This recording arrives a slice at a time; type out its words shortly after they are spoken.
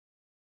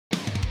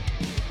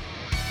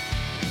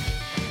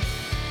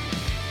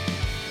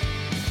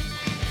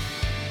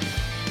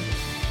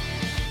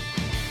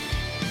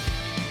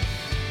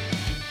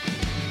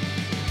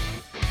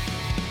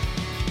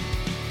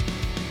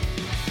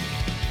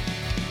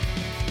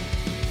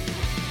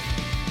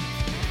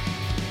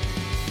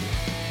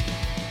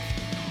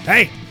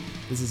Hey,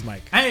 this is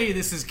Mike. Hey,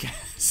 this is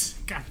Kaz.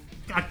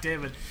 God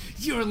damn it.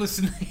 You're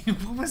listening.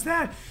 What was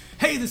that?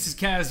 Hey, this is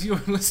Kaz.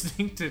 You're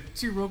listening to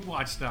Two Rogue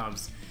Watch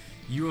Snobs.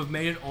 You have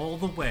made it all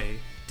the way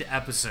to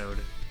episode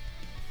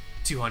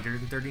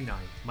 239.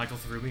 Michael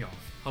threw me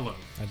off. Hello.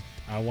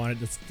 I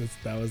wanted this.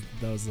 That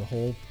was the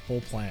whole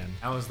plan.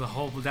 That was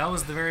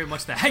the very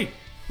much that. Hey,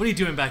 what are you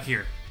doing back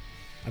here?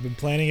 I've been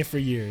planning it for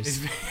years.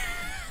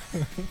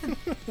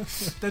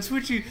 That's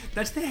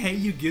the hey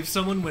you give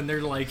someone when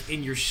they're like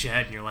in your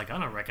shed and you're like, I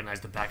don't recognize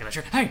the back of that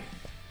shirt. Hey,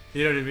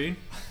 you know what I mean?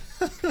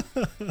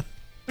 What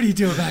are you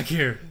doing back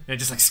here? And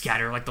just like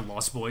scatter like the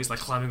Lost Boys, like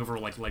climbing over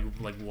like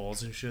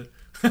walls and shit.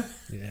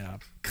 Yeah.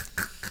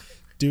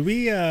 Do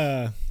we?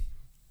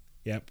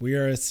 Yep. We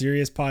are a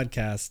serious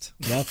podcast.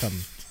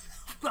 Welcome.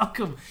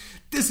 Welcome.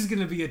 This is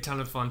gonna be a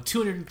ton of fun.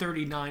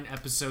 239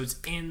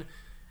 episodes in,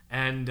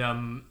 and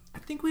I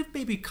think we've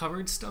maybe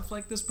covered stuff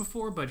like this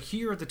before, but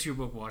here at the Two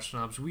Rogue Watch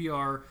Snobs, we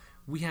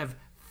have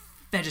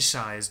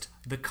fetishized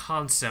the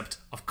concept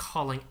of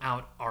calling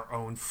out our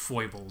own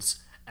foibles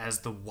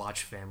as the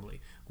watch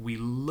family. We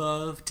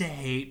love to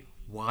hate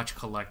watch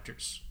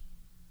collectors.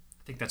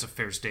 I think that's a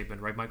fair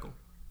statement, right, Michael?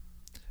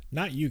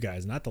 Not you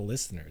guys, not the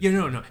listeners. Yeah,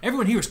 no.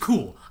 Everyone here is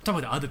cool. I'm talking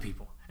about the other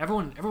people.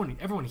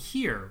 Everyone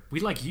here, we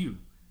like you.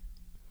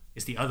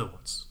 It's the other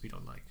ones we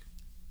don't like.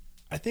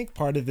 I think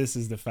part of this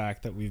is the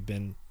fact that we've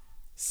been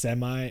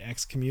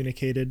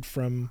semi-excommunicated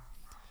from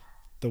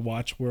the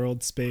watch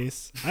world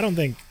space. I don't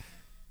think,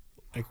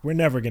 we're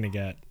never going to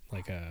get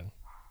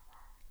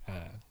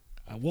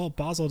well,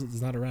 Basel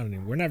is not around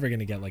anymore. We're never going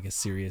to get a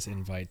serious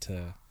invite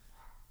to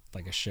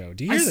a show.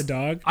 Do you hear the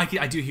dog?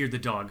 I do hear the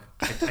dog.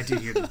 I do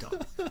hear the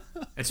dog.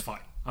 It's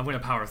fine. I'm going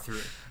to power through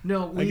it.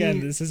 No,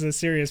 again, this is a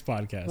serious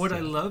podcast. What I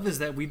love is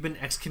that we've been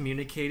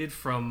excommunicated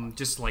from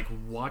just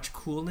watch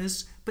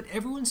coolness, but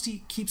everyone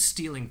keeps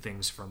stealing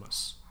things from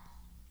us.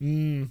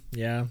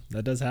 Yeah,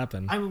 that does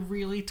happen. I'm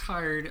really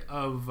tired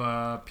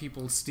of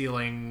people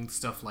stealing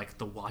stuff like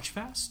the Watch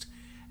Fast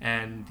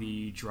and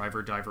the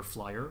Driver Diver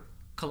Flyer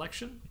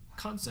collection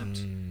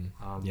concept.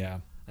 Yeah.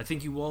 I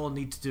think you all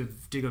need to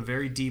dig a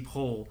very deep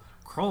hole,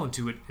 crawl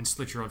into it, and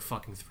slit your own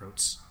fucking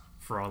throats,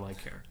 for all I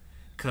care.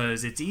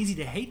 Because it's easy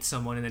to hate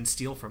someone and then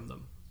steal from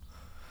them.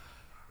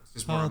 That's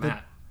just where I'm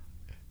at.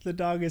 The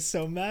dog is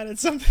so mad at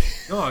something.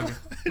 Dog?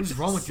 What is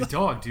wrong with your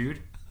dog,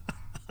 dude?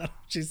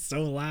 She's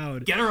so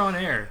loud. Get her on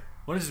air.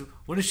 What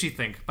does she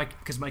think?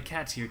 Because my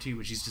cat's here too,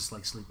 but she's just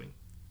sleeping.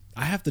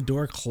 I have the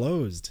door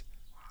closed.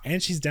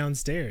 And she's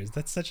downstairs.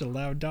 That's such a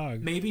loud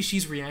dog. Maybe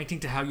she's reacting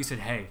to how you said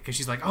hey. Because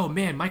she's like, oh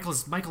man,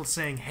 Michael's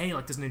saying hey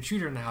like there's an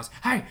intruder in the house.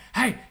 Hey,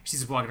 hey!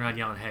 She's just walking around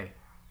yelling hey.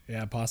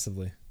 Yeah,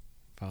 possibly.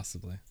 Do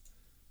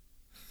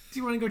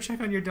you want to go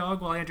check on your dog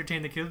while I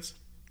entertain the kids?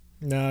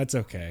 No, it's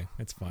okay.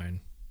 It's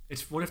fine.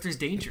 What if there's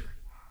danger?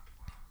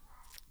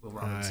 Will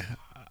Roberts.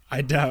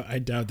 I doubt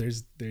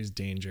there's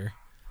danger.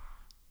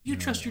 You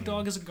trust your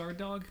dog as a guard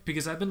dog?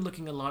 Because I've been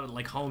looking a lot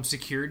at home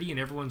security, and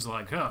everyone's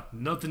like, huh,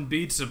 nothing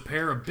beats a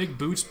pair of big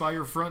boots by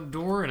your front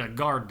door and a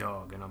guard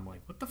dog. And I'm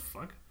like, what the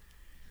fuck?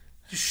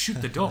 Just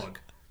shoot the dog.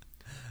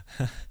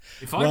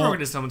 If I walk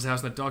into someone's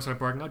house and the dog starts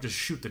barking, I'll just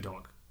shoot the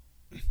dog.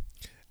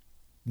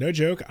 No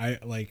joke.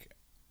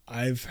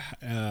 I've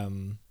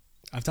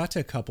talked to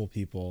a couple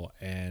people,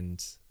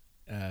 and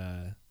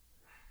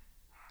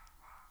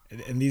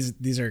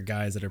these are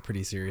guys that are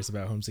pretty serious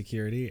about home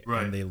security,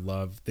 right. And they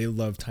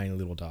love tiny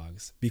little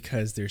dogs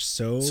because they're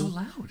so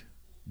loud.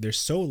 They're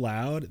so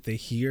loud. They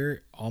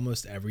hear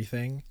almost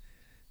everything.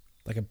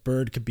 Like a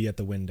bird could be at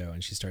the window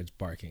and she starts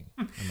barking.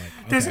 I'm like,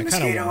 okay, there's a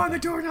mosquito on the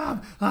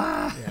doorknob.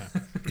 Ah! Yeah.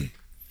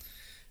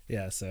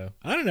 Yeah. So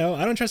I don't know.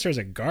 I don't trust her as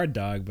a guard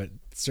dog, but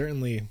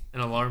certainly an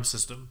alarm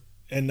system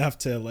enough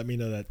to let me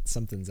know that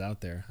something's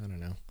out there. I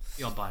don't know.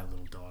 I'll buy a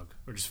little dog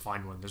or just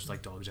find one. There's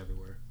dogs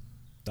everywhere.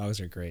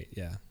 Dogs are great,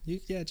 yeah.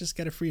 Just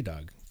get a free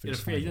dog. I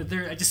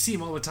just see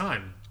them all the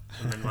time.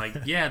 And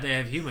then, yeah, they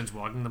have humans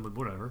walking them, but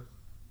whatever.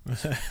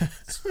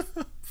 It's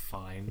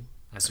fine,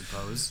 I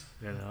suppose,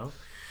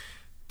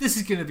 This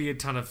is going to be a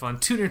ton of fun.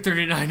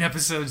 239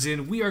 episodes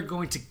in. We are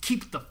going to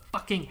keep the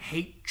fucking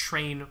hate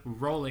train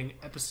rolling.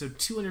 Episode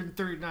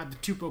 239 of the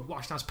Two Rogue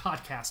Watch Snobs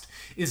podcast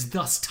is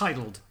thus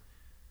titled,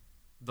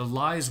 The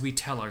Lies We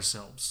Tell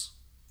Ourselves.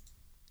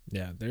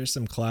 Yeah, there's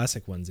some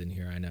classic ones in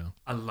here, I know.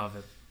 I love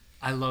it.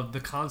 I love the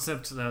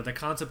concept. The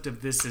concept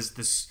of this is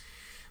this.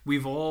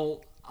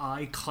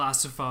 I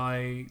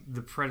classify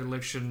the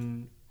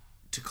predilection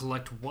to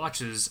collect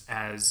watches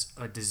as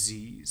a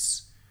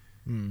disease.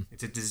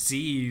 It's a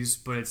disease,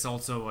 but it's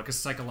also a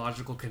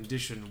psychological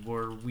condition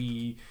where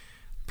we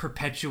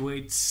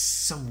perpetuate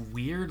some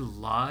weird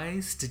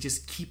lies to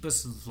just keep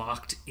us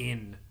locked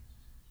in.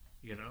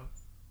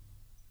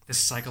 This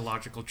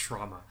psychological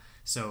trauma.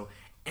 So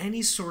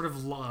any sort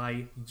of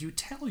lie you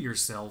tell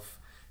yourself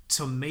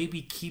to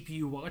maybe keep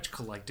you watch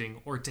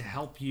collecting or to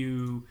help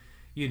you,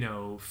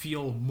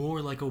 feel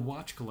more like a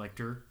watch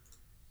collector.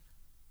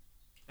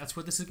 That's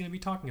what this is going to be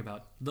talking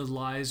about. The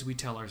lies we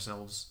tell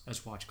ourselves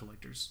as watch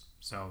collectors.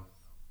 So,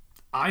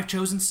 I've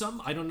chosen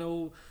some. I don't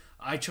know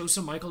I chose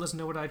some. Michael doesn't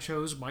know what I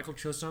chose. Michael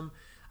chose some.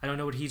 I don't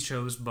know what he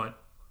chose,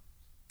 but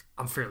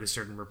I'm fairly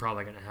certain we're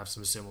probably going to have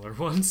some similar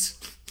ones.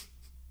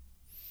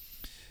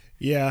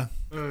 Yeah.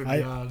 Oh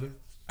God.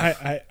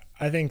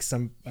 I think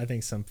some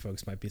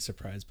folks might be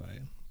surprised by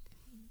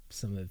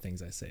some of the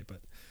things I say,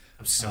 but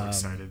I'm so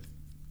excited.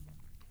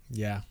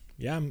 Yeah.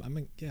 Yeah,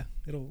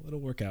 it'll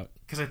work out.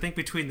 Because I think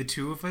between the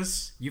two of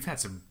us, you've had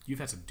some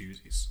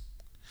doozies.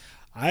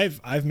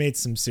 I've made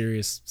some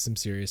serious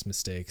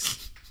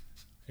mistakes.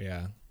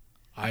 Yeah.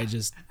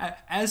 As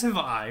have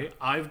I.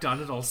 I've done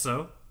it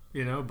also,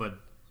 but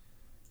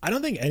I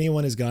don't think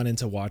anyone has gone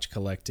into watch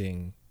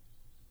collecting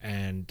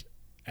and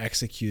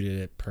executed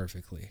it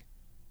perfectly.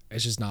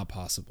 It's just not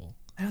possible.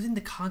 I don't think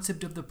the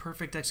concept of the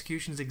perfect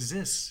executions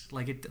exists.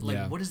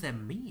 What does that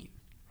mean?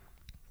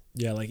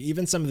 Yeah, like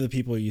even some of the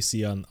people you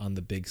see on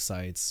the big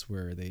sites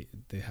where they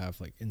have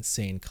like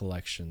insane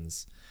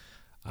collections,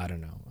 I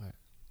don't know.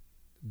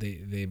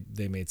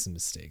 They made some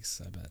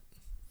mistakes, I bet.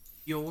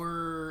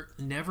 You're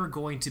never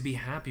going to be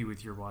happy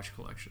with your watch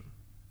collection.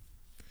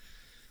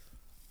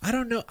 I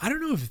don't know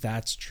if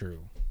that's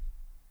true.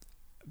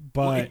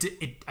 But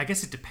I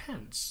guess it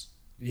depends.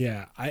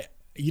 Yeah, I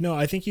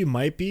think you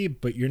might be,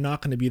 but you're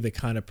not going to be the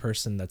kind of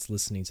person that's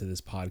listening to this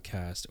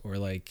podcast or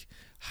like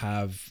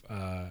have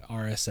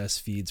RSS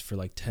feeds for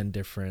like 10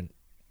 different,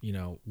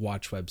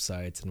 watch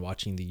websites and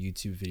watching the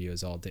YouTube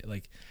videos all day.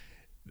 Like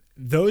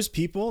those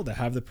people that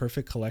have the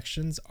perfect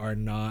collections are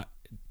not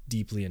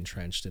deeply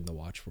entrenched in the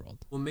watch world.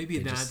 Well, maybe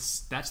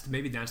that's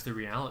the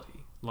reality.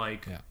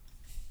 Like, yeah.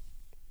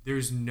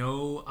 There's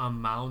no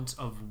amount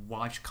of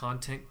watch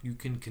content you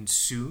can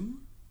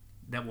consume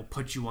that will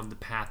put you on the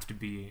path to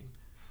being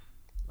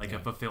like a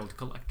fulfilled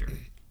collector.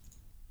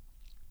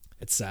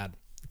 It's sad.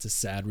 It's a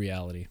sad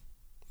reality.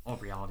 All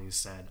reality is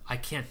sad. I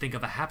can't think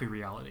of a happy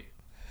reality.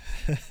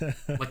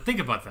 Like, think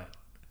about that.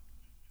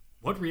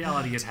 What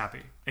reality is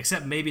happy?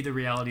 Except maybe the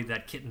reality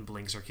that kitten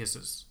blinks or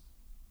kisses.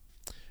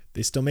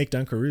 They still make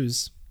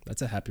Dunkaroos.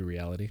 That's a happy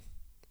reality.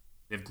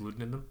 They have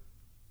gluten in them?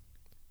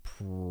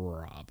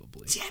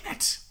 Probably. Damn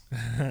it!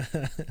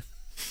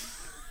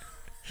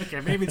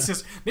 Okay, maybe it's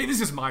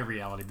just my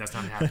reality that's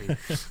not happy.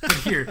 But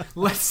here,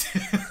 let's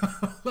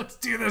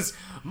do this,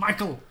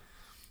 Michael,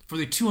 for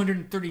the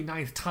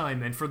 239th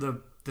time, and for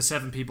the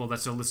 7 people that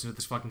still listen to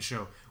this fucking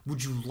show.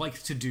 Would you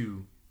like to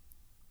do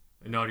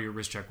an audio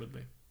wrist check with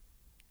me?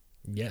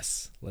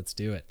 Yes, let's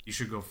do it. You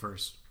should go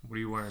first. What are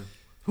you wearing?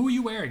 Who are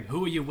you wearing?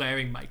 Who are you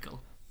wearing,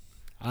 Michael?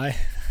 I'm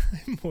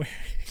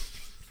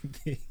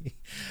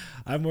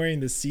wearing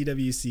the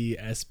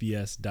CWC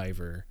SBS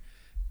Diver.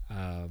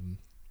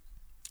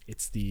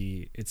 It's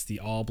the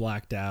all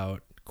blacked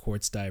out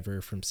quartz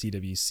diver from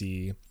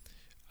CWC,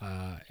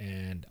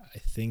 and I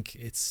think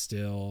it's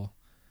still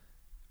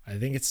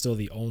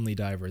the only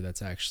diver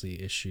that's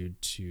actually issued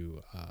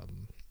to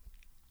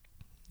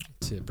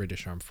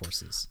British Armed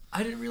Forces.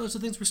 I didn't realize the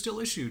things were still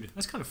issued.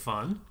 That's kind of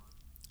fun.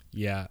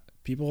 Yeah,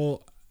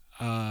 people.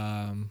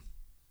 I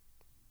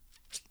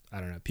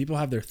don't know. People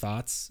have their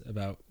thoughts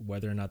about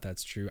whether or not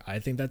that's true. I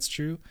think that's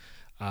true.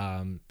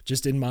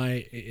 Just in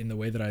the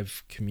way that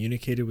I've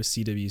communicated with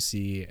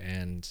CWC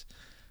and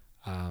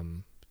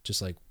just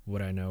like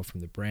what I know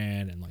from the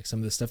brand and like some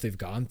of the stuff they've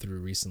gone through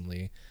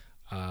recently,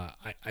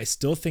 I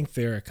still think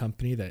they're a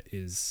company that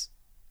is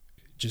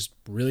just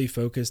really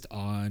focused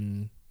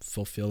on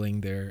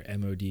fulfilling their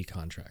MOD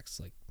contracts.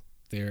 Like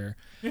I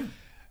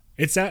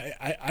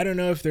don't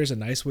know if there's a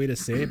nice way to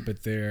say it,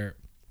 but they're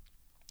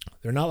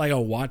not like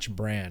a watch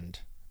brand.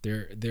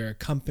 They're a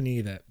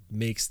company that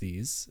makes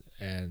these,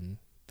 and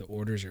the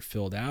orders are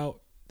filled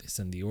out. They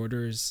send the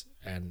orders,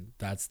 and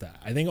that's that.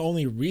 I think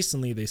only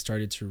recently they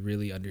started to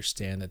really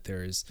understand that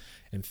there's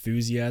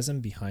enthusiasm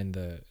behind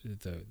the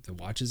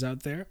watches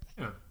out there.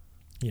 Yeah.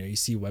 You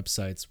see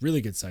websites,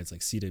 really good sites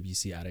like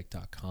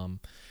cwcaddict.com,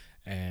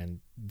 and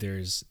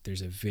there's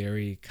a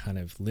very kind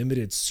of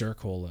limited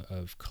circle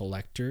of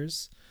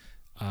collectors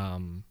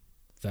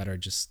that are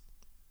just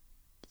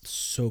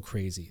so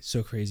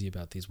crazy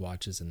about these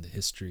watches and the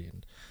history.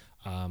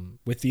 And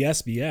with the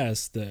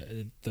SBS,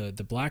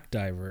 the Black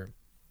Diver,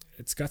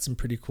 it's got some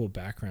pretty cool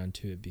background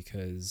to it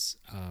because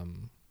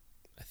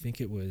I think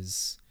it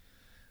was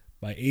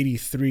by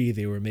 83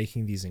 they were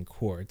making these in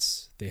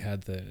quartz. They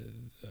had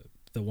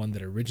the one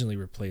that originally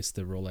replaced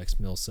the Rolex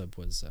Milsub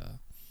was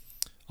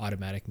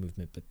automatic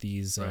movement, but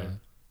these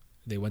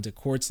they went to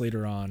quartz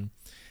later on,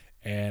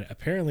 and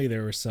apparently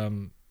there were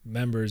some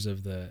members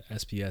of the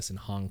SBS in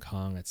Hong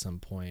Kong at some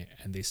point,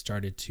 and they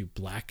started to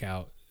black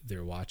out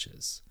their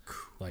watches.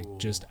 Cool. Like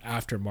just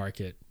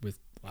aftermarket with,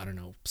 I don't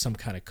know, some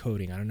kind of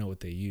coating. I don't know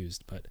what they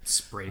used, but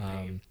spray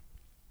paint.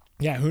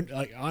 Yeah,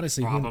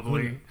 honestly,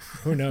 probably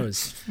who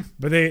knows?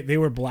 But they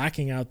were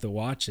blacking out the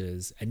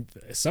watches, and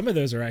some of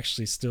those are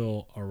actually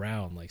still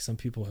around. Like some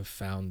people have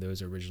found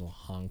those original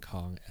Hong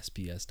Kong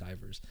SBS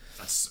divers.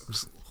 That's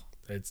so cool.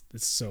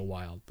 It's so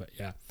wild, but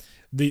yeah.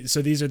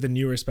 So these are the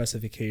newer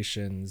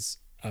specifications,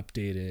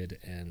 updated,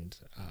 and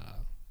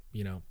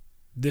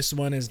this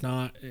one is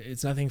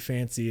it's nothing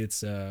fancy.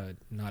 It's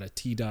not a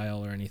T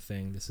dial or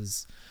anything. This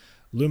is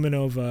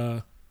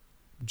Luminova,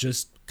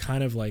 just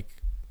kind of like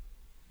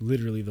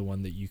literally the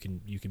one that you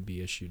can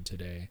be issued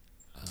today,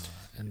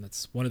 and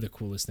that's one of the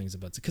coolest things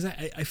about it. Because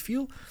I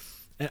feel,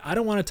 and I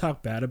don't want to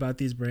talk bad about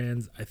these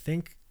brands. I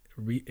think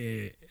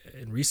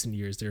in recent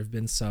years there have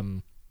been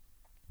some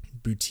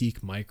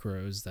boutique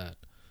micros that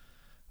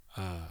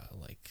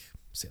like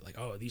say like,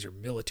 oh, these are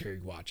military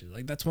watches.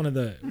 Like that's one of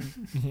the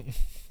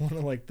one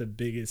of like the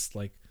biggest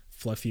like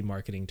fluffy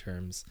marketing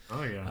terms.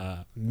 Oh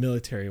yeah.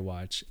 Military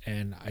watch.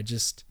 And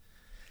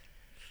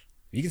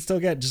you can still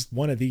get just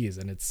one of these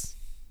and it's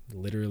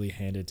literally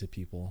handed to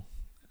people.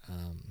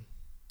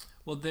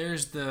 Well,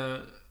 there's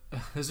a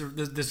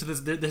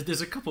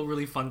couple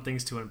really fun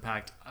things to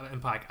unpack.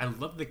 I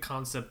love the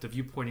concept of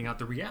you pointing out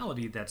the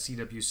reality that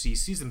CWC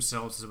sees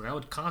themselves as what I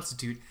would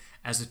constitute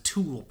as a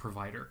tool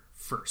provider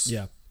first.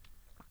 Yeah.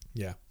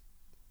 Yeah.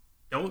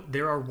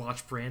 There are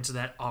watch brands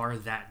that are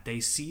that. They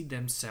see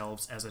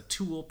themselves as a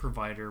tool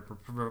provider.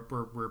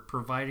 We're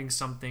providing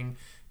something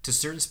to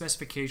certain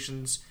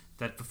specifications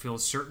that fulfill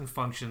certain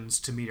functions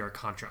to meet our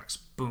contracts.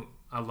 Boom.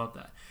 I love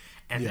that.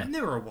 And then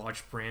there are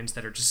watch brands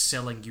that are just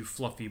selling you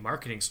fluffy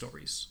marketing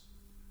stories.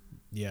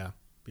 Yeah.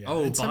 Yeah.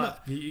 Oh,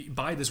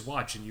 buy this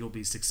watch and you'll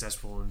be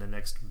successful in the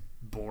next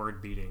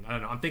board meeting. I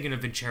don't know. I'm thinking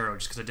of Vincero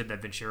just because I did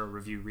that Vincero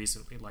review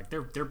recently. Like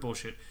their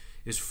bullshit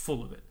is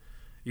full of it.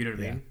 You know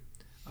what I mean?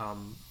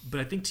 But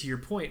I think to your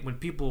point, when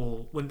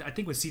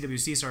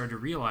CWC started to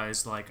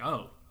realize like,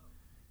 oh,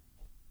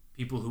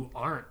 people who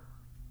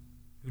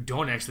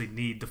don't actually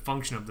need the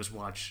function of this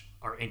watch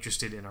are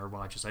interested in our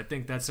watches. I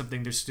think that's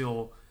something they're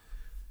still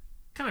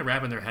kind of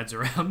wrapping their heads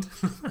around.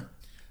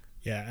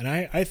 Yeah, and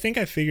I think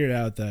I figured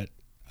out that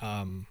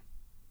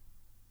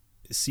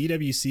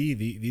CWC,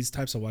 these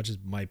types of watches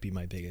might be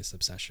my biggest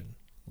obsession.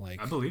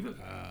 Like, I believe it.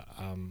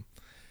 I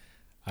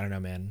don't know,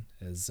 man.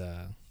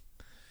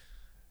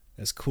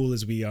 As cool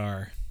as we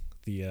are,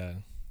 the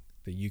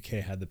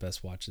UK had the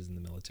best watches in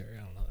the military.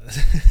 I don't know.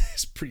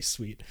 It's pretty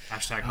sweet.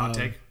 Hashtag hot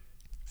take.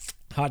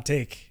 Hot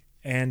take.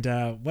 And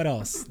what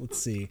else? Let's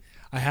see.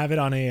 I have it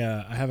on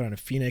a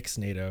Phoenix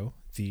NATO.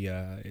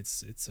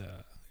 It's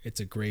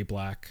a gray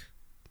black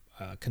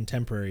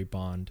contemporary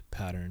bond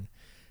pattern,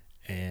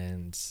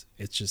 and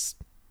it's just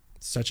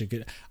such a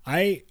good.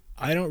 I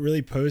don't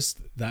really post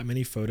that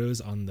many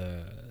photos on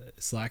the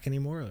Slack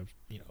anymore of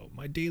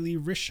my daily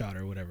wrist shot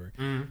or whatever.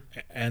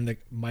 And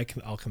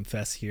I'll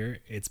confess here,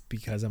 it's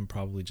because I'm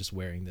probably just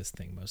wearing this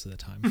thing most of the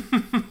time.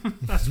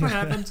 That's what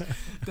happens.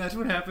 That's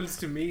what happens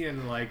to me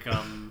in like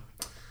my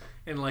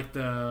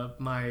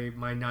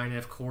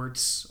 9F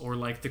Quartz or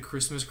like the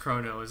Christmas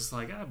Chrono. Is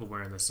like I've been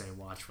wearing the same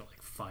watch for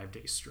like 5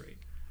 days straight.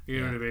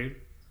 You know what I mean?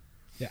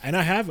 Yeah, and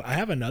I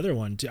have another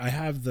one too. I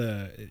have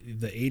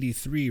the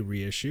 83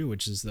 reissue,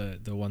 which is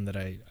the one that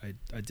I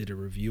did a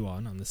review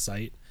on the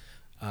site.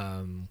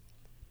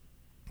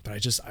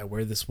 But I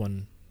wear this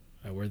one.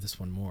 I wear this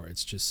one more.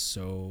 It's just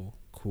so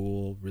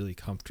cool, really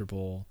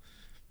comfortable.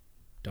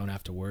 Don't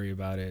have to worry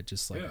about it.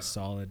 Just like a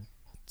solid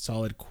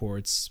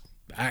quartz,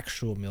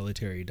 actual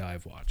military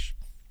dive watch.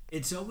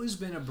 It's always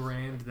been a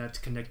brand that's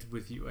connected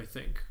with you, I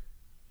think.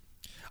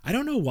 I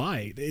don't know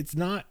why. It's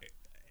not.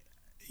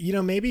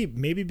 Maybe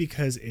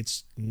because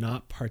it's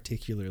not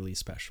particularly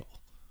special.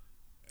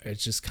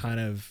 It's just kind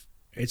of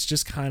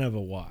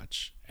a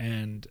watch,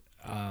 and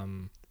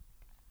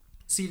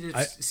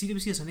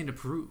CWC has something to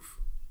prove.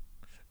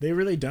 They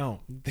really don't.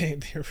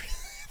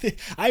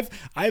 I've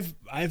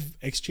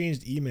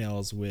exchanged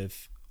emails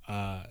with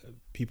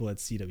people at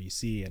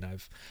CWC, and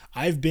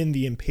I've been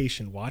the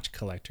impatient watch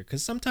collector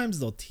because sometimes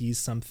they'll tease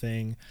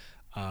something.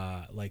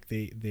 Like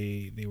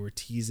they were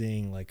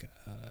teasing like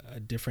a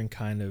different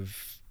kind of.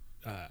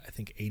 I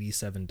think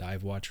 87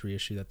 dive watch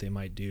reissue that they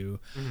might do.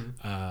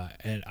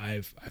 And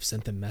I've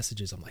sent them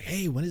messages. I'm like,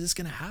 hey, when is this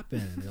gonna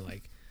happen? And they're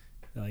like,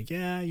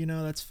 yeah,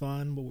 that's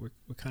fun, but we're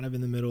kind of in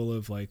the middle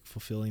of like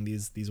fulfilling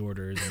these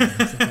orders.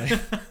 And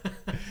stuff like.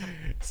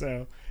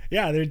 So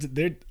yeah,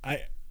 they're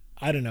I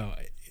don't know.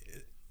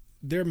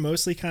 They're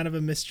mostly kind of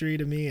a mystery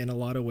to me in a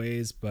lot of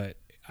ways, but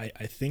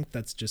I think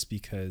that's just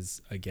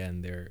because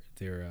again they're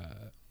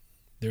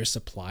a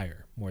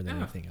supplier more than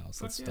anything else.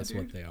 That's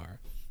what they are.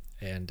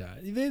 And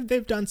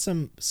they've done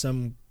some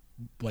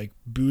like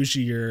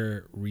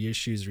bougier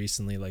reissues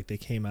recently. Like they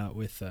came out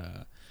with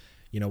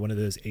one of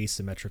those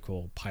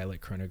asymmetrical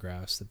pilot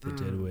chronographs that they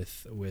did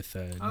with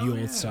new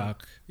old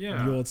stock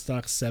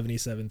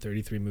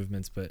 7733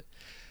 movements, but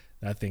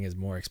that thing is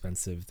more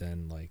expensive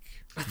than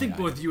like. I think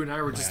both you and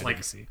I were just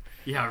like,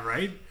 yeah,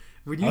 right.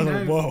 When you and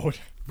I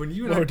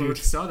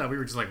both saw that, we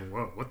were just like,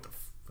 whoa, what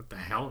the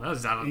hell? That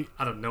was out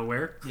of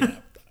nowhere. Yeah.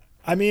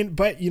 I mean,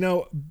 but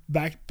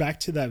back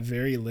to that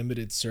very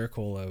limited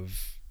circle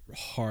of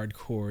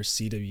hardcore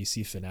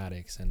CWC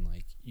fanatics, and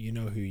like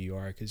who you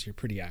are because you're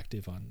pretty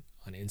active on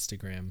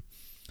Instagram.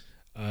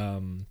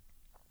 I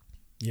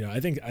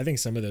think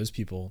some of those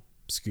people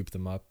scoop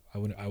them up.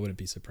 I wouldn't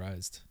be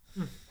surprised.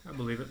 I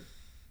believe it.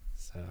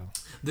 So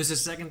there's a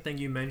second thing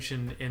you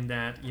mentioned in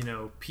that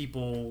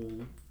people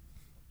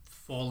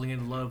falling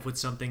in love with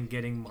something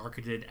getting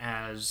marketed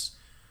as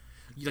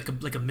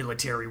like a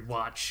military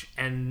watch.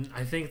 And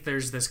I think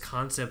there's this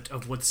concept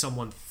of what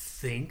someone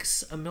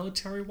thinks a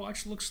military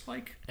watch looks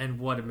like and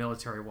what a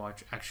military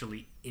watch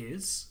actually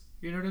is.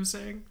 You know what I'm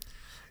saying?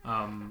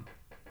 And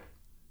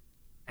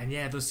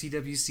yeah, those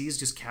CWCs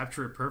just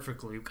capture it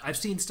perfectly. I've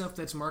seen stuff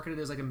that's marketed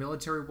as like a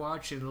military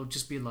watch, and it'll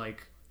just be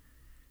like,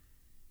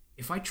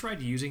 if I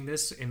tried using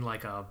this in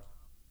like a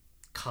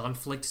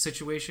conflict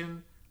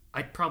situation,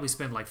 I'd probably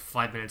spend like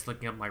 5 minutes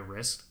looking up my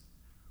wrist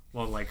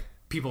while like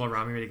people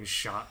around me are getting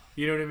shot.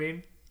 You know what I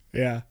mean?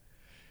 Yeah.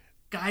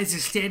 Guys are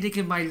standing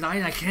in my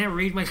line. I can't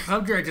read my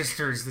sub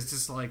registers. It's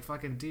just like,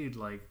 fucking dude,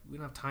 like, we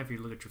don't have time for you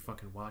to look at your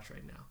fucking watch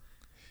right now.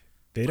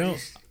 They don't.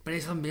 But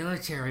it's a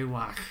military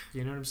watch.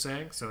 You know what I'm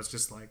saying? So it's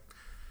just like,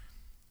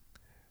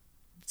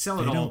 sell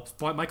it all.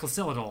 Michael,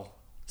 sell it all.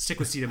 Stick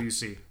with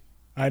CWC.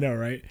 I know,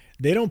 right?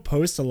 They don't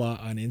post a lot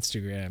on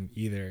Instagram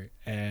either.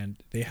 And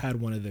they had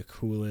one of the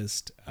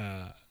coolest,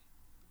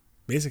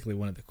 basically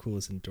one of the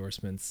coolest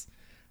endorsements.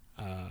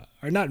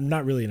 Or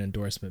not really an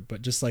endorsement,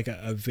 but just like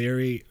a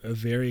very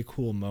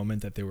cool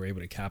moment that they were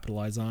able to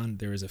capitalize on.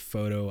 There was a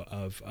photo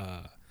of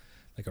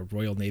like a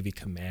Royal Navy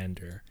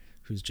commander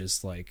who's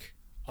just like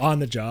on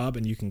the job,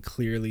 and you can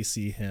clearly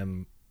see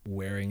him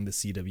wearing the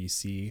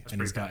CWC. That's,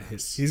 and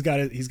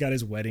he's got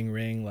his wedding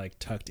ring like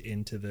tucked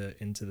into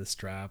the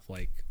strap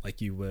like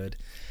you would.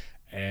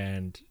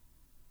 And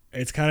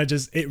it's kind of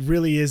just, it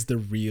really is the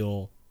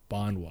real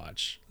Bond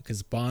watch,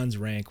 because Bond's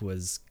rank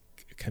was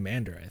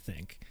commander, I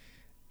think.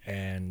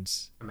 And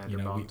Commander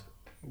Bond.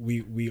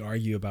 We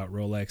argue about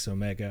Rolex,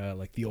 Omega,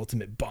 like the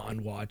ultimate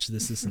Bond watch,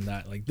 this and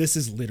that. Like, this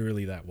is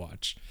literally that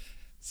watch.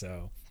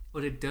 So,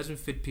 but it doesn't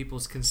fit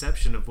people's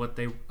conception of what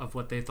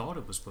they thought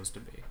it was supposed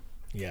to be.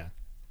 Yeah.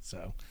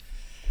 So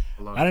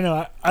I don't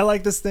know. I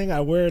like this thing.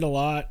 I wear it a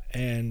lot,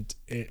 and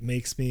it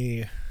makes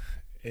me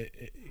I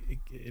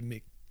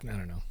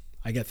don't know.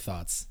 I get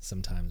thoughts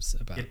sometimes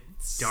about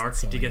dark.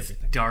 Do you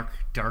get dark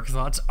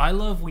thoughts? I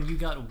love when you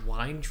got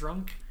wine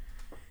drunk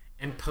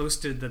and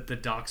posted that the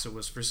Doxa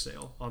was for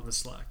sale on the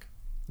Slack.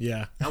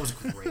 Yeah. That was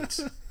great.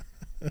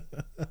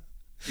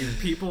 Dude,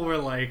 people were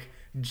like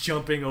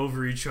jumping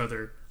over each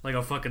other like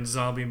a fucking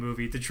zombie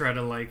movie to try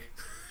to like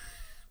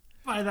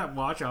buy that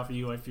watch off of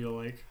you, I feel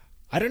like.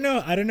 I don't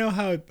know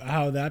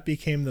how that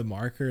became the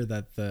marker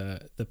that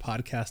the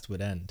podcast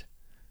would end.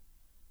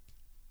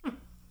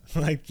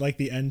 like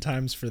the end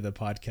times for the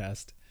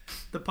podcast.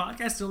 The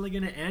podcast is only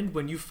going to end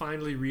when you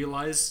finally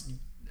realize,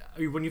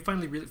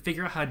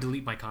 figure out how to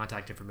delete my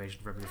contact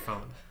information from your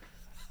phone.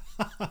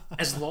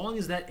 As long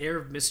as that air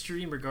of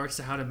mystery in regards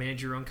to how to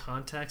manage your own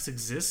contacts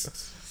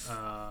exists,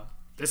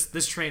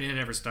 this train ain't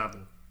ever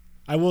stopping.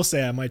 I will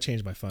say I might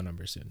change my phone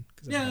number soon.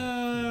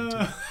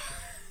 Yeah.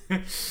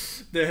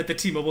 At the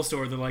T-Mobile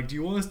store, they're like, "Do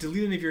you want us to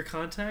delete any of your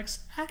contacts?"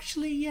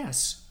 Actually,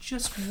 yes,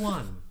 just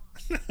one.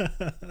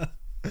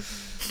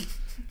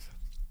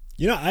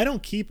 You know, I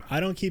don't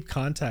keep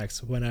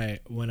contacts when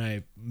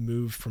I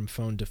move from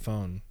phone to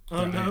phone.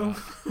 Oh no!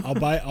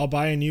 I'll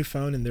buy a new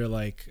phone, and they're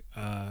like,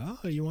 "Oh,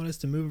 you want us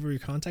to move over your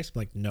contacts?" I'm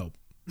like, "Nope."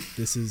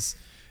 This is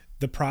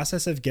the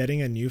process of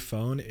getting a new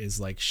phone is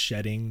like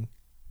shedding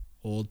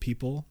old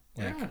people.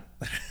 Like,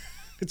 yeah.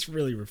 It's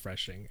really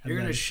refreshing. You're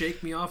gonna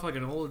shake me off like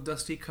an old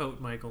dusty coat,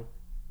 Michael.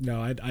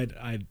 No, I'd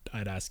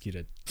ask you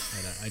to.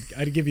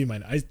 I'd give you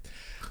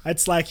I'd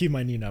Slack you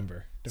my new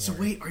number. Don't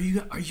worry.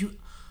 Wait,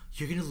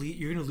 you're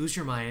gonna lose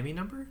your Miami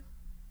number?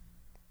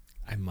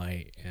 I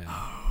might. Yeah.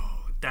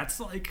 Oh,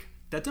 that's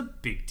a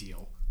big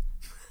deal.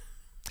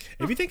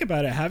 If you think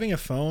about it, having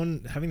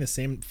the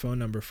same phone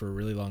number for a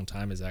really long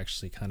time is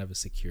actually kind of a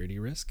security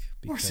risk.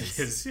 Because, of course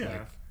it is.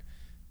 Yeah.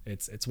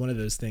 Like, it's one of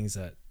those things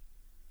that,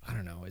 I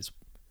don't know, is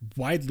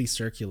widely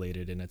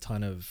circulated in a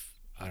ton of,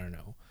 I don't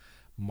know,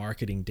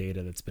 marketing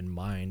data that's been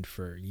mined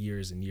for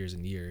years and years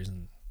and years.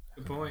 And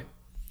good point.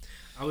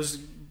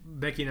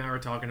 Becky and I were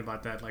talking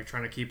about that, like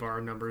trying to keep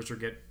our numbers or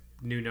get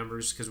new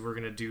numbers because we're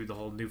gonna do the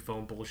whole new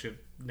phone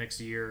bullshit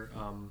next year.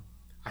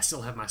 I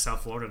still have my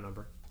South Florida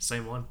number,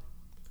 same one.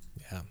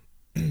 Yeah.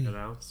 You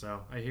know,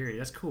 so I hear you.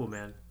 That's cool,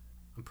 man.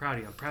 I'm proud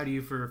of you. I'm proud of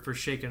you for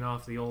shaking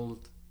off the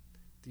old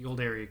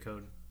area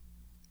code.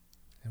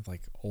 I have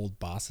like old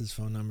bosses'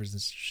 phone numbers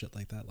and shit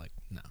like that. Like,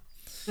 no.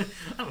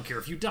 I don't care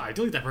if you die.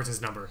 Delete that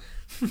person's number.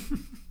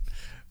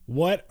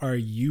 What are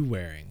you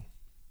wearing?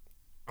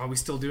 Are we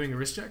still doing a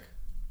wrist check?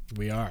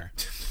 We are.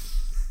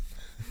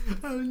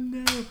 Oh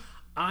no.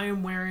 I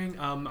am wearing,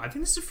 I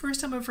think this is the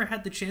first time I've ever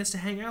had the chance to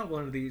hang out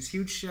one of these.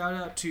 Huge shout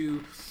out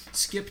to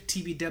Skip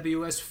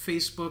TBWS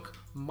Facebook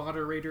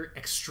moderator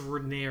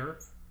extraordinaire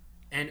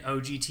and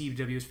OG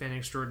TBWS fan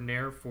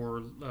extraordinaire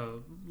for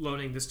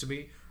loaning this to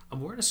me.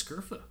 I'm wearing a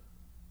Scurfa.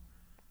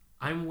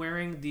 I'm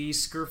wearing the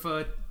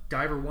Scurfa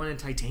Diver 1 in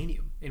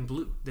titanium in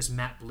blue. This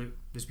matte blue.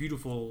 This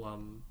beautiful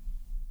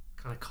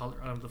kind of color.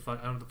 I don't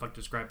know the fuck to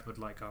describe it, but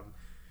like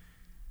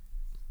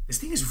this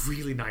thing is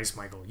really nice,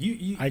 Michael.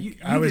 You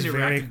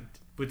interacted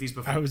with these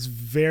before. I was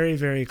very,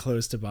 very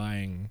close to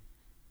buying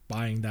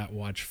that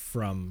watch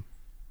from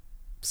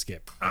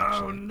skip.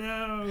 Oh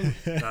no,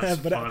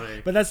 that's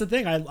funny. But that's the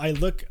thing. I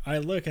look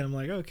and I'm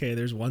like, okay,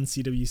 there's one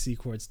CWC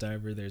quartz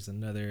diver, there's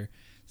another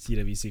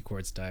CWC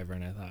quartz diver,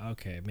 and I thought,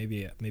 okay,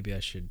 maybe I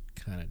should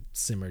kind of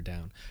simmer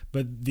down.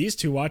 But these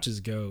two watches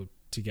go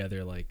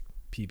together like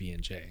PB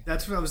and J.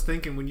 That's what I was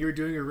thinking when you were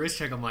doing a wrist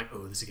check. I'm like,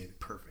 oh, this is gonna be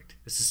perfect.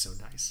 This is so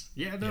nice.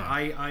 Yeah, no,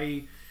 yeah.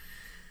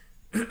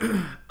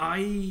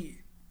 I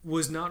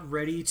was not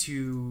ready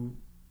to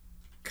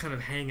kind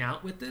of hang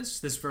out with this.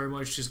 This very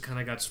much just kind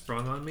of got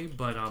sprung on me.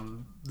 But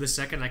the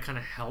second I kind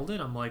of held it,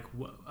 I'm like,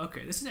 whoa,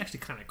 okay, this is actually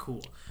kind of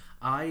cool.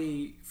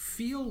 I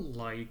feel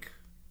like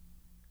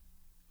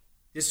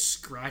this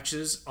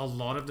scratches a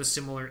lot of the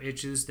similar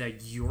itches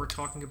that you're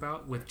talking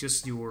about with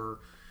just your,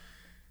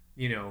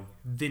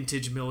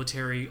 vintage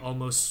military,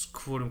 almost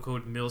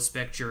quote-unquote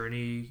mil-spec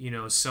journey,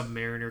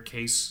 Submariner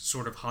case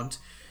sort of hunt.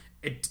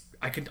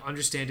 I can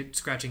understand it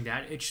scratching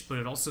that itch, but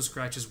it also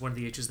scratches one of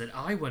the itches that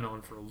I went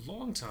on for a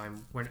long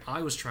time when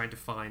I was trying to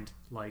find,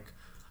 like,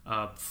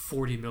 a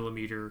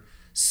 40mm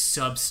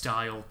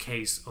sub-style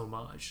case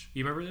homage.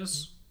 You remember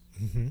this?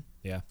 Mm-hmm.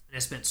 Yeah. And I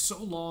spent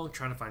so long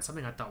trying to find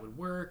something I thought would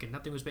work, and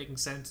nothing was making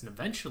sense, and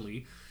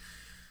eventually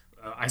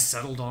I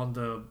settled on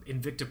the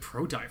Invicta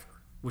Pro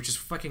Diver, which is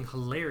fucking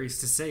hilarious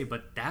to say,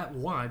 but that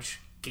watch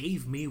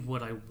gave me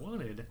what I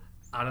wanted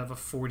out of a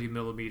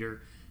 40mm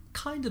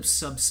kind of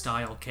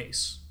sub-style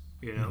case,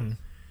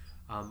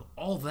 Mm-hmm.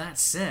 All that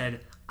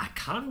said, I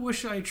kind of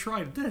wish I had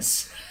tried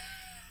this.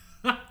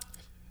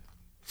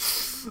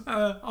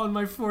 On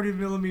my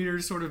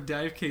 40mm sort of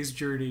dive case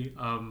journey,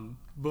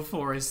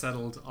 before I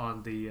settled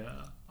on the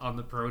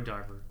Pro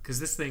Diver, because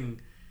this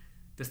thing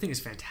is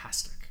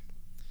fantastic.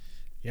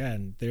 Yeah,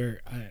 and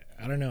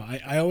I don't know.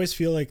 I always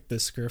feel like the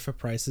Scurfa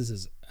prices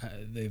is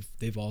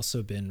they've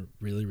also been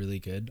really, really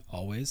good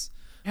always.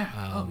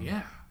 Yeah.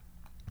 Yeah.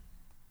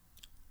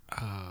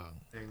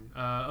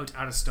 It's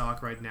out of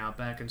stock right now.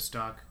 Back in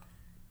stock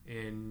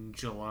in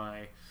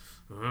July.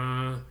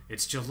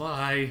 It's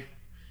July.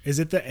 Is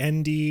it the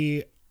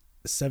ND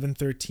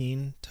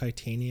 713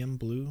 titanium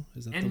blue?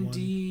 Is that the one?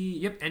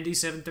 Yep, ND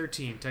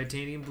 713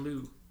 titanium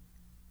blue.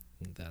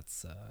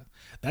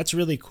 That's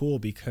really cool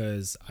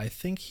because I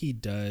think he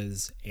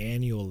does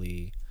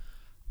annually.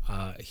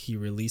 He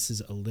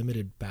releases a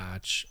limited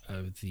batch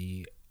of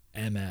the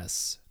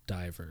MS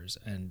divers,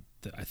 and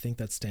I think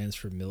that stands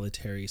for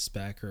military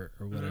spec or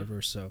whatever.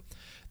 Mm-hmm. So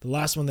the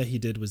last one that he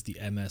did was the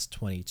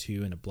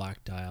MS-22 in a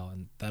black dial,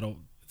 and the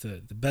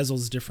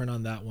bezel's different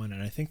on that one,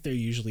 and I think they're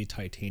usually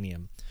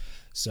titanium.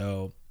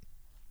 So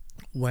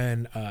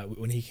when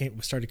he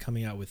started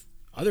coming out with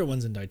other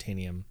ones in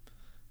titanium,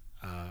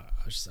 I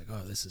was just like,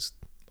 oh,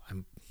 I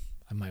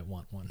might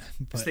want one.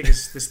 But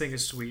this thing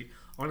is sweet.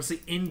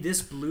 Honestly, in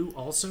this blue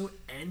also,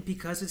 and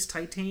because it's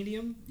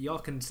titanium, y'all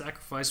can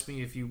sacrifice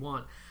me if you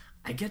want.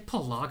 I get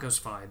Pelagos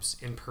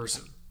vibes in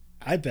person.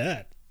 I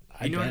bet.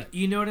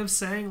 You know what I'm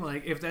saying?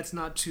 Like, if that's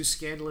not too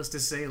scandalous to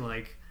say,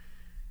 like,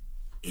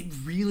 it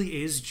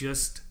really is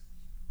just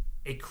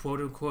a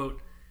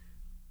quote-unquote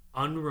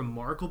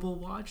unremarkable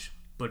watch,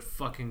 but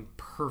fucking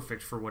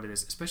perfect for what it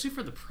is, especially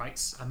for the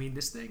price. I mean,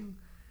 this thing,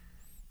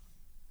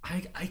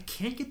 I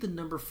can't get the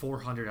number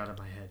 400 out of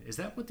my head. Is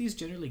that what these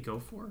generally go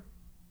for?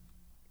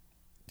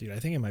 Dude, I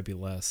think it might be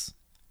less.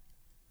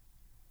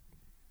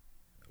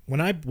 When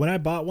I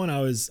bought one,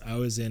 I was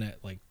in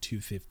at like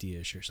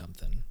 250-ish or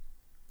something.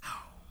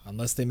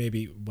 Unless they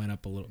maybe went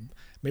up a little.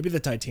 Maybe the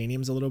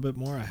titanium's a little bit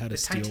more. I had a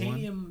steel one. The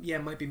titanium, yeah,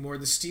 might be more.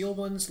 The steel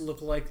ones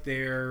look like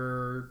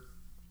they're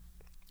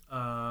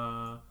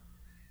under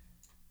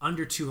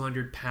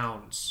 200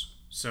 pounds.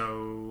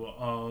 So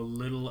a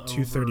little over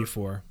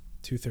 234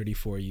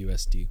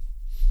 USD.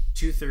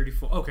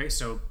 234. Okay,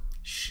 so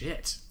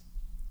shit.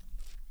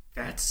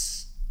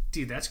 That's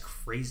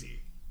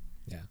crazy.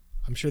 Yeah.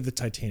 I'm sure the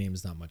titanium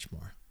is not much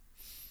more.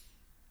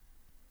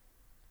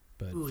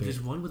 But ooh, there's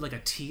one with like a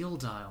teal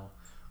dial.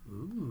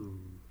 Ooh.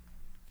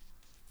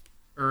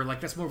 Or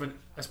like that's more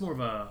of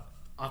a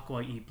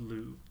aqua-y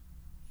blue.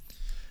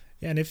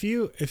 Yeah, and if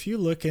you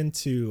look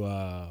into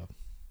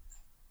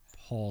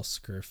Paul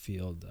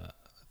Scurfield, I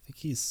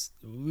think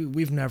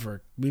we've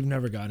never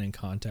gotten in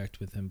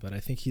contact with him, but I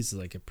think he's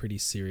like a pretty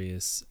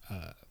serious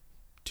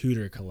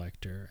Tudor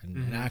collector and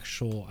an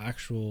actual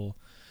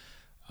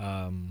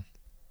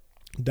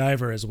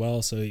diver as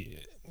well. So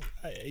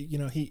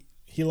he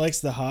likes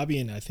the hobby,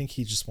 and I think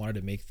he just wanted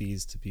to make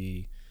these to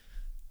be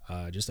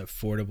just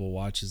affordable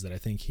watches that I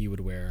think he would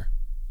wear.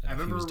 I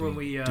remember when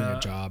we doing a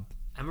job.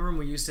 I remember when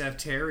we used to have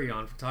Terry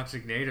on from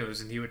Toxic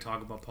NATOs, and he would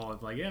talk about Paul.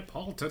 Like, yeah,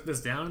 Paul took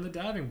this down in the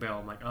diving bell.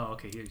 I'm like, oh,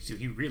 okay, so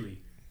he really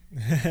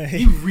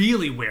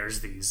wears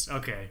these.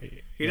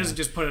 Okay, he doesn't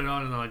just put it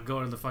on and like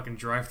go to the fucking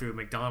drive-thru at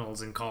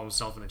McDonald's and call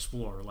himself an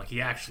explorer. Like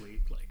he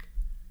actually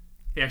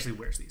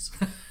wears these.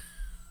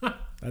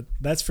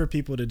 That's for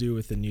people to do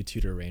with the new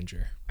Tudor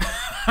Ranger.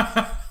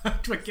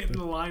 Do I get in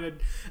the line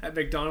at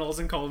McDonald's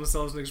and call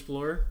themselves an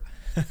explorer?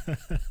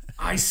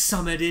 I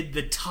summited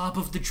the top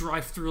of the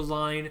drive-thru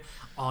line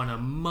on a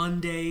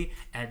Monday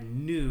at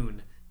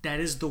noon. That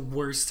is the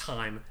worst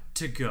time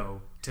to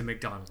go to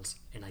McDonald's,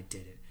 and I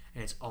did it.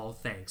 and it's all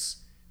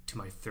thanks to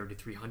my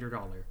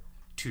 $3,300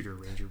 Tudor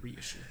Ranger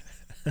reissue.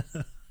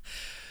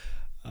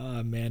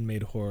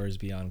 Man-made horrors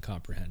beyond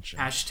comprehension.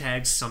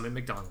 Hashtag Summit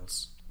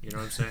McDonald's. You know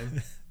what I'm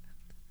saying?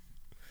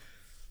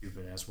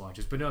 Stupid ass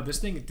watches, but no, this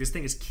thing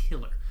is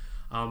killer.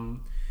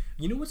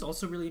 You know what's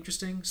also really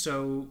interesting?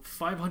 So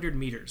 500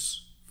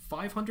 meters,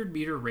 500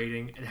 meter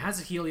rating. It has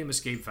a helium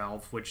escape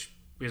valve, which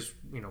is,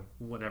 you know,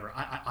 whatever.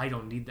 I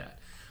don't need that.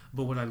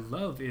 But what I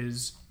love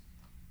is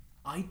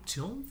I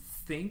don't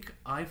think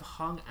I've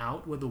hung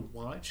out with a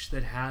watch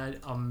that had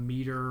a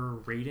meter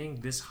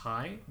rating this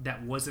high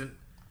that wasn't,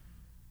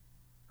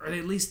 or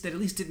at least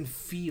didn't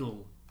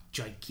feel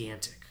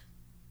gigantic.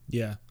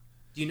 Yeah.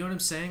 Do you know what I'm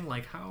saying?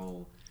 Like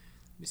how?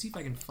 Let me see if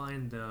I can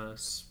find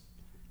the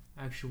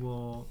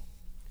actual.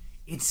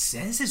 It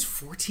says it's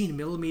 14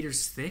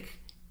 millimeters thick.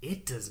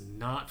 It does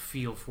not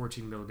feel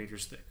 14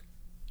 millimeters thick.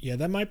 Yeah,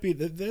 that might be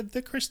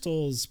the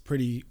crystal's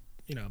pretty,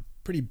 you know,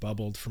 pretty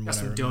bubbled from what I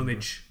remember.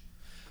 Domage.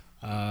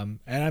 And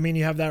I mean,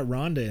 you have that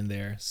Ronda in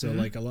there, so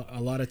like a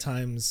lot of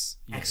times.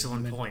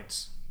 Excellent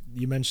points.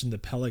 You mentioned the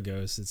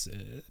Pelagos.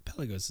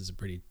 Pelagos is a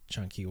pretty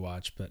chunky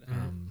watch, but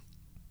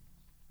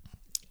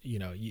you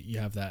know, you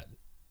have that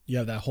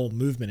whole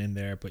movement in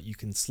there, but you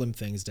can slim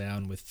things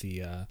down with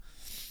the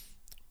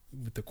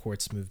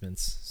quartz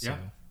movements. So. Yeah.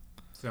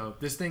 So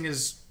this thing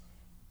is,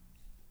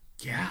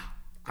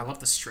 I love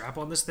the strap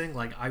on this thing.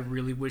 Like I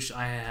really wish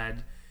I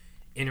had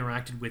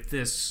interacted with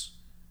this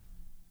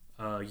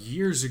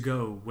years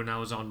ago when I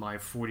was on my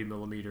 40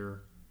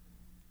 millimeter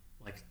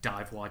like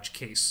dive watch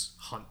case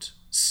hunt.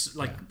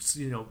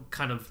 You know,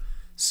 kind of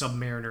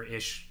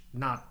Submariner-ish.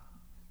 Not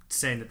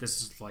saying that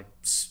this is like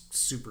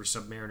super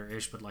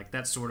Submariner-ish, but like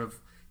that sort of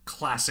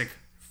classic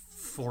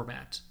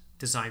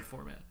design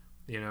format,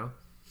 you know?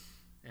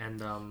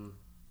 And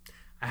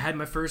I had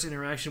my first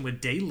interaction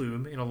with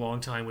Daylum in a long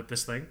time with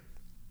this thing.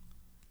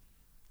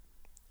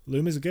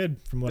 Loom is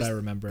good from what I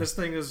remember. This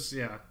thing is,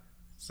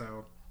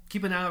 so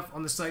keep an eye out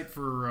on the site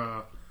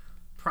for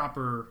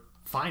proper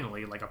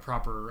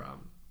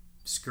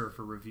Scurfa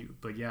review.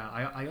 But yeah,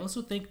 I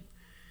also think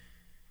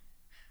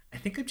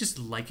I'm just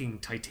liking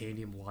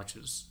titanium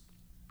watches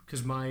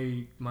because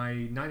my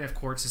 9F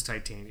Quartz is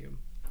titanium.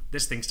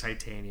 This thing's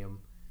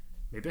titanium.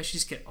 Maybe I should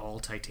just get all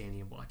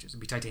titanium watches. It'd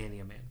be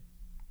Titanium Man.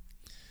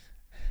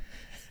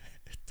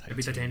 It'd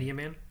be Titanium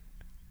Man.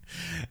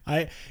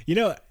 I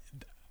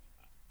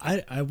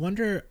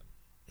wonder.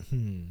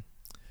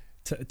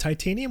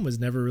 Titanium was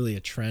never really a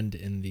trend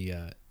in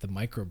the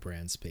micro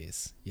brand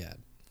space yet.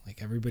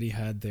 Like everybody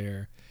had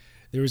there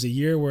was a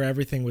year where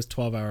everything was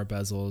 12-hour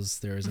bezels.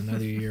 There was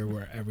another year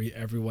where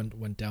everyone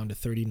went down to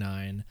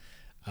 39.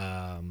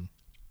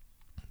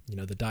 You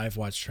know, the dive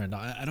watch trend.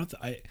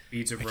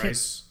 Beads of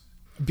rice.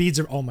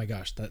 Oh my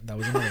gosh, that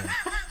was another one.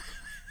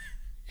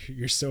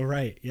 You're so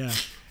right. Yeah.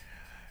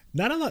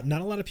 Not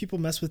a lot of people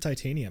mess with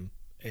titanium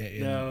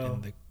in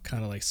the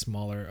kind of like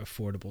smaller,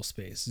 affordable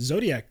space.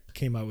 Zodiac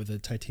came out with a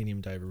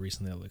titanium diver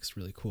recently that looks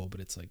really cool, but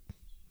it's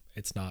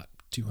not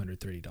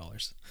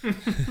 $230.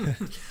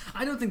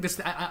 I don't think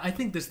this. I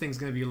think this thing's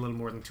going to be a little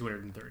more than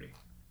 $230.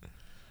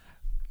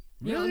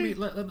 Really?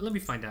 Yeah, let me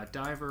find out.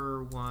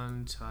 Diver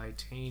 1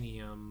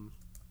 titanium.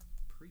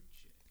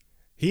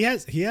 He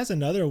has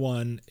another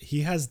one.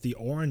 He has the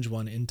orange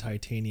one in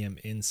titanium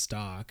in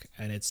stock,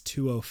 and it's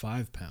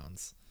 205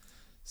 pounds.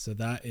 So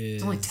that is.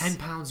 It's only 10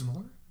 pounds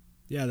more.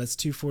 Yeah, that's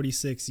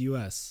 $246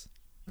 US.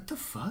 What the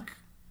fuck?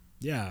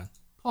 Yeah.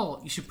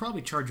 Paul, you should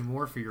probably charge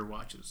more for your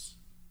watches.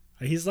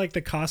 He's like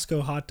the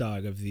Costco hot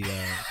dog of the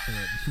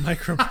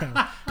micro brand.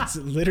 It's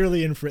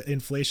literally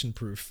inflation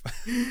proof.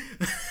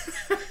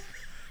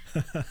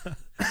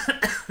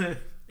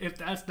 If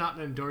that's not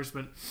an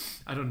endorsement,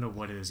 I don't know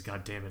what is.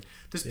 God damn it!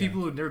 There's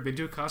people who've never been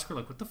to a Costco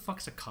like, what the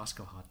fuck's a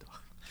Costco hot dog?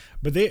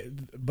 But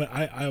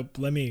I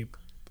let me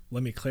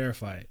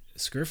clarify.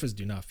 Scurfas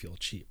do not feel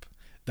cheap.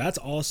 That's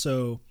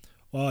also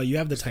you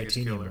have the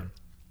titanium one.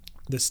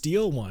 The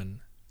steel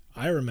one.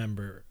 I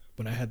remember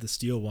when I had the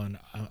steel one,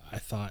 I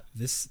thought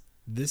this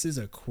is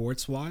a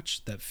quartz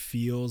watch that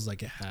feels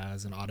like it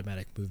has an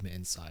automatic movement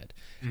inside.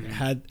 Mm-hmm.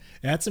 It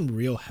had some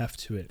real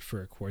heft to it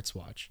for a quartz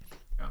watch.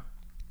 Yeah.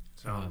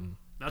 So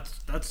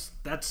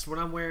that's what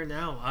I'm wearing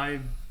now.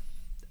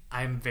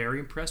 I'm very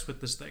impressed with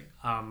this thing.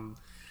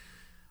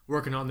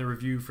 Working on the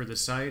review for the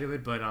site of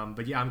it,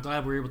 but yeah, I'm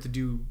glad we were able to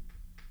do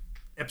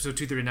episode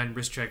 239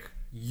 wrist check.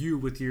 You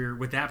with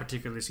that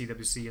particular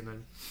CWC, and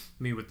then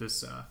me with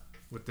this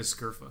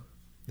Scurfa.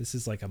 This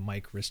is like a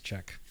mic wrist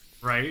check,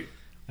 right?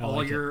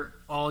 All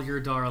your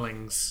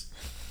darlings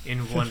in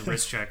one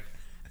wrist check.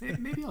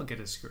 Maybe I'll get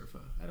a Scurfa.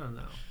 I don't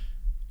know.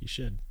 You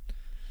should.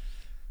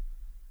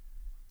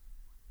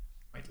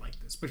 I'd like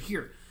this, but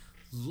here,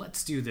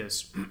 let's do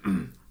this.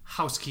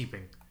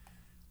 Housekeeping.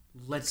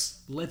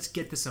 Let's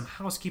get to some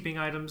housekeeping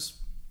items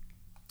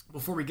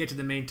before we get to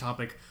the main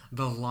topic: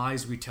 the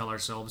lies we tell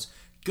ourselves.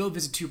 Go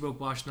visit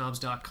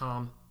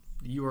twobrokewatchknobs.com.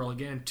 The URL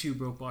again,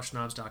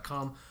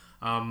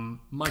 twobrokewatchknobs.com.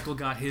 Michael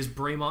got his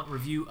Bremont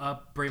review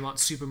up, Bremont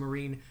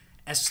Supermarine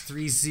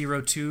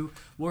S302.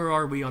 Where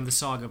are we on the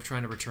saga of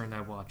trying to return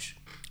that watch?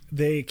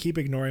 they keep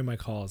ignoring my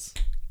calls.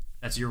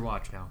 That's your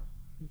watch now.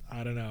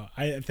 I don't know.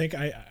 I think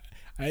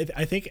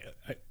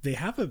they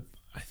have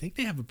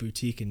a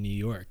boutique in New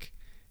York.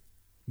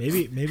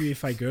 Maybe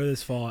if I go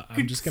this fall,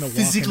 I'm just gonna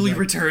physically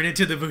return it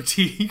to the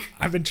boutique.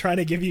 I've been trying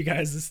to give you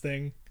guys this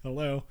thing.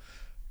 Hello.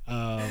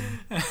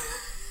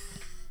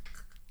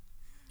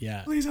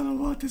 Yeah. Please, I don't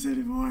want this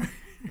anymore.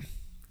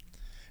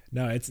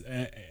 No,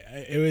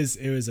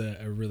 it was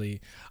a really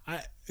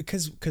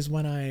because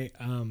when I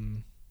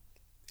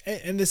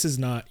and this is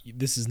not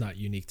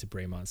unique to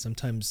Braemont.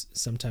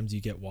 Sometimes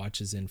you get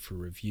watches in for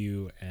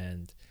review,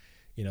 and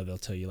they'll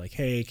tell you like,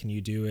 hey, can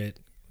you do it?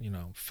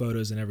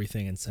 Photos and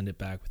everything, and send it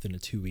back within a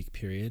 2-week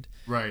period.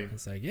 Right.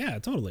 It's like, yeah,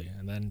 totally.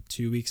 And then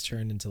 2 weeks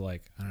turned into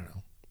like, I don't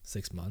know,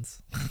 6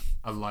 months.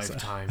 A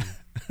lifetime.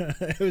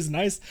 It was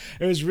nice.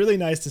 It was really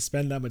nice to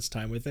spend that much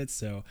time with it.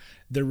 So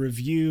the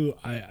review,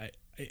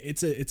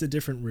 it's a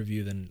different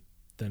review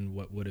than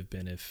what would have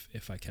been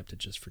if I kept it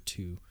just for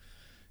two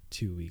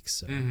weeks.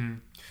 So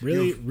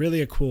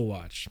really a cool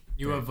watch.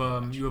 You have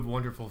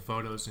wonderful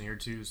photos in here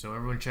too. So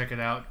everyone check it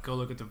out. Go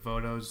look at the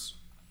photos.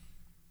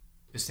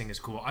 This thing is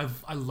cool.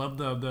 I love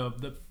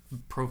the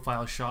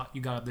profile shot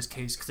you got of this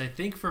case, because I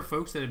think for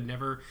folks that have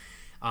never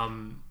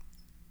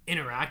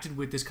interacted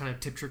with this kind of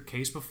tip trick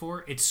case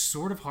before, it's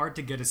sort of hard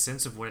to get a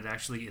sense of what it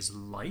actually is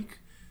like.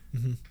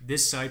 Mm-hmm.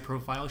 This side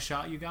profile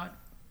shot you got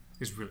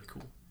is really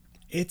cool.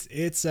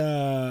 It's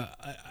I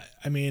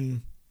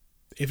mean,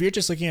 if you're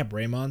just looking at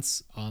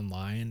Braemonts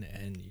online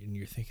and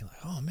you're thinking like,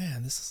 oh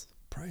man,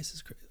 price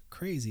is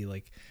crazy,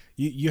 like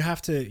you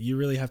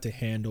really have to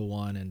handle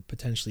one and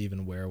potentially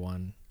even wear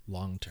one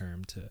long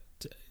term to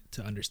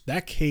understand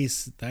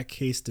that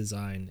case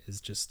design is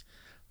just,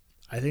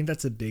 I think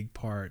that's a big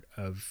part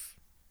of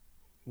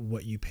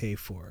what you pay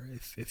for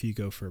if you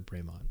go for a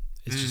Braemont.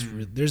 It's just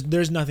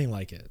there's nothing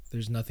like it.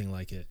 There's nothing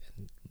like it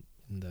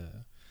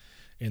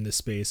in the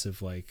space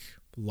of like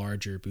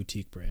larger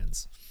boutique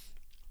brands.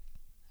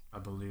 I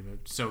believe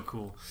it. So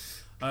cool.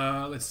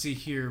 Let's see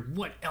here.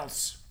 What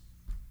else?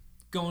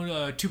 Go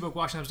to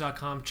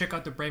twobrokeWatchknobs.com. Check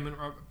out the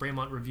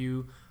Braemont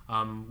review.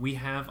 We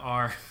have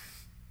our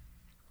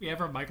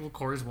Michael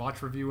Kors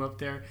watch review up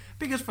there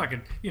because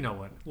fucking, you know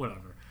what,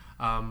 whatever.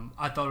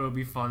 I thought it would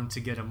be fun to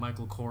get a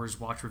Michael Kors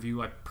watch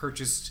review. I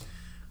purchased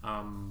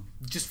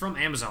just from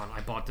Amazon.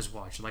 I bought this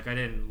watch. Like I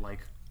didn't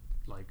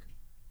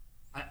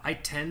I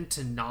tend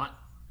to not,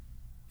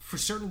 for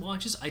certain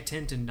watches, I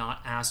tend to not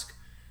ask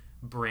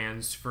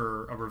brands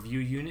for a review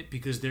unit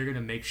because they're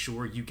gonna make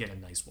sure you get a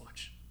nice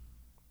watch.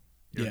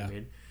 You know what I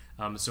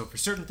mean? So for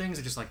certain things,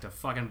 I just like to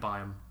fucking buy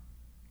them.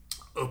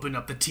 Open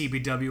up the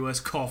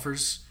TBWS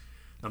coffers.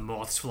 The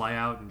moths fly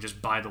out and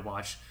just buy the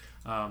watch.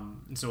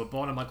 And so I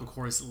bought a Michael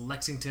Kors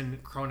Lexington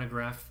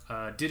chronograph.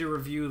 Did a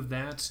review of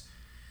that.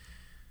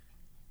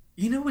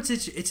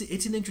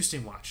 It's an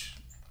interesting watch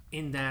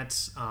in that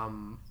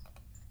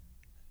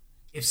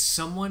if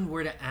someone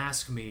were to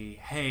ask me,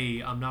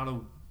 hey, I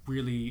don't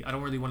really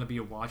want to be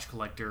a watch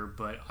collector,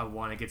 but I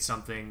want to get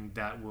something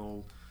that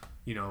will,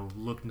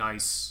 look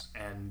nice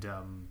and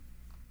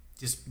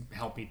just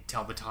help me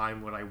tell the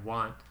time what I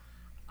want,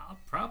 I'll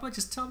probably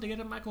just tell them to get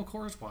a Michael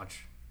Kors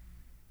watch.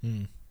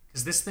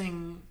 Because this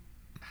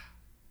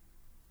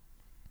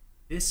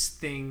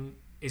thing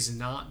is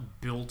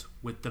not built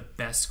with the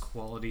best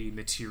quality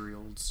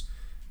materials,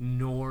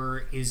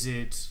 nor is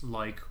it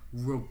like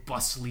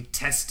robustly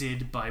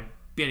tested by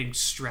getting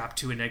strapped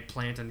to an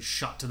eggplant and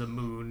shot to the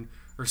moon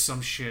or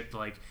some shit.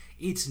 Like,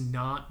 it's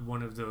not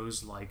one of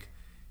those like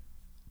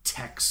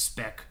tech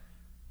spec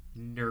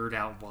nerd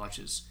out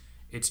watches.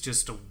 It's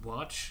just a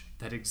watch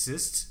that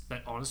exists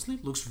that honestly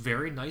looks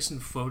very nice in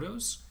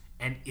photos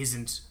and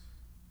isn't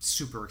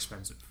super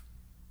expensive.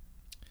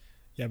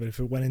 Yeah, but if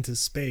it went into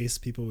space,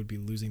 people would be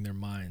losing their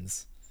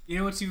minds. You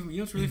know what's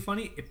really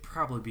funny? It'd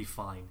probably be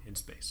fine in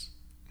space.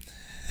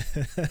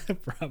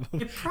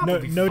 Probably. It'd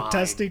probably no fine.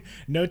 testing.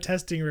 No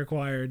testing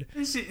required.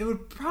 It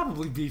would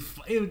probably be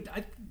fine.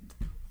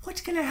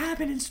 What's gonna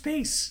happen in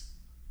space?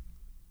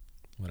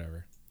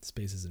 Whatever.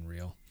 Space isn't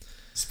real.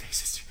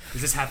 Space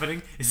is this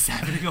happening? Is this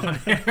happening on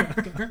air?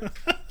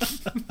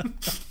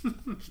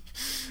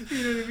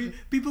 You know what I mean?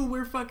 People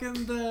wear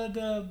fucking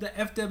the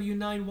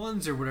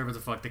FW91s or whatever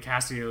the fuck, the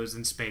Casios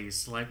in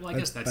space. Like, well, I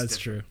guess that's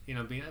true. You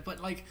know,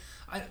 but like,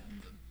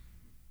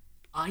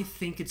 I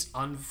think it's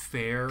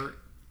unfair,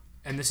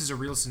 and this is a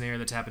real scenario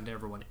that's happened to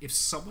everyone. If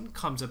someone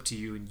comes up to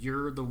you and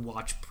you're the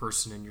watch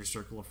person in your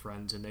circle of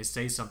friends, and they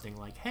say something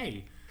like,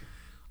 "Hey,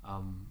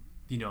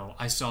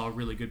 I saw a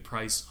really good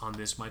price on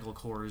this Michael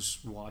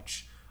Kors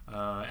watch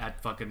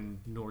at fucking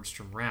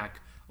Nordstrom Rack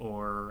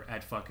or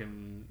at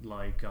fucking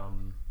like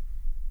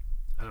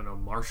I don't know,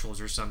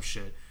 Marshalls or some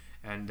shit,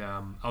 and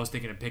I was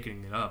thinking of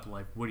picking it up.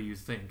 Like, what do you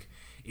think?"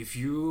 If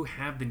you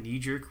have the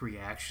knee-jerk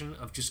reaction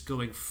of just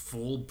going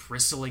full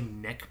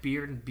bristling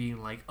neckbeard and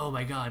being like, "Oh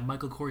my god,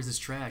 Michael Kors is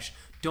trash.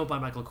 Don't buy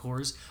Michael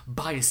Kors.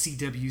 Buy a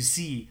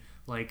CWC."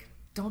 Like,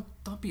 don't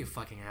be a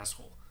fucking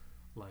asshole.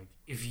 Like,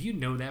 if you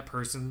know that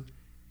person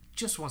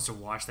just wants to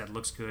watch that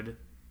looks good,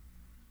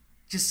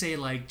 just say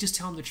like, just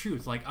tell them the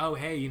truth. Like, oh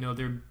hey, you know,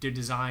 they're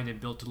designed and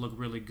built to look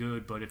really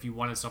good, but if you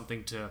wanted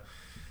something to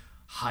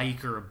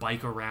hike or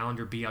bike around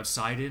or be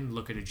outside in,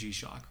 look at a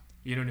G-Shock.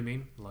 You know what I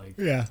mean? Like,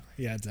 Yeah,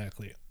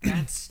 exactly.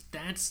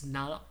 that's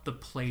not the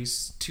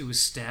place to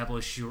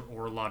establish your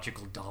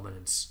orological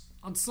dominance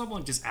on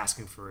someone just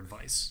asking for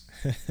advice.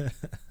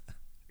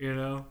 You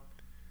know?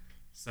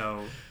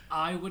 So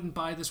I wouldn't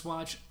buy this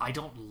watch. I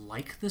don't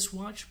like this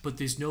watch, but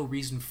there's no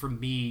reason for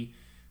me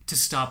to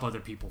stop other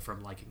people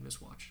from liking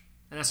this watch.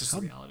 And that's just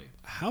the reality.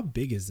 How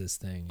big is this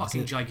thing?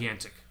 Fucking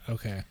gigantic.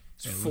 Okay.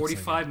 It's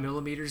 45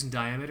 millimeters in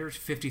diameter,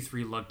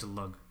 53 lug to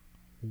lug.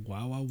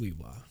 Wow, wow, wee,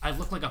 wow. I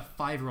look like a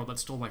 5-year-old that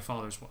stole my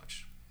father's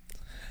watch.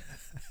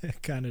 I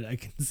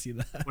can see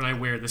that. When I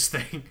wear this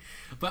thing.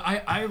 But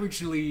I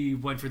originally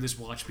went for this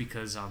watch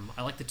because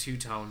I like the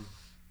two-tone,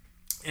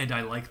 and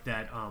I like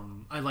that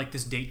I like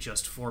this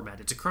date-just format.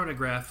 It's a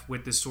chronograph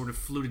with this sort of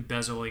fluted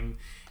bezeling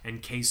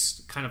and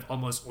case, kind of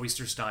almost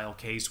oyster-style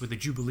case with a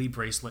Jubilee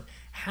bracelet.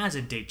 Has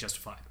a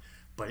date-just vibe,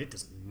 but it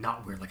does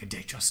not wear like a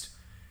date-just.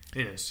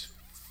 It is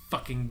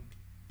fucking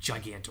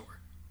gigantor.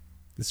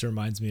 This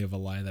reminds me of a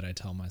lie that I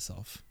tell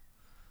myself.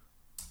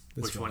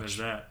 Which one is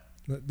that?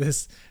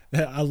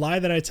 A lie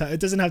that I tell. It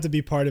doesn't have to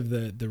be part of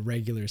the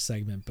regular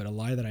segment, but a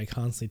lie that I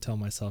constantly tell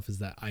myself is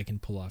that I can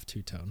pull off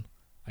two-tone.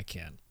 I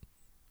can't.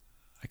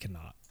 I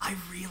cannot. I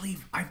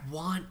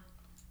want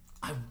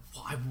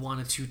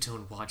a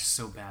two-tone watch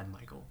so bad,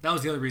 Michael. That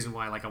was the other reason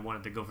why I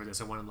wanted to go for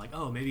this. I wanted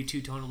oh, maybe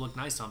two-tone will look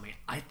nice on me.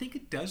 I think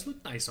it does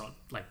look nice on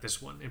like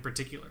this one in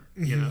particular,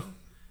 you know?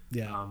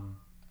 Yeah.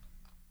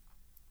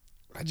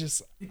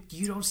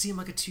 You don't seem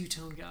like a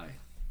two-tone guy.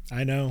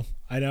 I know.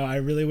 I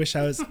really wish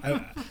I was.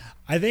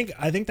 I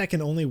think that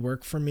can only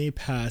work for me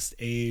past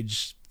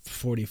age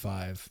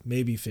 45,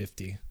 maybe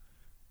 50. Think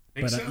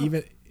but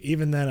so?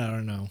 even then, I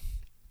don't know.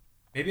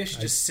 Maybe I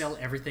should just sell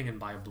everything and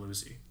buy a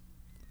bluesy.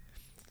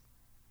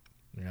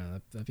 Yeah,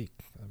 that'd be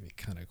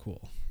kind of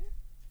cool.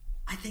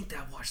 I think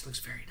that watch looks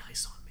very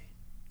nice on me.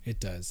 It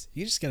does.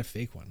 You just get a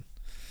fake one.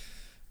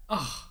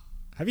 Oh,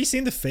 have you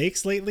seen the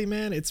fakes lately,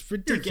 man? It's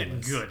ridiculous. you're getting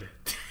good.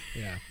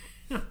 Yeah.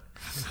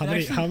 How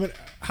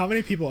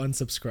many people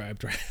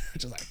unsubscribed? Right?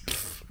 Just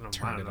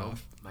I don't know.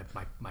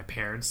 My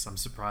parents. I'm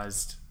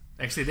surprised.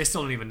 Actually, they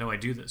still don't even know I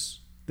do this.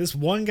 This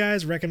one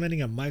guy's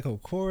recommending a Michael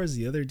Kors.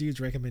 The other dude's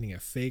recommending a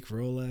fake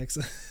Rolex.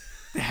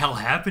 The hell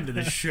happened to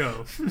this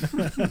show?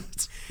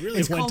 It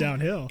really went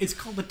downhill. It's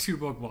called the Two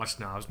Broke Watch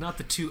Snobs, not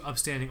the two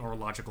upstanding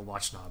orological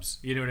watch snobs.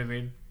 You know what I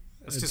mean?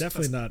 It's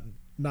definitely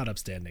not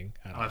upstanding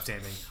at all.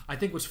 Upstanding. I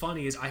think what's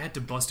funny is I had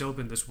to bust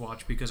open this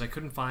watch because I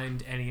couldn't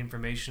find any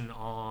information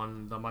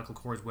on the Michael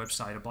Kors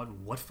website about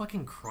what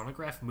fucking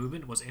chronograph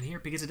movement was in here,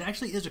 because it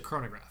actually is a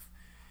chronograph.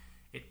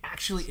 It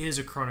actually is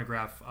a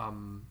chronograph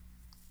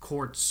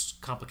quartz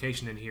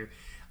complication in here.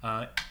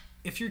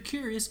 If you're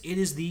curious, it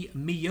is the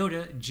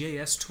Miyota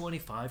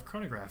JS25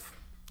 chronograph.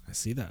 I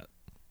see that.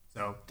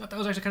 So that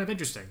was actually kind of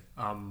interesting.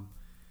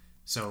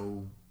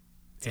 So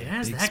it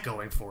has that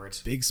going for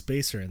it. Big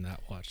spacer in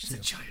that watch. It's a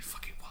giant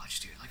fucking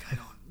watch, dude.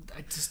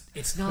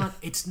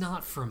 It's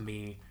not for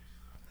me.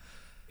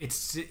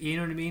 It's, you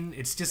know what I mean?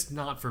 It's just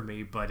not for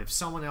me, but if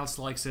someone else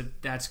likes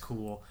it, that's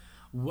cool.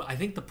 I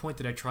think the point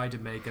that I tried to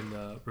make in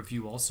the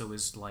review also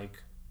is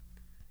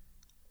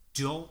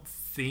don't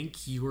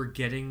think you are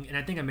getting, and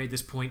I think I made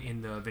this point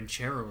in the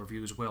Vincero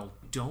review as well,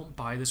 don't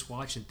buy this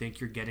watch and think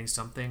you're getting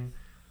something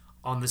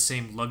on the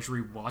same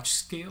luxury watch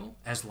scale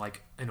as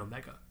an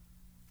Omega.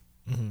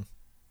 Mm-hmm.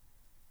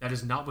 That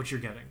is not what you're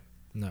getting.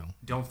 No.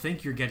 Don't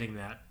think you're getting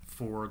that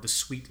for the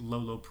sweet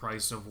low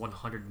price of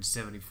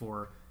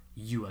 $174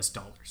 US.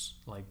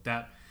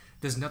 That,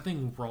 there's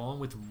nothing wrong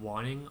with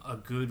wanting a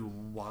good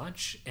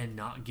watch and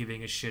not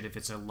giving a shit if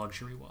it's a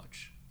luxury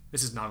watch.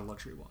 This is not a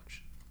luxury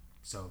watch.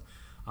 So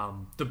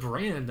the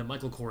brand, the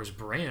Michael Kors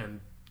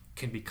brand,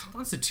 can be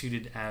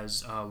constituted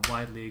as a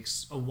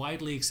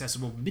widely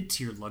accessible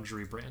mid-tier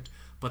luxury brand,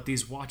 but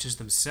these watches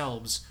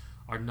themselves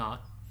are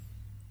not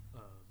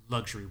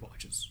luxury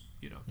watches,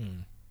 you know.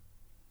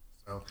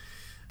 So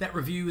that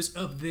review is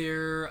up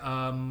there.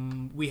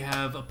 We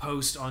have a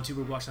post on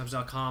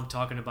twobrokeWatchSnobs.com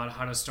talking about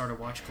how to start a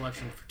watch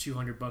collection for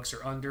 $200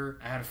 or under.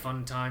 I had a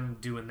fun time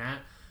doing that.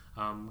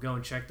 Go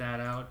and check that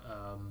out.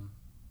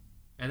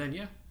 And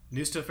then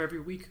new stuff every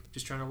week.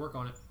 Just trying to work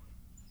on it.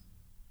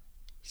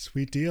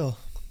 Sweet deal.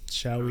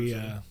 Shall we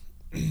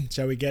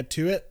get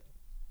to it?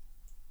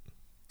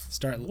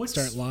 Start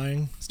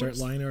lying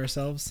to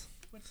ourselves.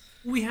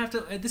 We have to.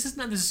 This is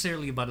not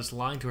necessarily about us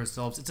lying to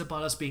ourselves. It's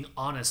about us being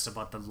honest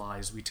about the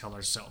lies we tell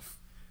ourselves.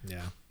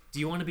 Yeah. Do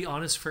you want to be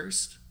honest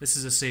first? This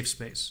is a safe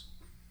space.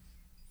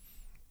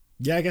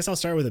 Yeah, I guess I'll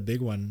start with a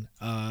big one.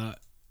 I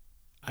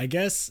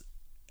guess.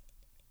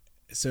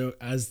 So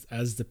as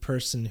the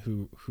person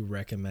who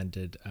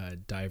recommended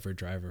Diver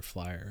Driver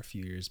Flyer a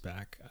few years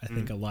back, I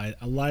think a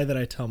lie that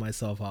I tell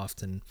myself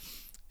often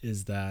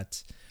is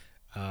that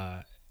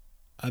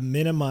a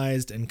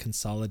minimized and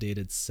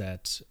consolidated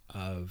set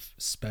of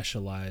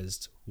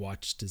specialized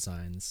watch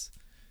designs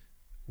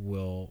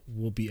will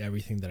be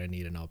everything that I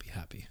need, and I'll be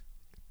happy.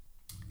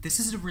 this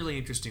is a really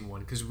interesting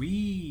one because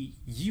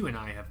you and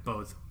I have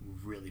both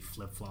really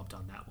flip flopped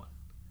on that one.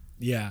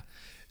 Yeah.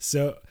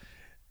 So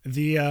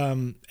the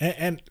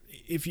and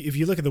if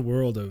you look at the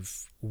world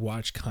of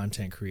watch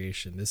content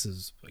creation, this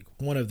is like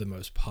one of the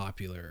most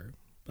popular.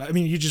 I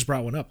mean, you just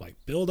brought one up, like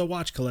build a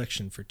watch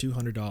collection for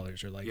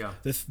 $200, or like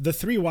the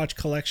 3 watch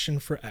collection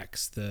for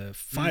X, the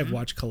 5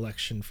 watch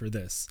collection for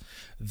this,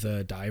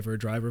 the diver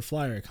driver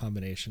flyer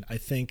combination. I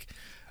think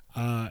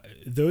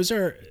those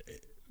are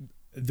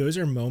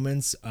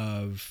moments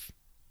of,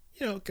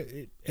 you know,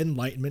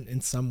 enlightenment in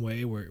some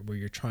way, where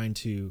you're trying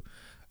to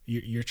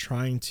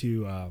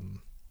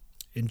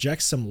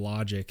inject some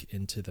logic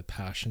into the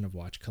passion of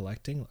watch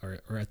collecting,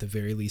 or at the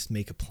very least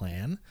make a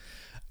plan.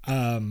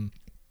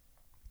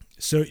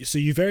 So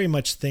you very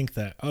much think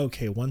that,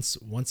 okay, once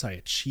I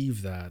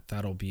achieve that,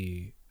 that'll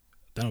be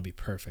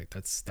perfect.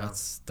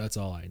 That's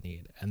all I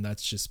need. And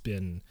that's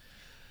been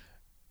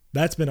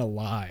a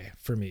lie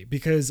for me,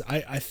 because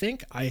I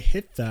think I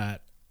hit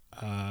that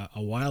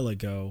a while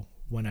ago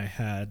when I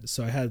had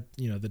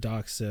you know, the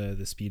Doxa,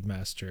 the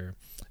Speedmaster,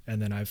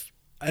 and then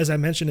as I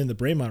mentioned in the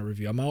Braemont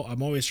review, I'm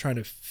always trying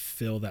to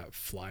fill that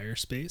flyer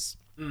space.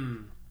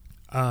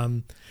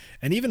 And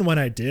even when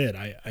I did,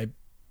 I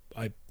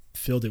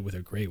filled it with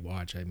a great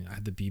watch. I mean, I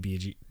had the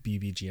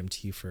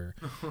BBGMT for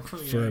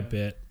a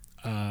bit,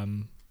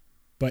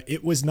 but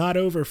it was not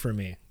over for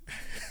me.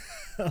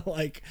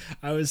 Like,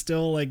 I was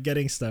still like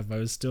getting stuff. I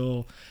was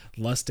still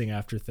lusting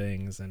after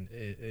things, and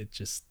it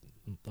just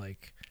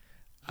like,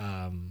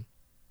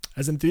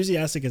 as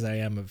enthusiastic as I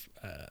am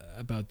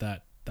about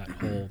that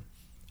whole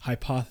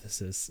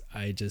hypothesis,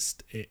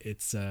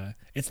 it's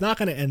not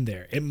going to end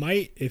there. It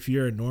might, if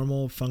you're a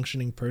normal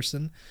functioning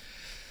person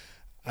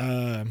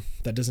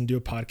that doesn't do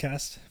a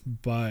podcast,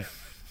 but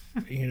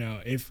you know,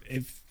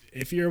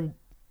 if you're,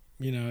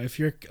 you know, if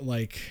you're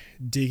like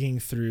digging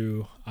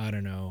through, I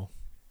don't know,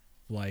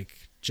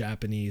 like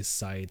Japanese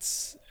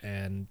sites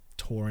and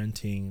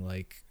torrenting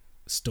like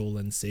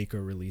stolen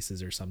Seiko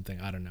releases or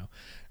something, I don't know,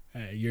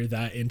 you're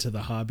that into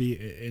the hobby,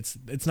 it's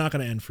not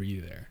going to end for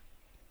you there,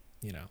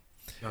 you know.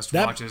 Just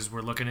Watches,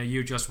 we're looking at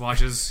you, Just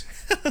Watches.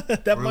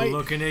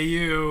 Looking at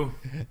you.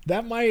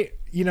 That might,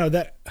 you know,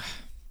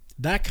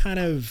 that kind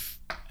of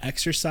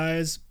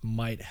exercise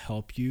might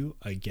help you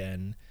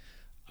again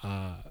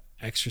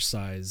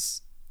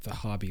exercise the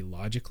hobby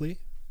logically,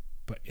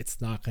 but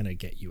it's not going to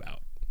get you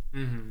out.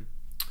 Mm-hmm.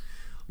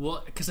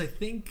 Well, because I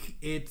think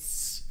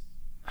it's,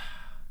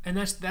 and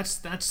that's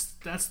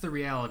the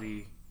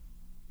reality.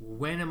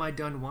 When am I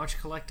done watch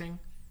collecting?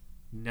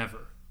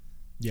 Never.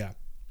 Yeah.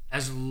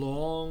 As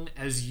long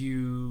as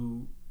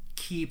you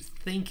keep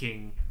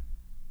thinking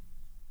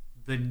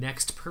the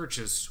next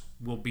purchase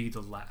will be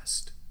the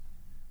last.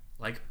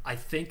 Like, I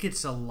think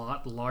it's a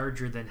lot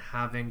larger than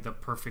having the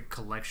perfect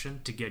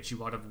collection to get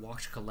you out of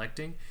watch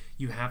collecting.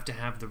 You have to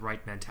have the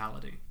right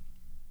mentality.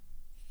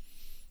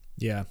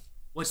 Yeah.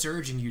 What's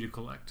urging you to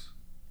collect?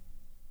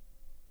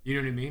 You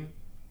know what I mean?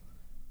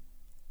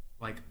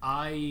 Like,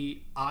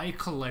 I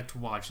collect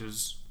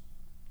watches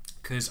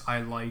because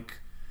I like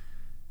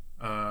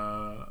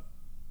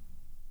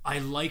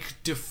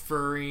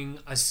deferring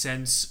a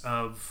sense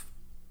of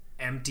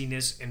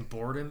emptiness and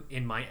boredom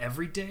in my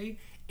everyday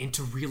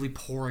into really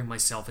pouring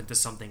myself into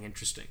something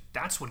interesting.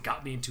 That's what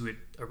got me into it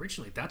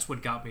originally. That's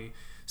what got me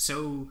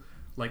so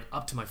like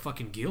up to my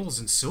fucking gills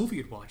in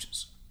Soviet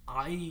watches.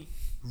 I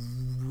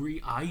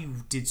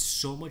did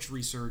so much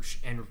research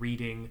and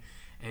reading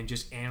and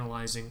just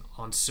analyzing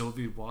on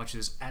Soviet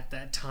watches at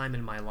that time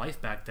in my life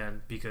back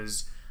then,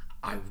 because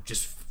I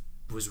just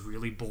was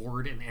really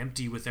bored and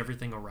empty with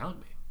everything around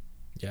me.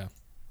 Yeah.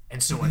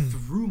 And so I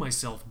threw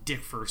myself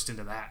dick first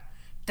into that.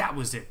 That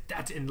was it.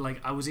 And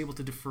like, I was able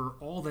to defer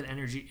all that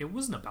energy. It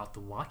wasn't about the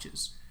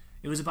watches.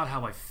 It was about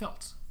how I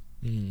felt.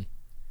 Mm.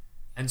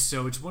 And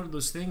so it's one of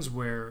those things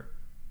where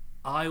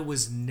I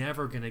was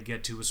never going to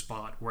get to a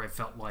spot where I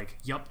felt like,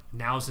 yep,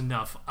 now's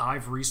enough.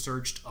 I've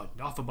researched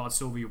enough about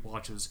Soviet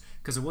watches,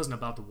 because it wasn't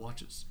about the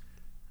watches.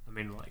 I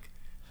mean, like,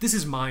 this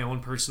is my own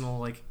personal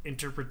like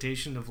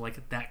interpretation of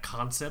like that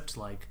concept.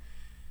 Like,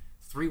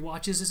 3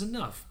 watches is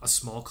enough. A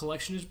small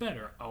collection is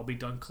better. I'll be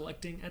done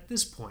collecting at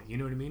this point. You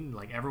know what I mean?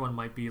 Like, everyone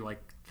might be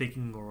like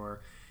thinking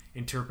or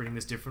interpreting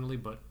this differently,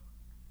 but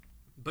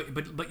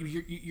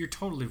you're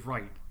totally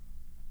right.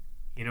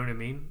 You know what I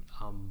mean?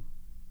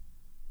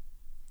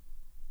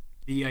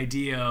 The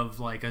idea of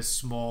like a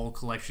small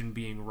collection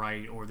being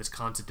right, or this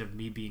concept of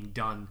me being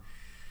done,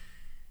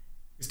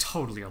 is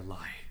totally a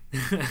lie.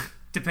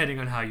 Depending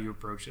on how you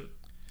approach it.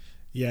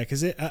 Yeah,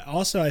 because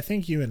also, I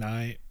think you and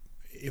I,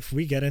 if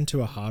we get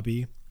into a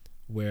hobby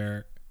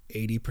where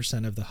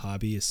 80% of the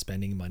hobby is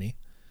spending money,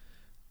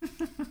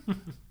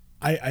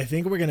 I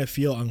think we're gonna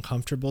feel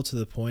uncomfortable to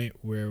the point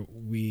where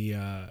we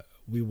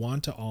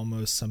want to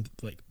almost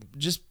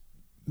just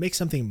make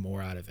something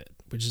more out of it,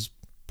 which is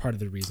part of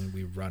the reason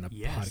we run a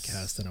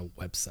podcast and a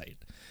website.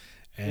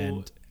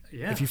 And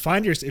if you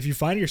find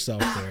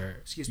yourself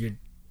there,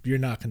 you're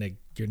not gonna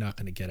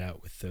get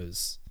out with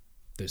those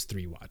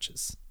 3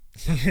 watches.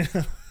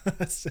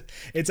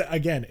 It's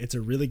again, it's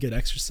a really good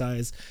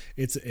exercise.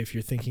 It's if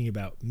you're thinking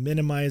about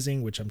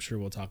minimizing, which I'm sure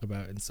we'll talk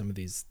about in some of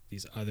these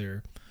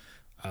other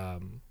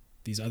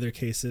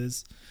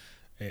cases,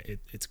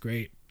 it's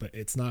great, but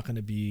it's not going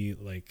to be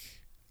like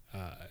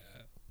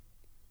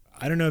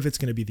I don't know if it's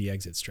going to be the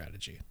exit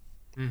strategy.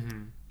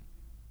 Mm-hmm.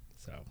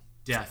 So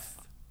death.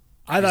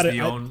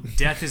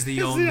 Death is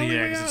the only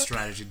exit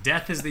strategy.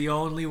 Death is the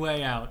only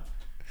way out.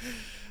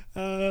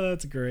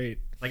 That's great.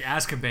 Like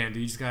Azkaban, dude,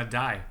 you just gotta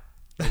die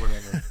or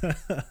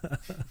whatever.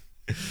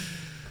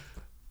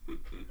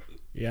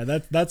 Yeah,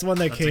 that's one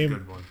that's came a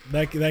good one.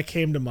 that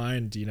came to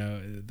mind. You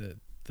know,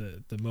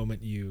 the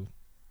moment you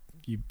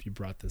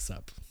brought this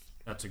up.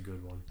 That's a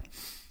good one.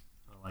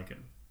 I like it.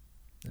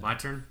 Yeah. My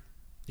turn.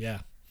 Yeah.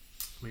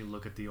 Let me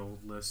look at the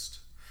old list.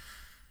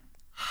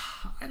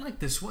 I like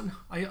this one.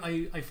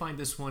 I find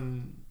this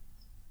one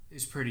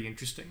is pretty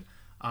interesting.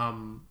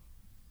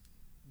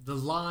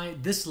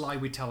 This lie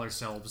we tell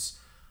ourselves: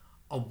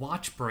 a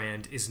watch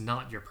brand is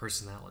not your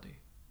personality.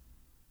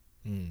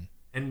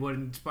 And what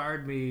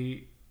inspired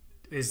me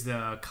is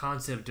the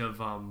concept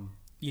of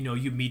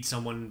you meet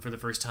someone for the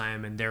first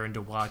time and they're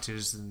into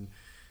watches and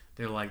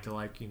they're like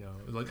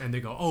and they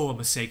go, oh, I'm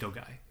a Seiko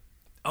guy,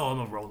 oh, I'm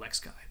a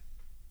Rolex guy.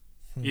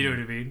 You know what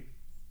I mean?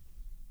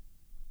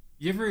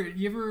 You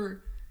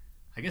ever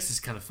I guess it's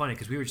kind of funny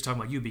because we were just talking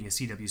about you being a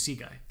CWC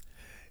guy.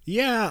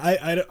 Yeah,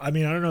 I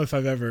mean, I don't know if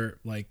I've ever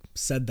like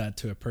said that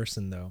to a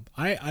person though.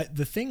 I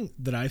the thing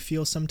that I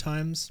feel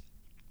sometimes,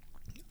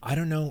 I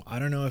don't know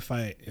if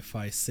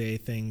I say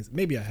things,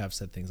 maybe I have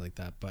said things like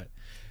that, but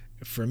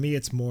for me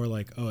it's more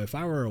like, oh, if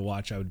I were a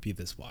watch, I would be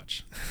this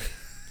watch.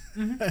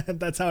 Mm-hmm.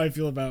 That's how I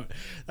feel about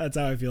a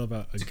good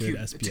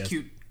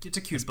SBS. It's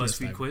a cute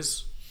BuzzFeed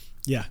quiz.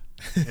 Yeah.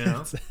 You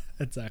know?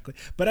 Exactly.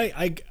 But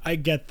I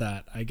get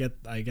that. I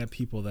get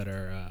people that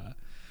are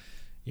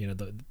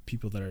the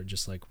people that are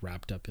just like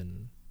wrapped up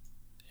in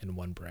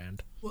one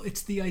brand. Well,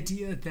 it's the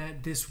idea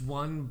that this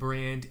one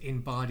brand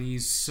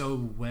embodies so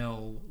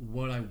well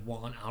what I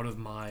want out of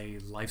my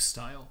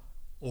lifestyle,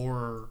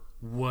 or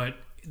what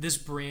this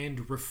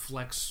brand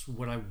reflects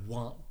what I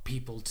want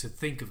people to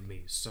think of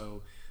me.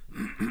 So,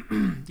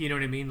 you know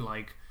what I mean?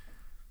 Like,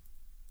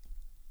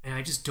 and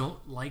I just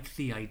don't like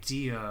the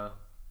idea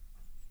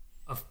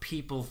of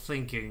people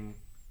thinking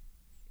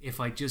if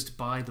I just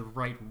buy the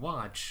right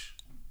watch,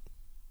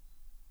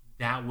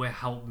 that will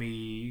help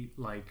me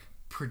like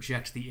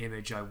project the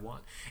image I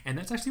want. And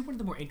that's actually one of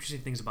the more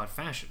interesting things about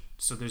fashion.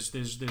 So there's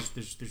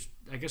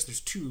I guess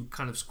there's two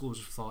kind of schools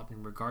of thought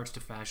in regards to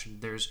fashion.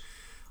 There's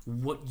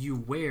what you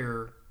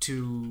wear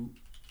to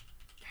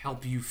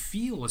help you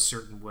feel a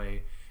certain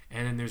way,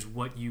 and then there's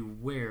what you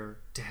wear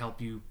to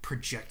help you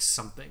project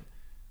something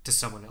to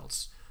someone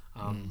else.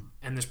 And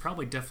there's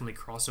probably definitely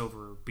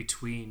crossover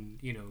between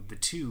the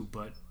two,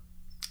 but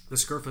the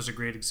Scurfa is a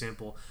great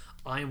example.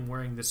 I am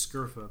wearing this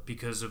Scurfa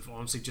because of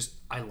honestly just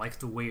I like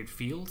the way it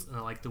feels and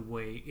I like the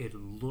way it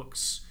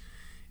looks.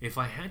 If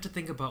I had to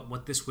think about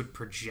what this would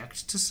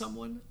project to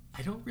someone,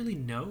 I don't really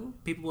know.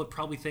 People would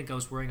probably think I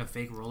was wearing a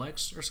fake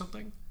Rolex or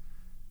something.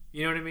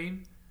 You know what I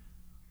mean?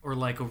 Or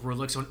like a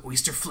Rolex on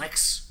Oyster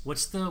Flex.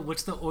 What's the rubber,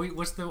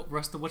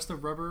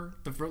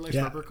 the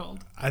Rolex rubber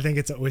called? I think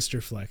it's an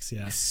Oyster Flex.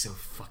 Yeah. It's so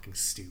fucking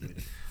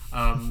stupid.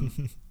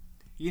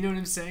 You know what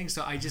I'm saying?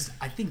 So I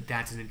think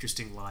that's an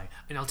interesting lie.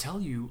 And I'll tell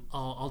you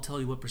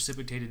what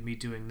precipitated me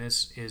doing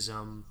this is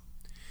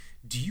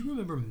do you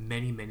remember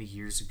many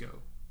years ago?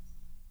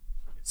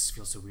 It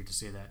feels so weird to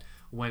say that.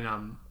 When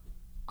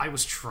I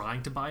was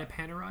trying to buy a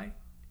Panerai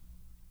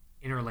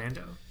in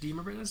Orlando. Do you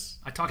remember this?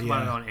 I talked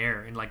about it on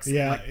air in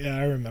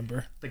I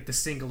remember. Like the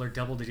single or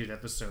double digit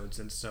episodes.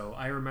 And so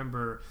I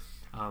remember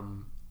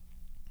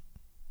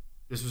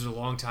this was a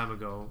long time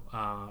ago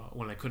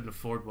when I couldn't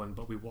afford one,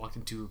 but we walked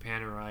into a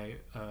Panerai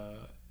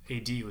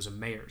AD. It was a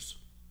Mayors,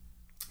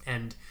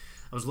 and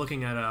I was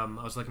looking at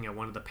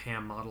one of the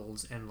Pam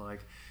models, and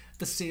like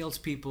the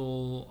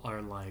salespeople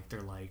are like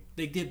they're like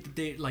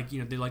they're like,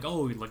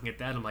 oh, you're looking at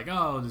that. I'm like,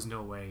 oh, there's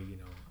no way,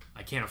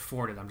 I can't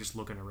afford it. I'm just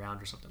looking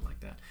around or something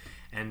like that.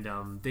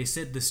 And they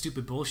said the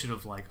stupid bullshit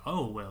of like,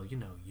 oh, well,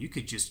 you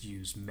could just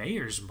use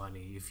Mayors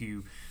money if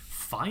you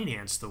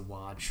finance the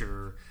watch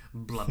or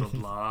blah blah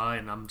blah.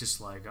 And I'm just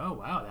like, oh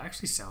wow, that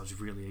actually sounds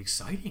really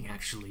exciting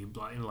actually.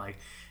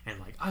 And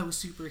I was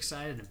super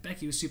excited and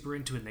Becky was super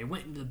into it, and they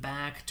went into the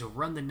back to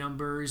run the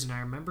numbers. And I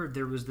remember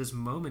there was this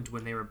moment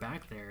when they were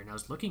back there and I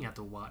was looking at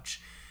the watch,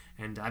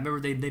 and I remember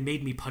they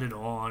made me put it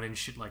on and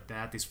shit like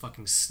that. These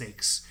fucking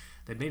snakes.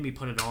 They made me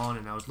put it on,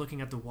 and I was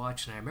looking at the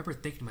watch, and I remember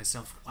thinking to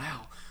myself,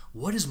 wow,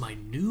 what is my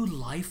new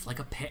life like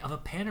of a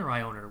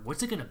Panerai owner?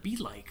 What's it going to be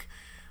like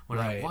when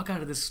I walk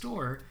out of this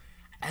store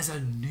as a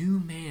new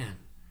man?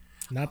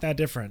 Not that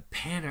different.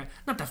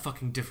 Not that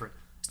fucking different.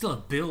 Still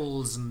have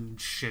bills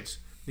and shit.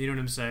 You know what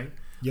I'm saying?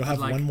 You'll have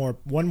one more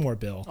bill. One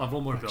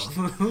more bill.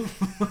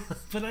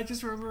 But I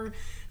just remember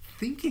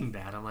thinking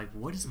that. I'm like,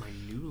 what is my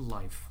new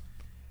life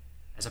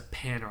as a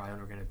Panerai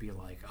owner going to be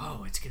like?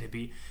 Oh, it's going to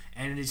be...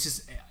 And it's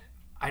just...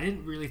 I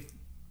didn't really...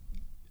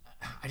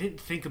 I didn't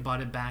think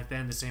about it back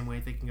then the same way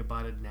I'm thinking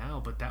about it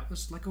now, but that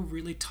was like a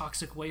really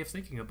toxic way of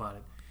thinking about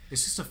it.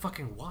 It's just a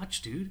fucking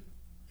watch, dude.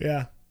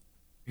 Yeah,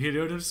 You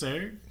know what I'm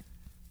saying?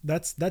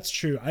 that's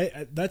true.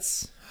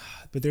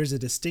 But there's a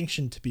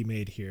distinction to be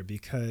made here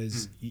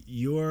because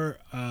you're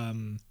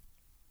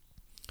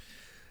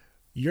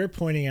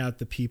pointing out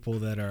the people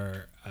that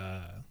are,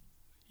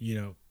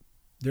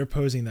 they're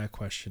posing that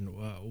question.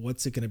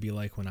 What's it going to be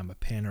like when I'm a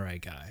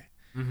Panerai guy?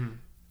 Mm-hmm.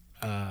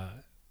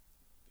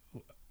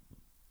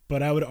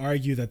 But I would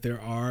argue that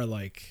there are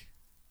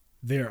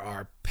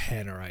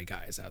Panerai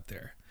guys out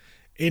there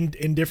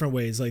in different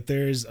ways. Like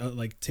there's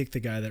take the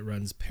guy that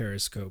runs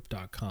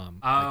Periscope.com.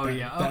 Oh,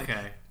 yeah.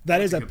 Okay.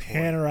 That is a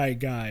Panerai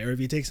guy. Or if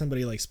you take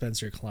somebody like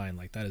Spencer Klein,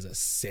 like that is a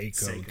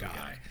Seiko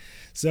guy.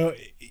 So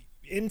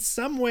in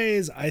some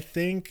ways, I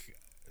think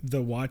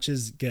the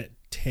watches get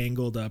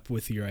tangled up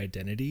with your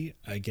identity.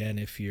 Again,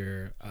 if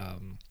you're,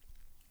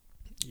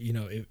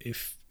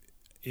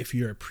 if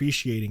you're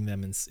appreciating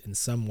them in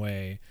some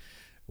way,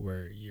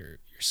 where you're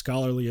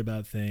scholarly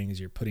about things,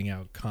 you're putting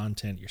out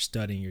content, you're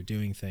studying, you're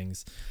doing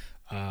things,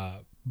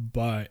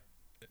 but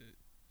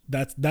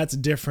that's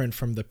different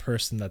from the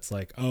person that's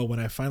like, oh, when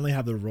I finally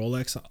have the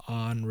Rolex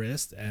on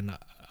wrist and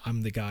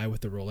I'm the guy with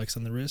the Rolex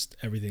on the wrist,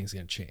 everything's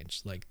gonna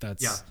change. Like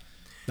that's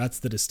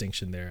the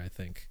distinction there, I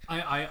think.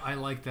 I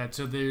like that.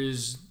 So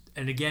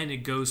and again, it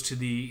goes to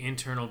the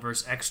internal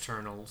versus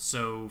external.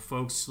 So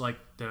folks like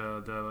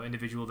the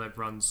individual that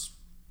runs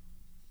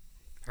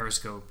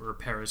Periscope,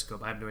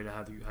 I have no idea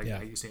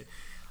how you say it.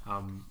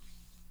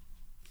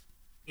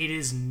 It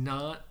is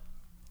not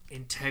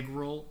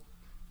integral.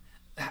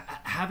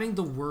 Having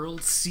the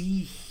world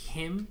see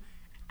him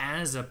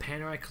as a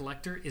Panerai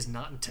collector is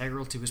not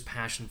integral to his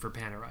passion for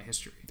Panerai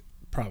history.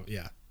 Probably.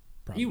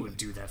 He would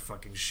do that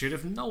fucking shit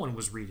if no one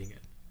was reading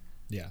it.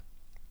 Yeah.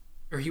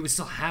 Or he would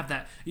still have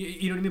that.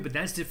 You know what I mean? But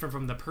that's different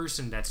from the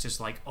person that's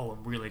just like, oh,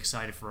 I'm really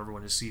excited for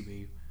everyone to see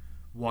me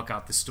walk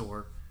out the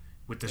store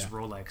with this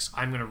Rolex.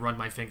 I'm going to run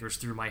my fingers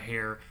through my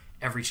hair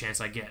every chance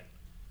I get.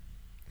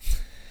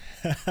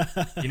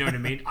 You know what I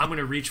mean? I'm going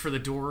to reach for the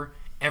door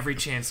every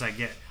chance I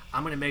get.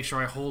 I'm going to make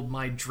sure I hold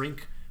my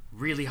drink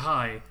really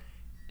high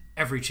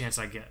every chance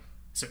I get,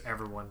 so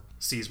everyone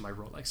sees my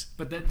Rolex.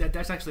 But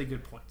that's actually a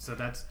good point. So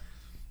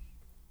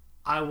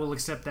I will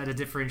accept that a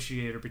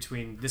differentiator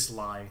between the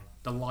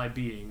lie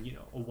being,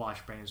 a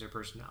watch brand is their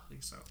personality.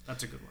 So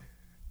that's a good one.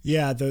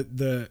 Yeah,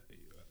 that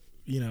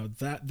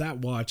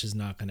watch is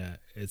not gonna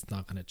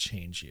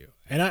change you.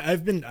 And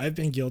I've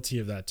been guilty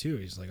of that too.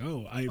 He's like,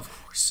 oh,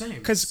 same.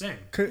 Because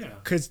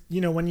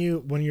when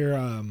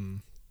you're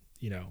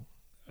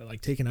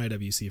like take an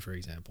IWC for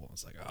example,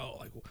 it's like, oh,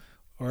 like,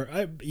 or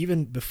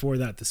even before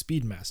that, the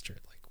Speedmaster,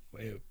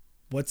 like,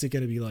 what's it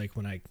gonna be like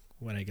when I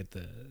get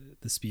the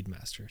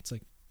Speedmaster? It's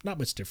like not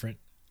much different.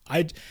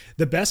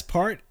 The best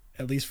part,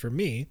 at least for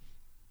me,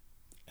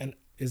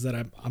 is that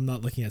I'm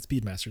not looking at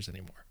Speedmasters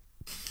anymore.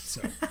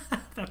 So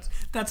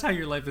that's how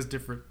your life is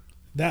different.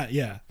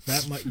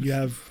 You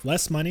have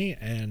less money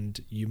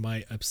and you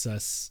might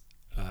obsess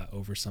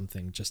over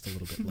something just a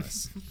little bit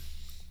less.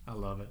 I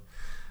love it.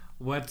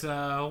 What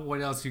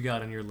else you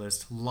got on your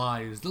list? The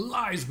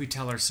lies we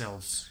tell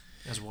ourselves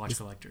as watch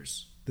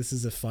collectors. This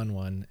is a fun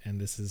one, and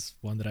this is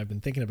one that I've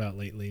been thinking about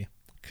lately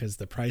because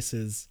I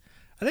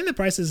think the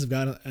prices have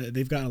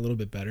gotten a little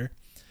bit better.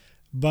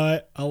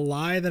 But a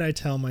lie that I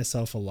tell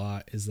myself a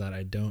lot is that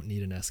I don't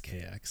need an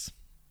SKX.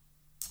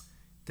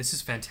 This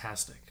is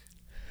fantastic.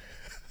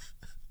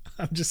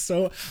 I'm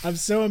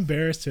so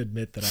embarrassed to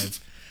admit that I've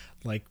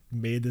like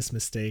made this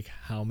mistake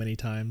how many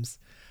times.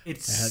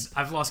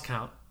 I've lost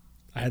count.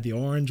 I had the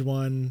orange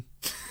one,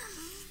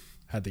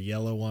 had the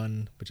yellow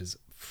one, which is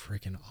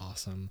freaking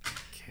awesome.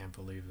 Can't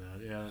believe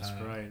that. Yeah, that's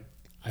right.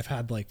 I've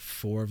had like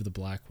 4 of the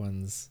black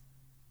ones.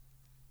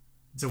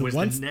 So is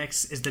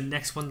the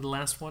next one the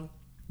last one?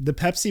 The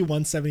Pepsi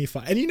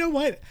 175. And you know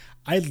what?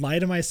 I lie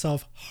to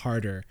myself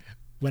harder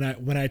when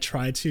I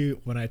try to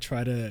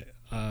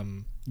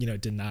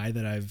deny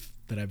that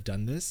I've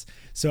done this.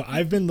 So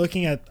I've been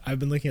looking at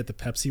the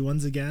Pepsi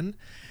ones again,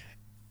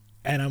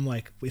 and I'm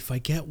like, if I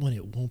get one,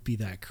 it won't be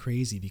that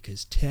crazy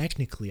because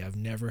technically I've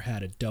never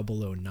had a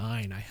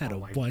 009. I had a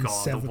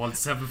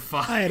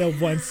 175. I had a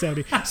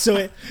 170.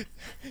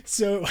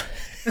 So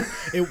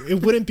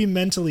it wouldn't be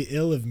mentally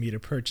ill of me to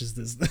purchase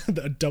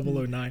the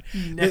 009.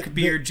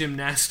 Neckbeard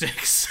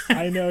gymnastics.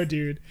 I know,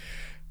 dude.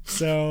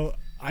 So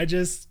I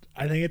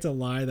think it's a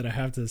lie that I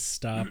have to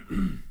stop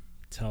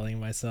telling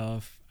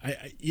myself.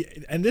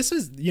 And this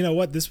is,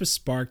 this was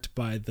sparked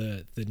by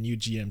the new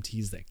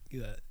GMTs that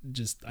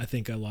I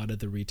think a lot of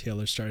the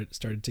retailers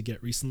started to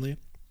get recently.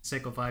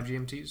 Seiko 5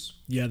 GMTs.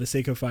 Yeah, the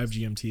Seiko 5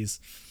 GMTs,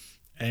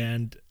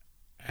 and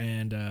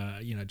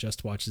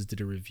Just Watches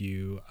did a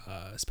review.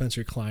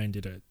 Spencer Klein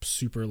did a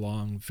super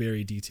long,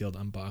 very detailed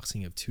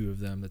unboxing of 2 of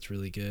them. That's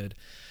really good,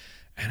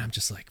 and I'm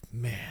just like,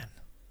 man,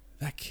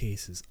 that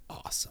case is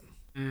awesome.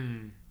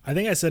 I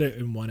think I said it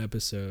in one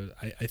episode.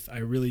 I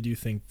really do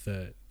think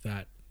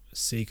that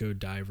Seiko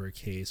Diver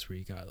case where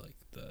you got like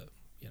the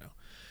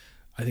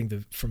I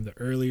think from the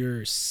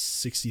earlier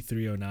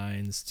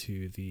 6309s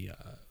to the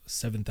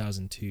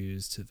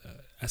 7002s to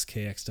the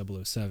SKX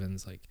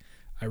 007s, like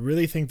I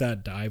really think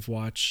that dive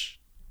watch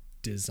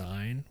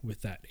design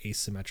with that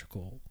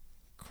asymmetrical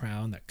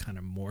crown that kind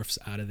of morphs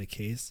out of the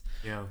case,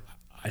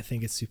 I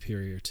think it's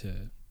superior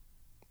to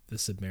the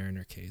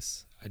Submariner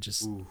case.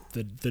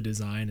 The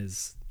design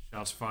is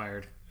shots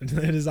fired.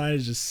 The design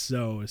is just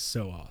so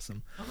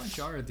awesome. How much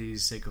are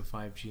these Seiko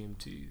 5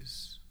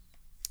 GMTs?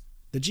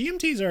 The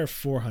GMTs are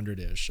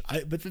 400-ish.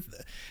 But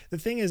the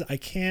thing is,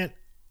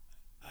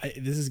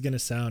 this is going to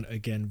sound,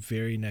 again,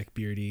 very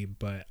neckbeardy,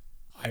 but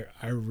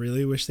I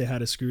really wish they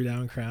had a screw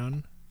down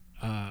crown.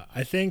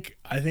 I think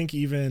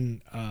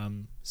even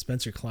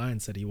Spencer Klein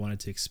said he wanted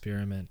to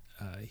experiment.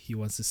 He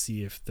wants to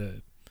see if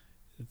the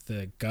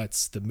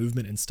guts, the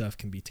movement and stuff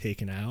can be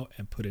taken out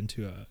and put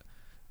into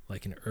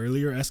an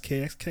earlier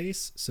SKX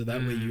case. So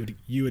that way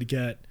you would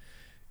get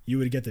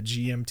the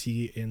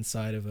GMT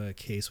inside of a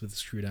case with a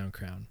screw down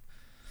crown,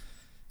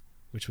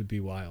 which would be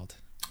wild.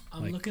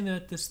 I'm looking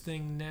at this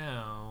thing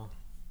now.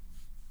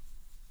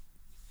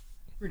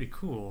 Pretty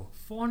cool.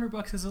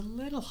 $400 is a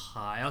little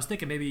high. I was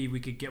thinking maybe we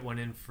could get one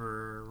in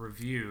for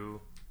review.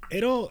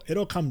 It'll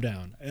come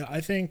down. I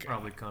think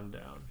probably come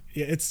down.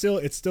 Yeah, it's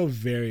still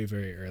very,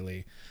 very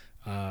early.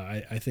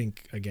 I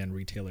think again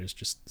retailers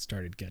just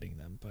started getting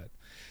them, but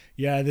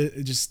yeah,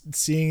 just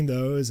seeing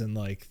those and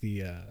like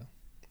the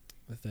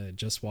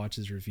Just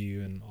Watches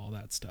review and all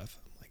that stuff.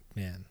 I'm like,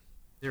 man.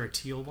 Is there a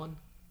teal one?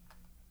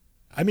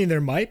 I mean,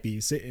 there might be.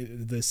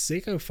 The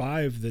Seiko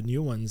 5, the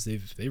new ones,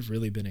 they've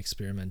really been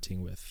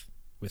experimenting with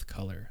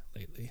color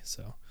lately.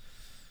 So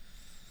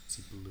I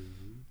see blue.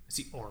 I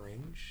see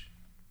orange.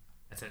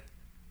 That's it.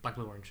 Black,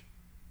 blue, orange.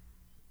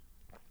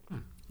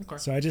 Okay.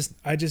 So I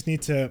just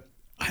need to.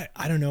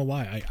 I don't know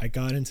why I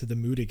got into the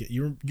mood again.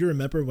 You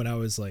remember when I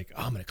was like,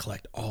 oh, I'm gonna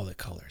collect all the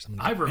colors.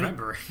 I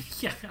remember.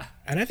 Yeah.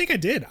 And I think I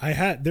did.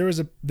 There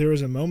was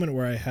a moment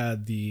where I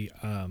had the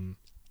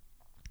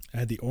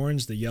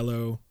orange, the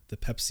yellow, the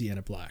Pepsi, and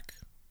a black.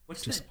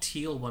 What's that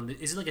teal one?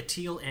 Is it like a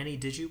teal Annie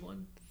Digi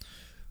one?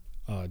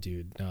 Oh,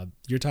 dude, no,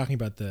 you're talking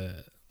about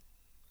the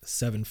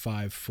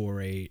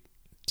 7548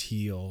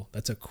 teal.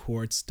 That's a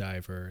quartz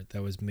diver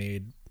that was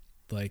made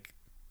like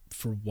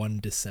for one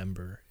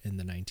December in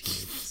the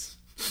 1980s.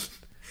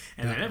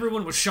 And then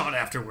everyone was shot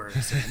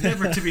afterwards,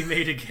 never to be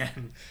made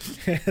again.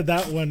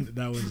 that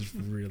one's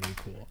really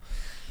cool.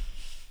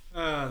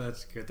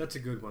 That's good. That's a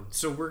good one.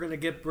 So we're gonna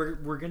get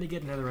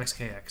another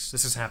XKX.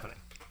 This is happening.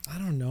 I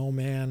don't know,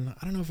 man.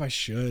 I don't know if I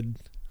should.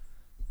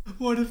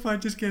 What if I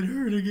just get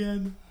hurt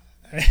again?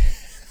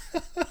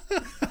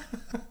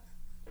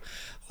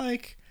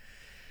 Like,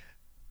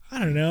 I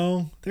don't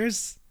know.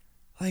 There's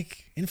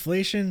like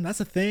inflation.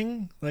 That's a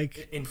thing.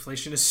 Like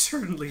inflation is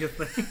certainly a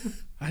thing.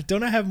 I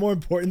don't have more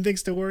important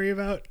things to worry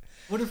about.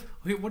 What if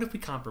we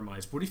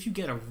compromise? What if you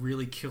get a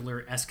really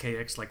killer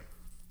SKX like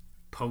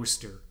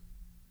poster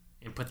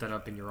and put that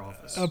up in your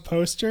office? A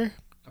poster?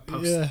 A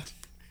poster. Yeah.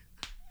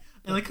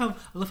 I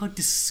love how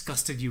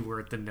disgusted you were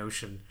at the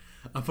notion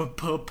of a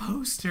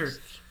poster.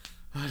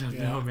 I don't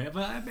know, man.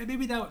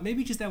 But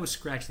maybe just that would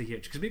scratch the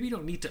itch, because maybe you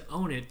don't need to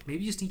own it.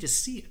 Maybe you just need to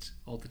see it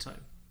all the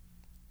time.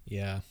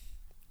 Yeah,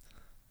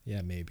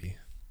 maybe.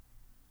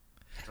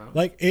 Oh.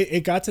 Like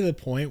it got to the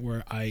point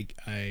where I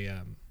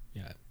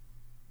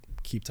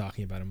keep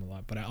talking about him a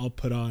lot, but I'll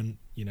put on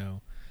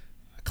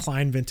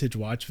Klein vintage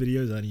watch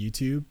videos on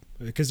YouTube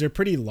because they're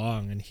pretty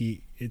long, and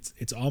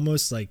it's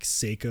almost like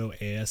Seiko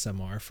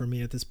ASMR for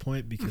me at this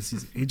point,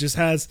 because he just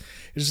has,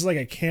 it's just like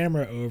a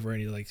camera over,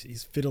 and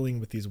he's fiddling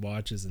with these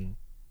watches and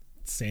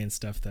saying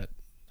stuff that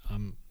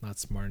I'm not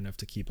smart enough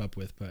to keep up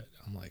with, but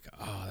I'm like,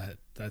 oh,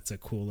 that's a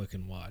cool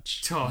looking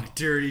watch. Talk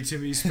dirty to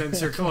me,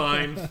 Spencer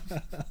Klein.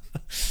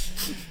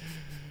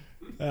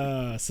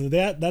 So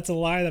that's a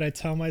lie that I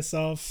tell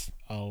myself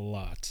a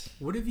lot.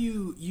 What have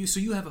you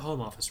so you have a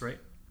home office, right?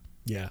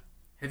 Yeah.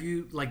 Have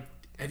you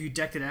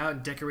decked it out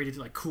and decorated it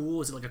like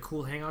cool? Is it like a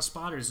cool hangout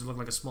spot, or does it look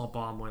like a small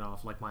bomb went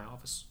off like my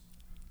office?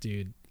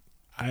 Dude,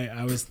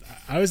 I was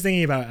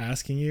thinking about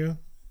asking you,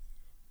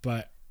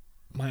 but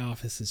my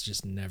office is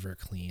just never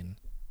clean.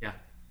 Yeah.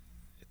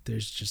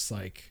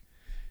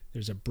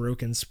 There's a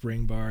broken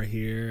spring bar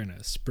here, and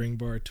a spring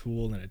bar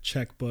tool, and a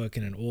checkbook,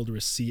 and an old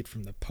receipt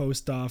from the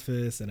post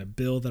office, and a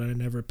bill that I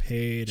never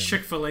paid.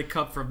 Chick-fil-A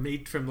cup from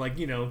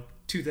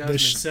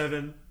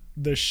 2007.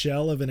 The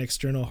shell of an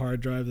external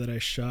hard drive that I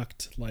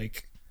shucked,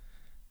 like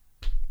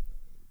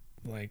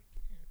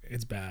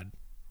it's bad.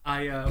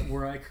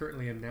 Where I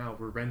currently am now,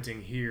 we're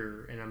renting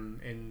here, and I'm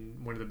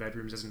in one of the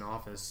bedrooms as an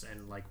office,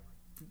 and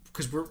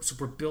because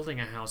we're building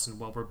a house, and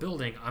while we're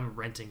building, I'm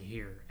renting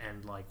here,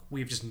 and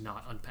we've just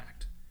not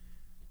unpacked.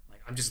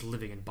 I'm just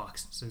living in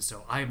boxes, and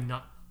so I have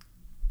not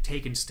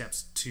taken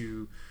steps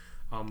to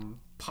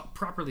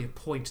properly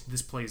appoint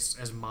this place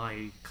as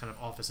my kind of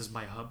office, as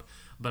my hub.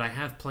 But I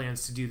have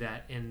plans to do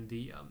that in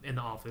the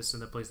office, in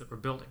the place that we're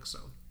building. So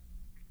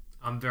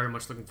I'm very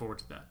much looking forward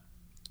to that.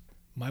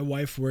 My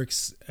wife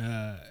works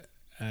at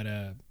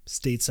a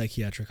state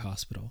psychiatric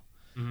hospital,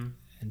 mm-hmm.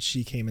 and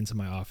she came into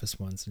my office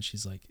once, and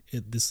she's like,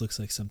 "This looks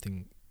like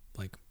something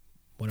like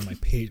one of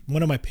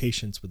my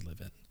patients would live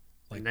in."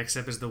 Like, next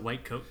up is the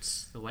white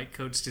coats. The white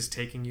coats just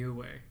taking you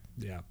away.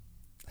 Yeah.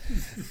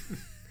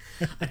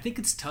 I think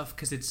it's tough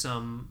because it's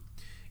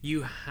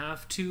you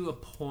have to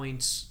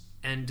appoint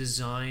and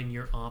design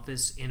your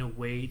office in a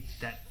way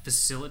that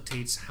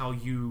facilitates how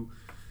you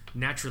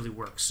naturally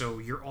work. So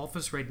your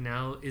office right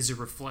now is a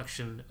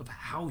reflection of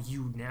how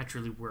you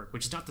naturally work,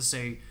 which is not to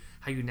say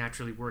how you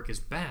naturally work is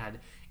bad.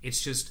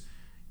 It's just,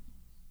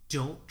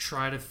 don't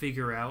try to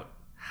figure out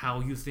how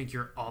you think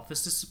your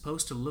office is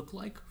supposed to look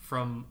like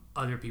from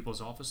other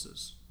people's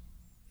offices.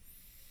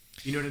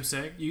 You know what I'm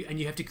saying?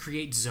 You have to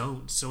create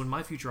zones. So in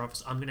my future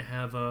office, I'm going to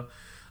have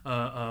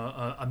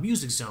a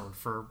music zone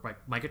for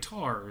my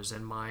guitars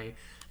and my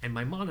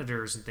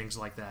monitors and things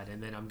like that.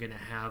 And then I'm going to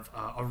have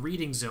a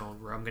reading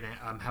zone where I'm going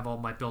to have all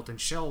my built-in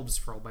shelves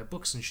for all my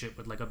books and shit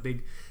with like a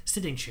big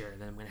sitting chair. And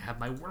then I'm going to have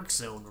my work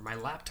zone where my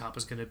laptop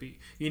is going to be.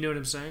 You know what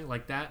I'm saying?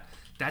 Like that.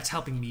 That's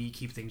helping me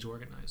keep things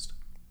organized.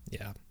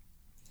 Yeah.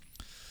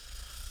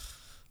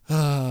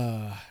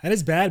 And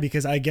it's bad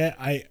because I get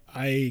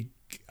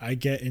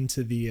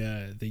into the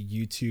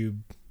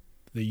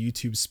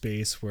YouTube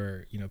space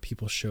where, you know,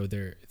 people show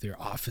their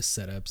office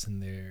setups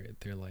and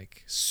they're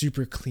like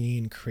super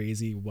clean,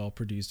 crazy, well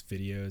produced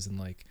videos, and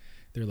like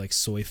they're like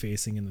soy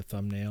facing in the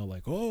thumbnail,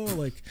 like, oh,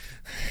 like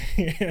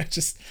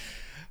just,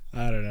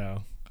 I don't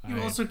know.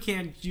 You also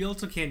can't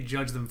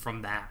judge them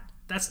from that.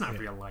 That's not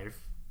real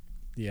life.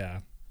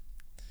 Yeah.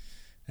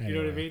 Anyway. You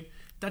know what I mean?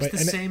 That's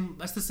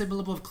the same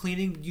level of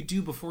cleaning you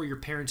do before your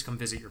parents come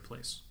visit your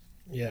place.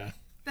 Yeah.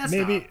 That's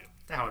not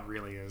how it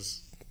really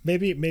is.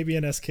 Maybe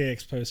an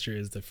SKX poster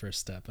is the first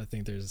step. I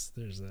think there's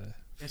a.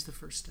 That's the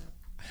first step.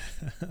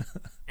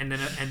 and then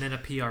a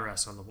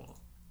PRS on the wall.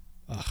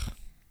 Ugh,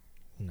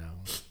 no.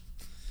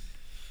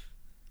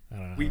 I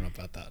don't know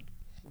about that.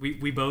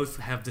 We both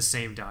have the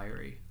same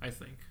diary, I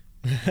think.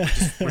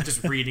 We're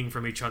just reading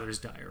from each other's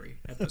diary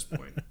at this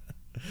point.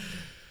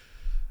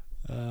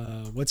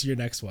 What's your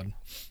next one?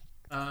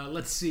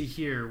 Let's see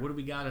here. What do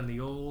we got in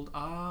the old?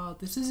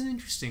 This is an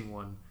interesting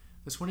one.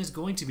 This one is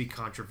going to be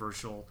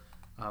controversial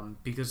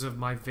because of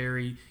my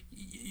very...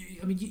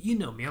 I mean, you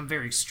know me. I'm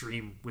very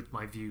extreme with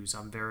my views.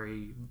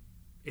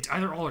 It's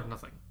either all or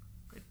nothing.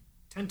 I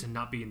tend to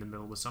not be in the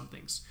middle with some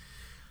things.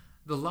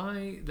 The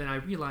lie that I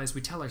realize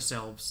we tell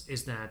ourselves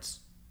is that...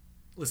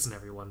 Listen,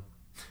 everyone.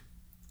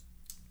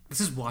 This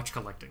is watch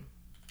collecting.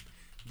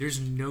 There's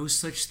no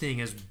such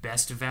thing as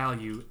best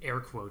value, air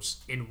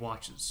quotes, in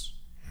watches.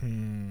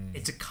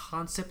 It's a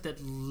concept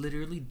that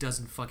literally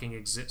doesn't fucking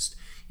exist.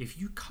 If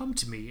you come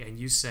to me and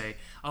you say,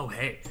 oh,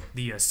 hey,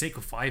 the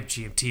Seiko 5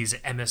 GMT is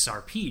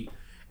MSRP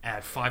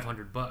at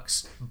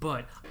 $500,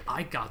 but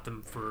I got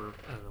them for,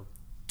 I don't know,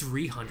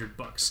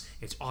 $300.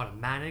 It's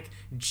automatic,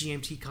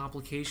 GMT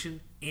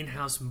complication,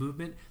 in-house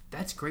movement.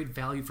 That's great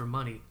value for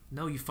money.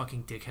 No, you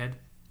fucking dickhead.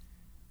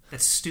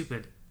 That's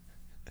stupid.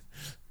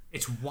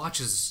 It's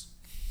watches.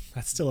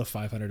 That's still a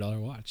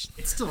 $500 watch.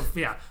 It's still,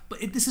 yeah.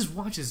 But this is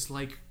watches,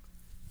 like...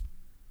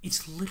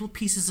 It's little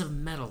pieces of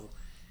metal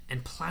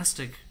and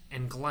plastic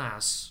and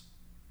glass.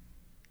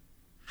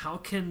 How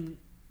can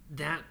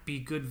that be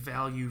good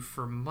value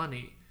for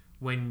money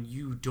when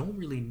you don't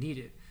really need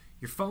it?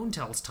 Your phone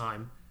tells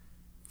time.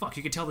 Fuck,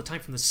 you could tell the time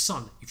from the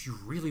sun if you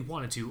really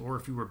wanted to, or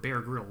if you were Bear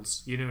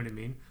Grylls. You know what I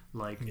mean?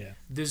 Like,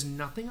 There's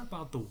nothing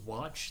about the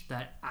watch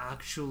that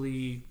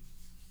actually,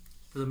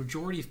 for the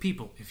majority of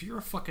people, if you're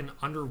a fucking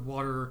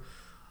underwater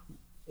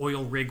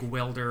oil rig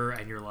welder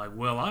and you're like,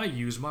 well,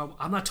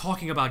 I'm not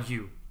talking about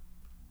you.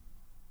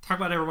 Talk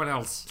about everyone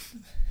else.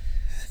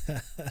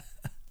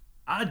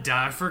 I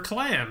dive for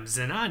clams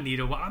and I need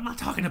I'm not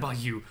talking about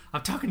you.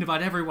 I'm talking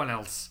about everyone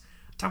else.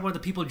 I'm talking about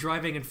the people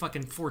driving in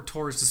fucking Ford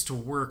Tauruses to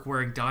work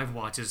wearing dive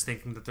watches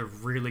thinking that they're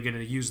really going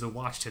to use the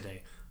watch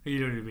today.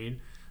 You know what I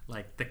mean?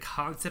 Like, the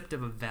concept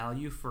of a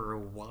value for a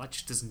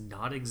watch does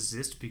not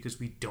exist because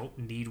we don't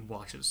need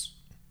watches.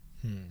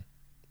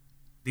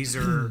 These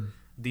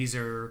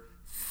are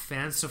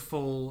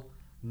fanciful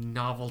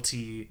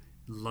novelty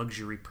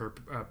luxury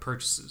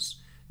purchases.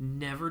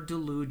 Never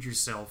delude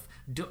yourself.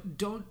 Don't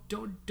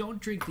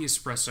drink the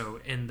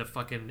espresso in the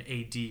fucking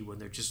AD when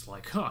they're just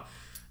like,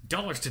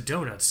 dollars to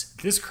donuts.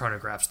 This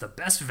chronograph's the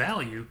best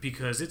value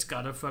because it's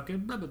got a fucking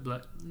blah blah blah.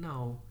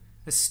 No,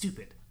 that's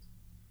stupid.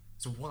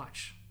 It's a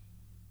watch.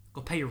 Go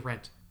pay your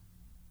rent.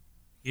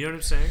 You know what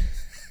I'm saying?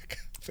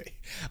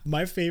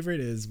 My favorite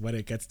is when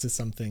it gets to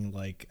something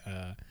like,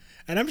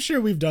 and I'm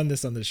sure we've done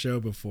this on the show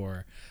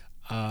before,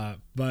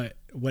 but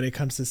when it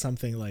comes to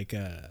something like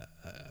a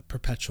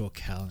perpetual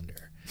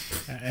calendar,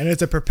 and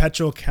it's a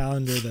perpetual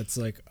calendar that's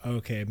like,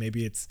 okay,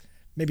 maybe it's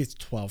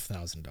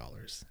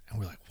 $12,000, and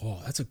we're like, whoa,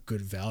 that's a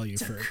good value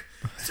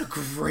it's a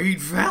great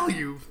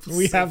value.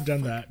 We have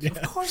done that. Yeah.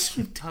 Of course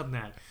we've done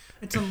that.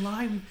 It's a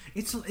lie.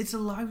 It's a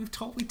lie we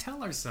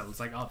tell ourselves.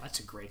 Like, oh,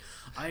 that's a great.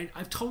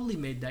 I've totally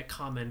made that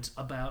comment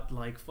about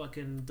like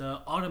fucking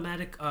the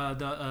automatic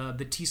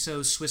the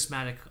Tissot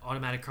Swissmatic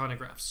automatic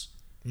chronographs.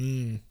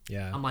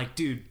 Yeah. I'm like,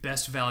 dude,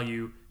 best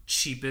value.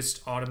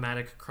 cheapest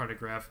automatic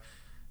chronograph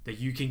that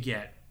you can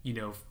get. You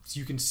know,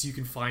 you can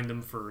find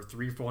them for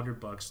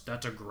 $300-400.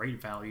 That's a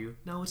great value.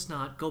 No, it's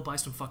not. Go buy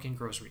some fucking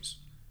groceries,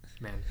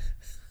 man.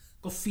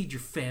 Go feed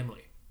your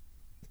family.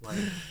 Like,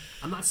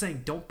 I'm not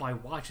saying don't buy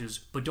watches,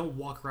 but don't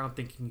walk around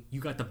thinking you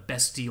got the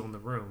best deal in the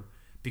room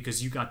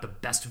because you got the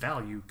best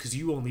value because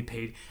you only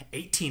paid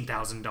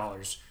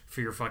 $18,000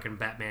 for your fucking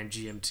Batman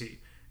GMT.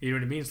 You know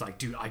what I mean? It's like,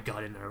 dude, I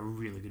got it at a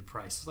really good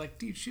price. It's like,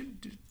 dude,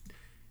 should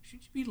you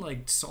be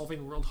like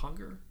solving world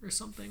hunger or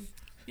something?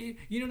 You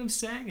know what I'm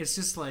saying? It's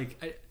just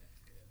like,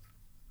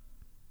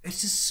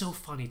 it's just so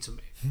funny to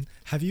me.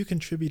 Have you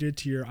contributed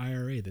to your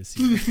IRA this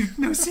year?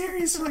 No,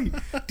 seriously.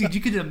 Dude, you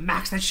could have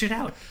maxed that shit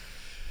out.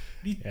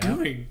 What are you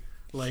doing?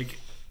 Like,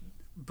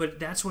 but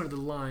that's one of the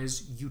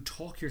lies. You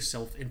talk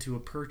yourself into a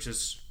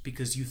purchase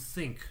because you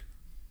think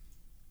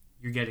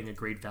you're getting a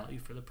great value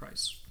for the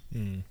price.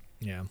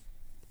 Yeah.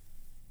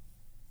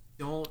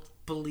 Don't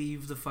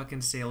believe the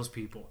fucking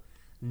salespeople.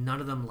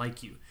 None of them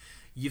like you.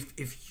 If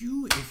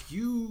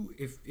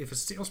a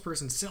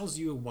salesperson sells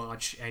you a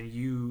watch and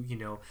you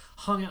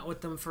hung out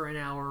with them for an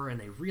hour and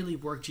they really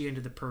worked you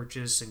into the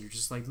purchase and you're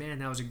just like, man,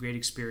 that was a great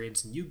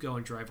experience, and you go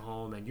and drive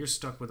home and you're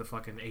stuck with a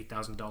fucking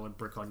 $8,000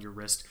 brick on your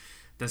wrist,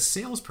 the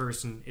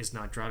salesperson is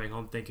not driving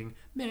home thinking,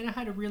 man, I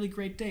had a really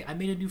great day, I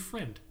made a new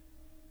friend.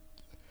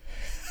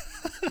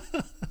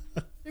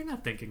 They're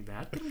not thinking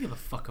that. They don't give a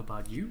fuck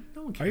about you.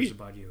 No one cares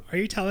about you. Are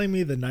you telling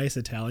me the nice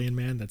Italian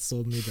man that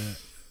sold me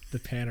the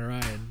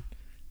Panerai and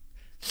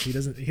he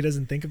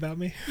doesn't think about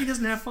me? He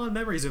doesn't have fond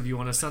memories of you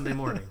on a Sunday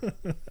morning.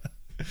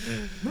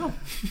 No.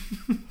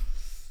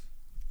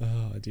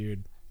 Oh,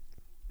 dude.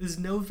 There's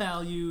no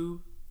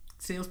value.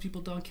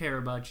 Salespeople don't care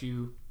about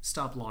you.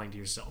 Stop lying to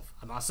yourself.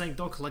 I'm not saying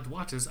don't collect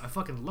watches. I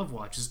fucking love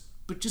watches.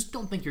 But just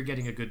don't think you're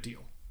getting a good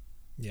deal.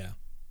 Yeah.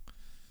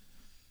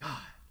 God.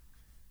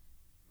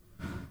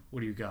 What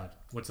do you got?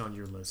 What's on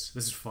your list?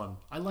 This is fun.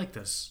 I like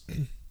this.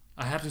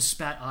 I haven't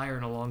spat ire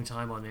in a long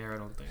time on air, I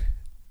don't think.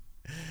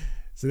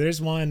 So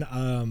there's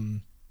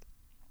one.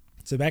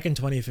 So back in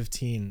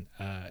 2015,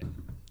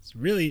 it's a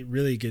really,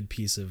 really good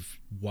piece of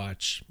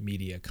watch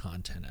media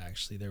content.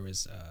 Actually, there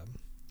was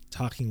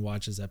Talking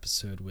Watches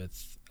episode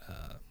with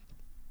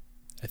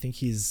I think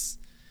he's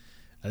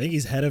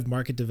head of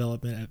market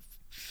development at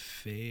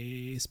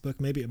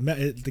Facebook. Maybe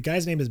the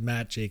guy's name is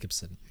Matt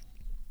Jacobson.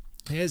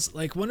 He has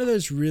like one of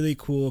those really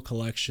cool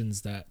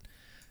collections that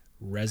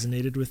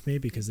resonated with me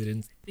because they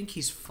didn't. I think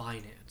he's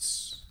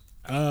finance.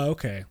 Oh,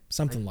 okay,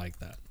 something like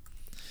that.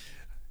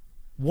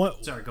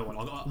 What? Sorry, go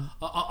on.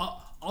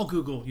 I'll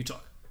Google. You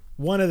talk.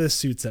 One of the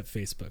suits at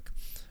Facebook,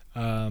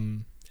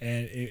 and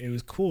it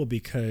was cool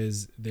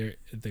because the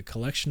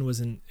collection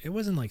wasn't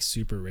like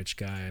super rich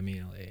guy. I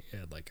mean, it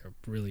had like a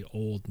really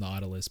old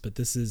Nautilus, but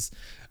this is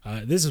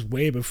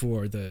way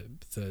before the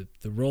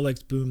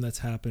Rolex boom that's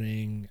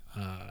happening.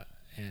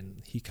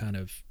 And he kind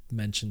of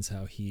mentions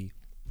how he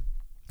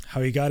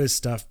got his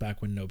stuff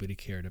back when nobody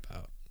cared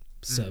about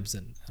subs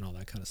and all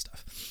that kind of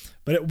stuff.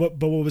 But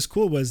what was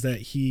cool was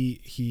that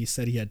he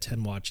said he had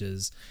 10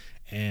 watches,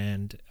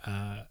 and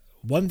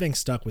one thing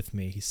stuck with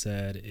me. He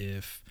said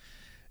if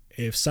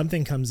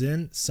something comes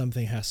in,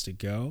 something has to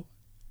go,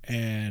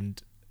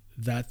 and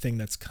that thing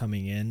that's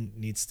coming in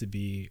needs to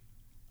be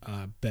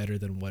better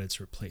than what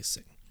it's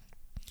replacing.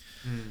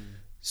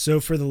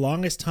 So for the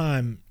longest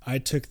time, I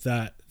took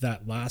that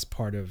last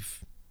part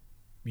of,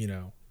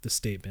 the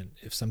statement,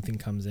 if something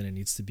comes in, it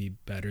needs to be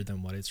better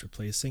than what it's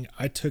replacing.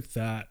 I took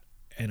that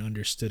and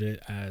understood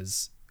it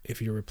as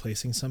if you're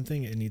replacing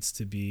something, it needs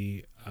to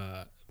be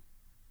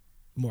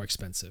more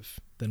expensive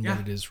than what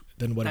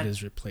it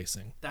is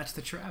replacing. That's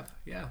the trap.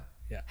 Yeah.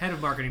 Yeah. Head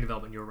of marketing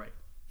development. You're right.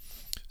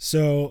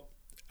 So,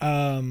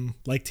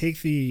 like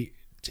take the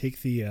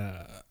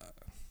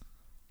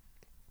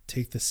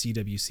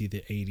CWC,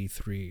 the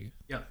 83,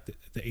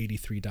 the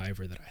 83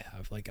 diver that I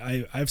have. Like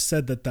I've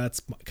said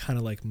that's kind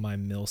of like my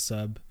mill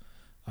sub.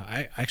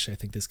 I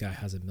think this guy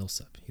has a mill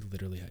sub.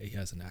 He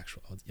has an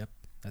actual. Oh, yep,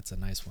 that's a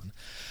nice one.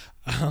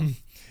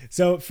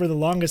 So for the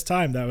longest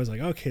time, that was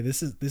like, okay,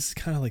 this is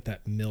kind of like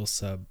that mill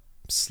sub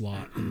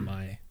slot in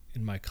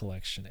my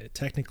collection. It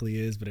technically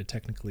is, but it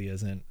technically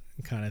isn't,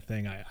 kind of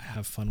thing. I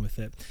have fun with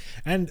it,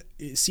 and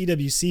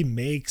CWC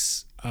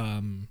makes.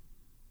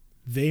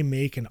 They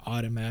make an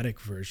automatic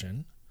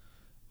version,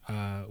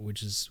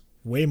 which is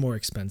way more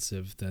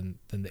expensive than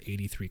the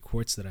 83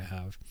 quartz that I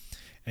have.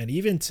 And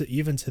even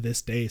to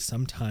this day,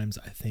 sometimes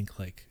I think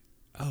like,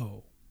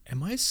 oh,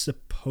 am I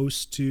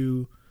supposed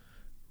to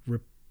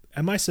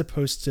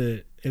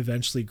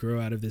eventually grow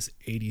out of this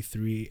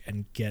 83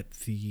 and get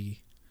the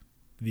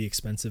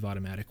expensive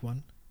automatic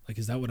one? Like,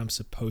 is that what I'm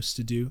supposed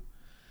to do?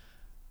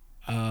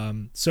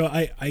 So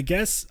I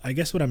guess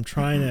what I'm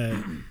trying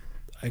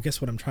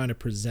to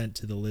present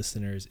to the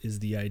listeners is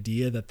the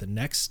idea that the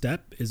next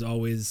step is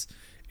always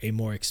a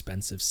more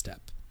expensive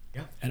step.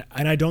 Yeah. And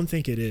I don't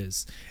think it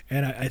is.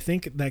 And I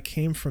think that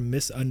came from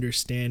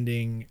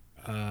misunderstanding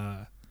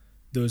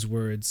those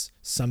words,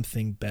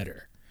 something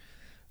better.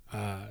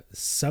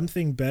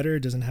 Something better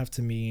doesn't have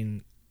to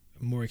mean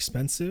more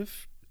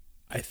expensive.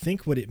 I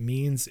think what it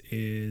means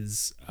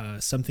is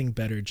something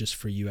better just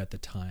for you at the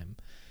time.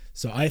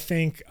 So I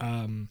think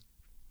I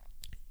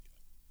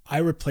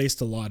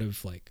replaced a lot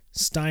of like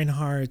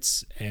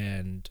Steinhardt's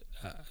and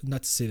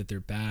not to say that they're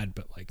bad,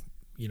 but like,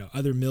 you know,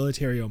 other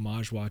military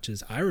homage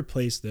watches. I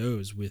replaced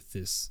those with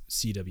this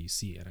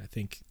CWC, and I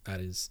think that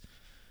is,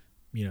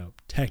 you know,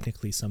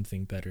 technically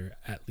something better,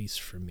 at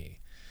least for me.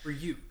 For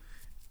you.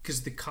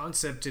 Because the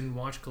concept in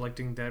watch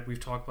collecting that we've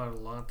talked about a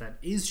lot that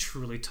is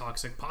truly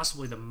toxic,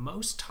 possibly the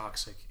most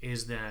toxic,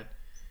 is that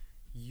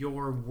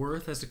your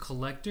worth as a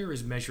collector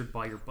is measured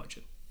by your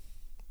budget.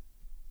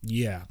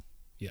 Yeah.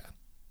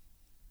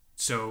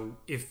 So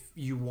if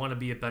you want to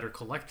be a better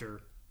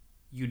collector,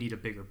 you need a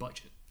bigger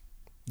budget.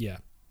 Yeah.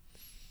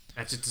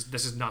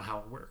 This is not how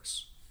it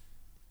works.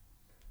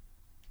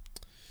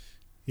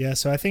 Yeah,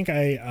 so I think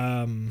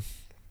really,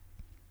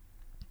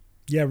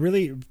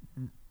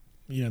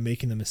 you know,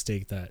 making the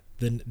mistake that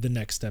the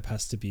next step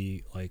has to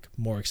be like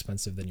more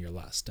expensive than your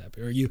last step,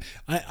 or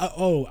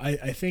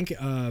I think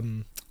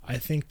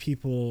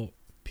people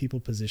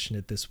position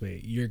it this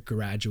way: you're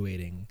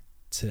graduating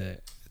to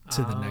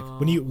the next.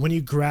 When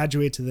you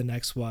graduate to the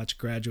next watch,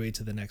 graduate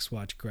to the next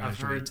watch,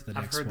 graduate to the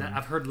next one.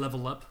 I've heard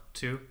level up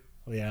too.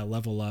 Oh yeah,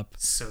 level up.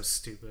 So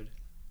stupid.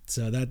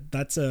 So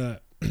that's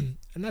a and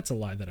that's a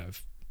lie that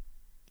I've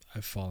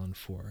fallen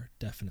for,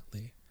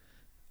 definitely.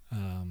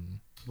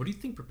 What do you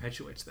think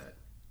perpetuates that?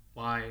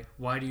 Why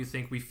do you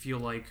think we feel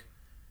like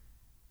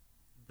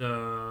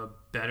the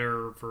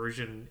better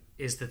version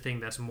is the thing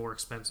that's more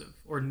expensive,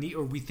 or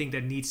we think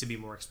that needs to be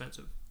more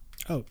expensive?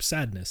 Oh,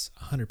 sadness,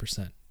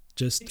 100%.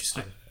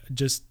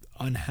 Just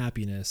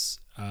unhappiness,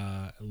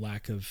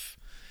 lack of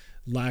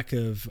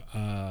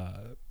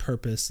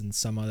purpose in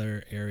some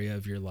other area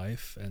of your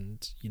life,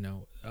 and you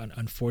know,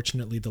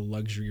 unfortunately, the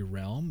luxury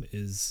realm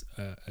is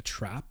a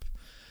trap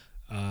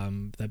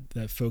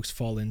that folks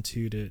fall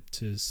into to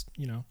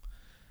you know,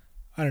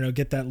 I don't know,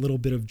 get that little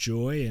bit of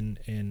joy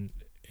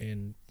in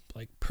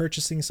like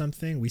purchasing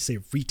something. We say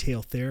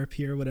retail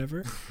therapy or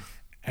whatever,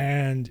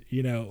 and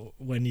you know,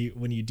 when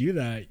you do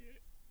that,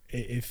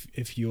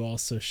 if you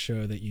also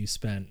show that you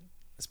spent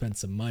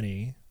some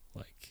money,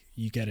 like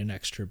you get an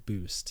extra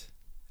boost,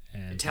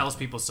 and it tells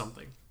people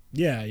something.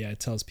 Yeah, it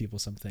tells people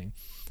something.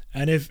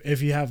 And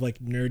if you have like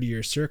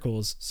nerdier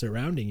circles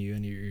surrounding you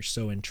and you're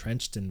so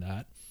entrenched in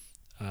that,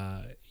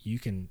 you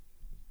can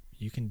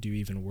do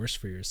even worse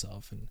for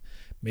yourself and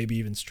maybe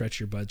even stretch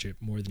your budget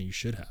more than you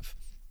should have.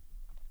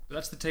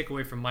 That's the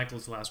takeaway from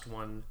Michael's last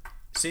one.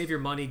 Save your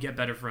money, get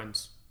better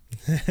friends.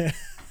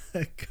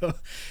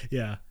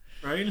 Yeah.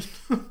 Right?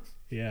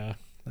 Yeah.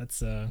 That's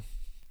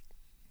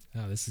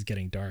this is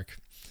getting dark.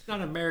 It's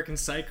not American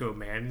Psycho,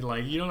 man.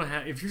 Like, you don't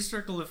have, if your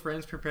circle of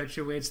friends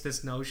perpetuates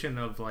this notion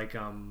of like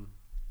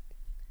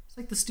it's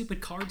like the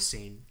stupid card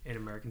scene in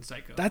American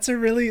Psycho. That's a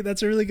really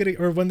good,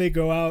 or when they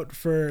go out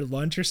for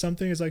lunch or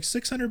something, it's like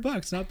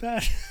 $600, not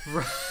bad.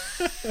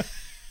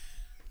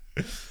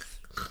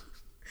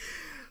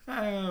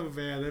 Oh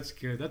man, that's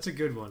good. That's a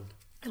good one.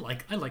 I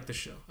like the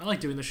show. I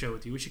like doing the show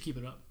with you. We should keep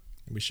it up.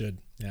 We should.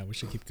 Yeah, we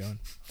should keep going.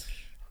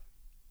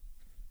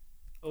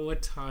 Oh,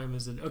 what time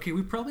is it? Okay,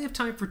 we probably have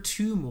time for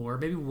two more,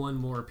 maybe one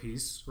more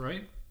piece,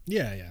 right?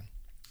 Yeah.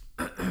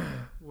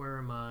 Where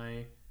am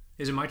I?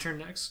 Is it my turn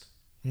next?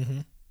 Mm-hmm.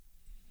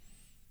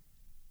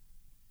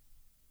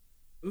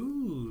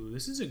 Ooh,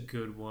 this is a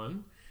good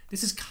one.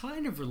 This is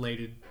kind of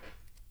related.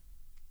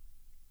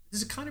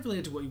 This is kind of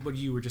related to what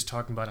you were just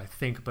talking about, I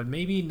think, but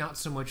maybe not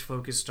so much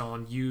focused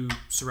on you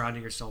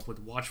surrounding yourself with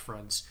watch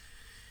friends.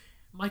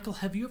 Michael,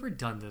 have you ever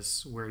done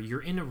this where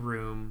you're in a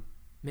room,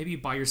 maybe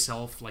by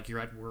yourself, like you're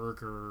at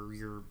work or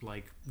you're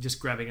like just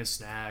grabbing a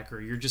snack, or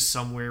you're just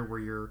somewhere where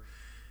you're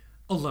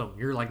alone?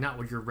 You're like not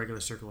with your regular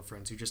circle of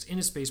friends. You're just in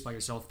a space by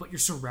yourself, but you're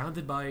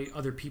surrounded by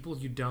other people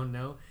you don't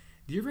know.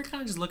 Do you ever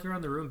kind of just look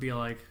around the room and be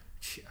like,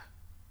 yeah,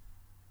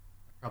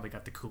 I probably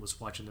got the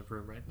coolest watch in the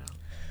room right now?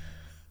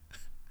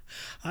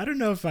 I don't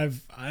know if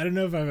I've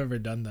ever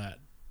done that.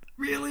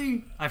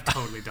 Really? I've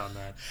totally done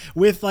that.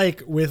 with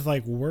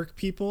work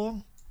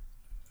people,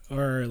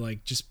 or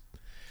like just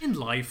in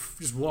life,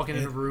 just walking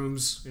into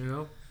rooms, you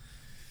know?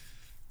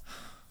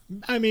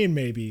 I mean,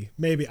 maybe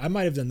I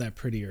might have done that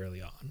pretty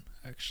early on,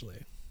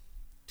 actually.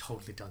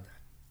 Totally done that.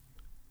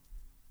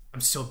 I'm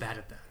so bad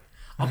at that.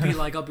 I'll be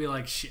like,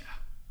 yeah,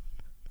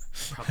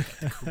 probably got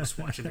the coolest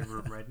watch in the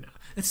room right now.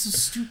 It's so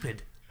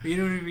stupid. You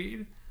know what I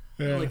mean?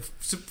 Yeah. Like,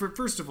 so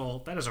first of all,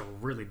 that is a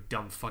really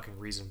dumb fucking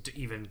reason to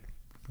even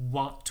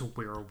want to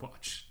wear a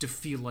watch, to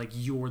feel like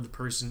you're the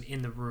person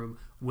in the room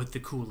with the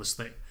coolest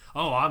thing.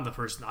 Oh, I'm the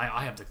person.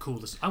 I have the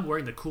coolest. I'm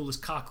wearing the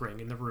coolest cock ring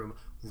in the room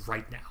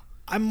right now.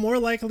 I'm more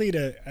likely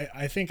to.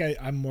 I think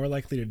I'm more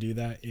likely to do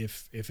that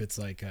if it's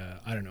like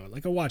I don't know,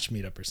 like a watch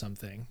meetup or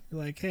something.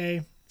 Like,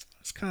 hey,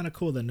 it's kind of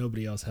cool that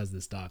nobody else has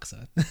this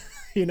Doxa.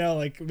 You know,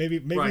 like maybe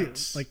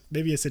right. Like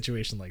maybe a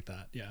situation like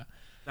that. Yeah,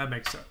 that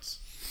makes sense.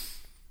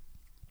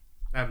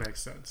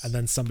 And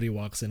then somebody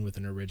walks in with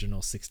an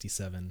original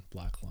 67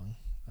 Black Lung.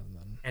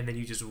 and then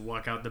you just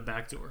walk out the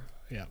back door.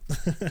 Yeah.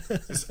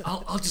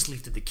 I'll just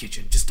leave to the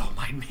kitchen. Just don't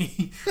mind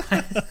me.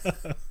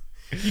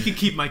 You can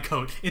keep my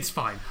coat. It's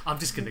fine. I'm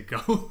just gonna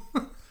go.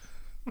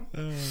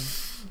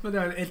 But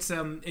no, it's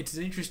an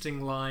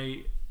interesting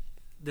lie.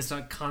 This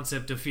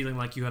concept of feeling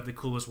like you have the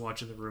coolest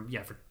watch in the room.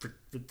 Yeah, for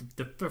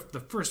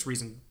the first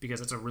reason, because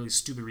that's a really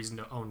stupid reason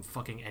to own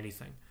fucking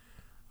anything.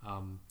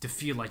 To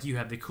feel like you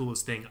have the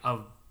coolest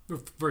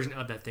version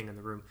of that thing in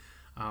the room.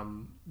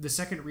 The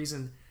second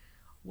reason,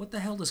 what the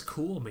hell does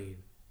cool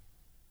mean?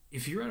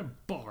 If you're at a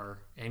bar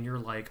and you're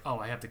like, oh,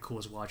 I have the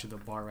coolest watch at the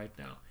bar right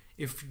now.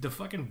 If the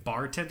fucking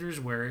bartender's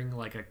wearing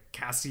like a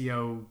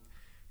Casio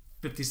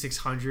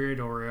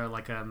 5600 or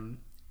like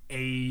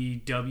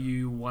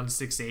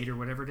AW168 or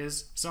whatever it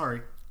is,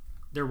 sorry,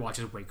 their watch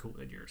is way cooler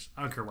than yours.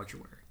 I don't care what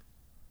you're wearing.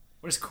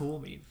 What does cool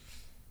mean?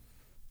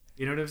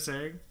 You know what I'm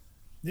saying?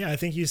 Yeah, I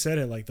think you said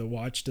it. Like the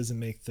watch doesn't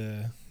make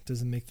the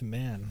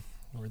man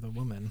or the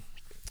woman.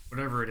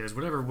 Whatever it is,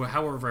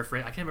 however I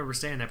phrase, I can't remember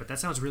saying that, but that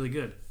sounds really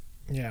good.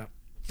 Yeah,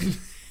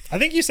 I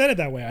think you said it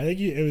that way. I think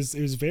it was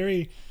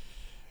very.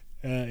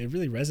 It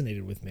really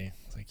resonated with me.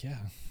 It's like, yeah.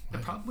 The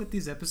problem with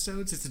these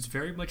episodes is it's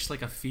very much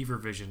like a fever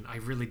vision. I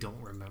really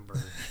don't remember.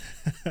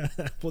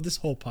 Well, this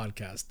whole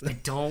podcast. I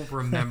don't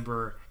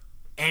remember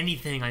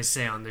anything I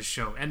say on this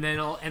show. And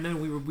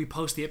then we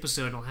post the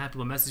episode and I'll have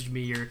people message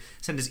me or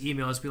send us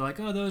emails, be like,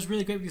 oh, that was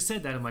really great when you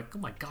said that. I'm like, oh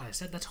my God, I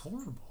said that's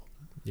horrible.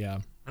 Yeah.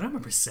 I don't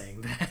remember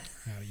saying that.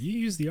 You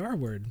used the R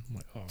word. I'm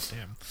like, oh,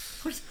 damn.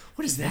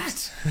 What is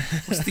that?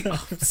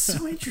 I'm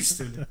so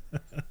interested.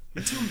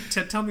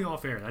 Tell me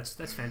off air.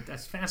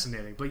 That's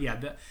fascinating. But yeah,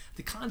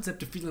 the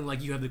concept of feeling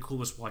like you have the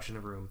coolest watch in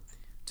the room.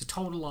 It's a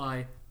total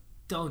lie.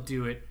 Don't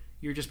do it.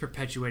 You're just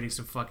perpetuating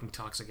some fucking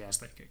toxic ass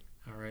thinking.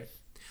 All right.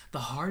 The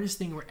hardest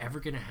thing we're ever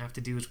gonna have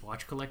to do as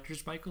watch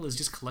collectors, Michael, is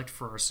just collect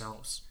for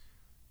ourselves.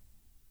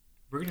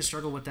 We're gonna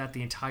struggle with that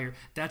the entire.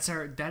 That's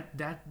our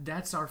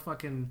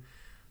fucking.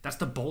 That's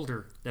the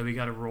boulder that we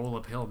got to roll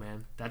uphill,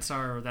 man. That's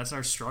our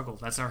struggle.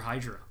 That's our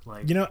Hydra.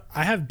 Like,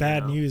 I have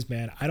bad news,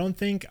 man. I don't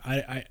think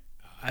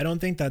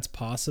that's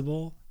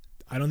possible.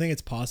 I don't think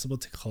it's possible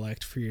to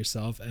collect for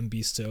yourself and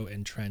be so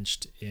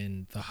entrenched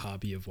in the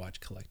hobby of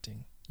watch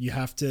collecting. You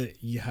have to.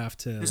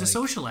 There's a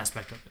social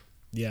aspect of it.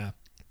 Yeah.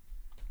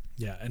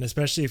 Yeah, and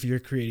especially if you're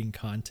creating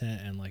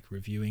content and like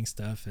reviewing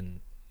stuff, and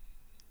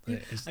I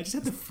just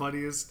had the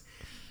funniest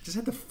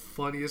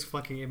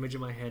fucking image in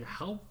my head.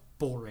 How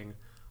boring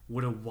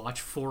would a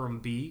watch forum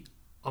be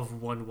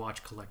of one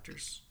watch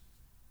collectors?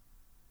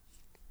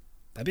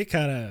 That'd be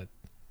kind of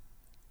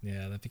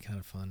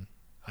fun.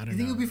 I don't know. You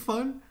think it would be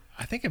fun?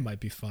 I think it might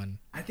be fun.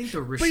 I think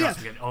the wrist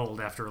shots get old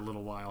after a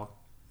little while.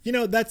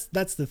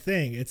 That's the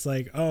thing. It's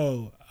like,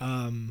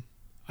 I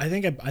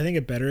think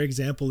a better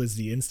example is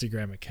the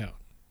Instagram account,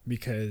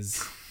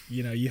 because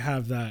you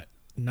have that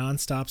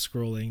nonstop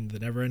scrolling, the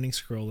never-ending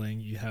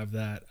scrolling. You have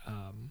that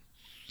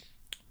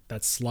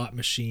that slot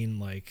machine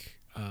like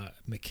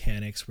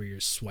mechanics where you're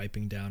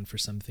swiping down for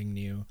something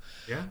new.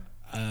 Yeah.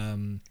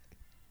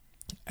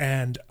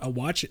 And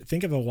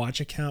think of a watch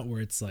account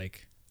where it's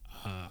like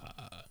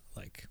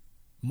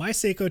my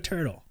Seiko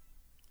Turtle,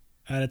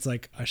 and it's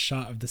like a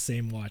shot of the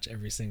same watch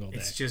every single day.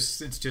 It's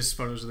just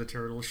photos of the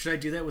turtle. Should I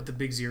do that with the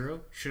Big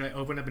Zero? Should I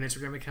open up an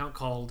Instagram account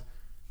called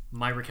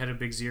My Raquetta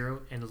Big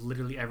Zero and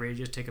literally every day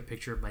just take a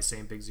picture of my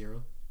same Big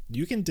Zero?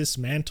 You can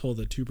dismantle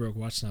the Two Broke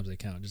Watch Snobs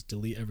account. Just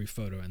delete every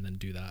photo and then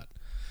do that.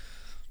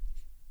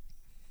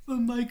 But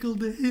Michael,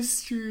 the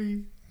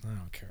history. I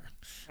don't care.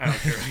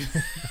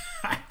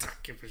 I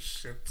don't give a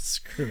shit.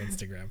 Screw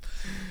Instagram.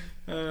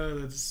 Oh,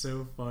 that's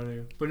so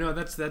funny. But no,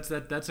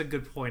 that's a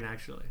good point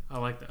actually. I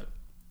like that.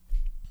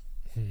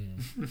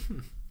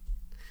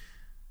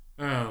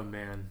 Oh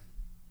man,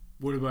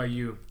 what about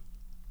you?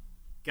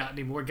 Got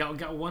any more?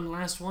 Got one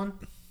last one?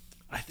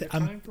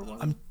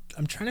 I'm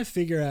trying to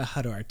figure out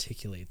how to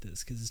articulate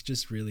this because it's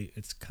just really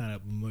it's kind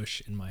of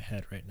mush in my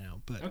head right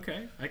now. But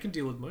okay, I can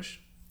deal with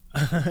mush.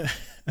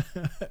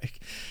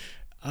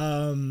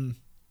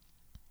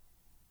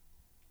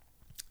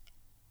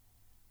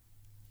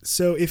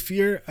 So I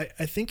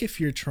think if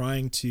you're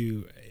trying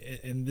to,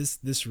 and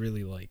this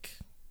really like,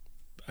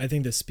 I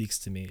think this speaks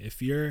to me.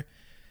 If you're,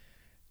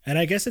 and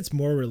I guess it's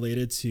more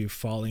related to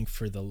falling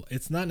for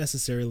it's not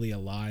necessarily a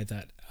lie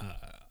that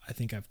I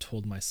think I've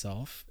told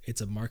myself.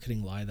 It's a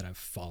marketing lie that I've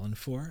fallen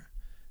for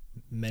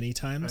many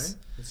times.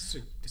 Okay. This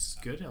is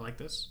good. I like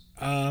this.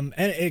 And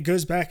it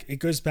goes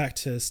back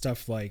to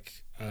stuff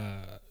like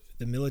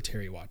the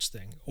military watch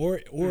thing, or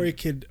it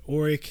could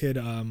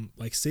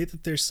like say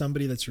that there's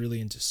somebody that's really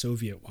into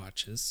Soviet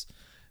watches,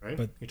 right?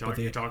 But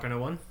you're talking to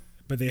one,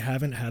 but they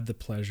haven't had the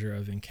pleasure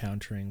of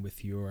encountering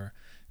with your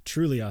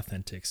truly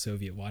authentic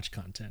Soviet watch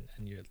content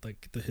and your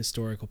like the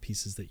historical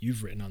pieces that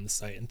you've written on the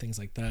site and things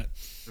like that.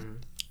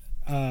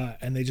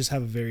 And they just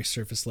have a very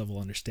surface level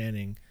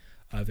understanding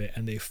of it,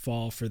 and they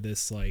fall for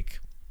this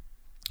like,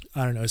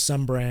 I don't know,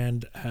 some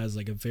brand has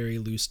like a very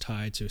loose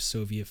tie to a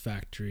Soviet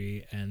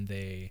factory and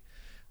they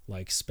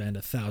like spend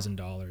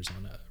 $1,000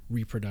 on a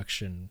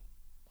reproduction,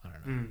 I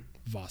don't know,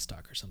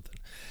 Vostok or something.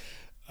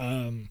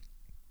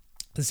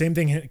 The same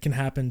thing can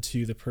happen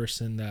to the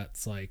person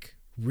that's like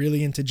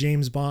really into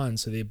James Bond,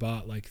 so they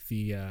bought like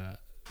the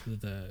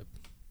the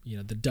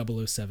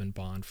 007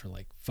 Bond for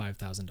like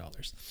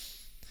 $5,000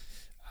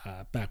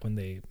 back when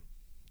they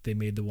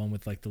made the one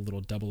with like the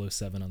little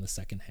 007 on the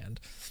second hand.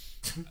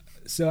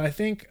 So I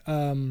think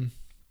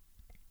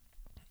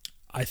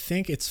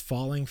it's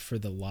falling for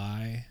the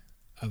lie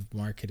of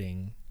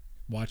marketing,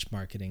 watch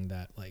marketing,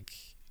 that like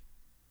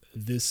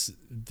this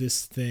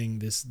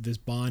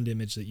Bond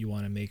image that you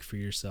want to make for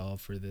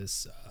yourself, or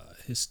this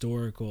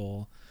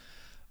historical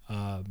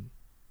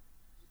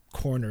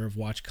corner of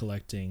watch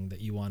collecting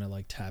that you want to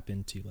like tap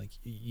into, like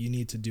you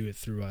need to do it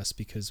through us,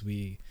 because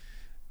we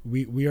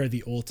are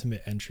the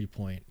ultimate entry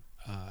point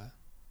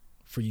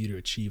for you to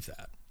achieve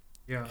that.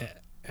 Yeah.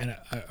 And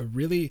I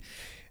really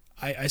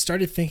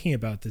started thinking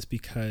about this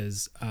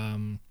because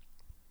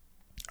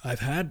I've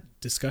had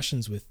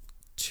discussions with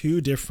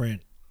two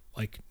different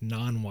like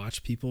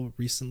non-watch people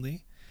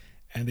recently,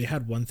 and they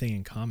had one thing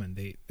in common.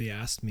 They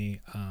asked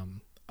me,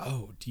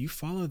 oh, do you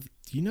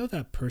know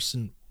that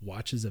person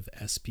Watches of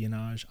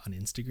Espionage on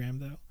Instagram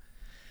though?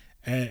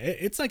 And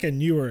it's like a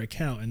newer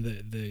account, and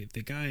the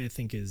guy I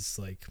think he's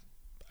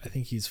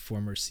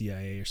former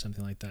CIA or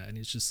something like that, and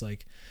it's just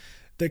like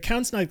the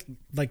account's not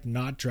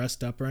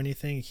dressed up or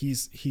anything.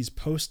 He's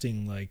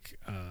posting like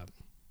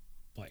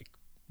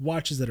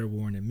watches that are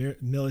worn in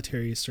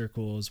military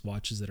circles,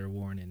 watches that are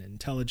worn in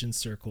intelligence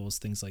circles,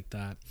 things like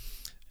that.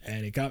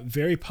 And it got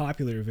very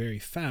popular very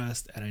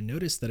fast, and I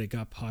noticed that it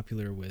got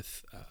popular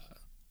with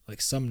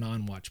like some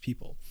non-watch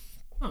people.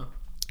 Huh.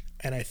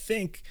 And I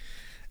think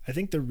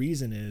the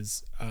reason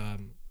is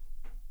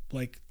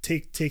like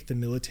take the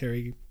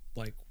military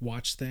like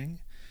watch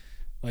thing.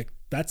 Like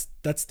that's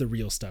the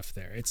real stuff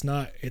there. It's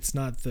not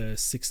the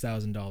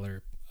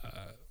 $6,000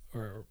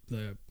 or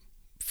the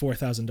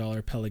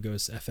 $4,000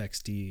 Pelagos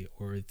FXD,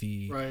 or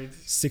the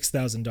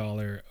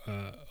 $6,000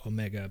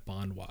 Omega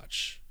Bond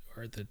watch,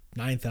 or the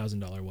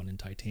 $9,000 one in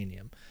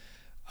titanium.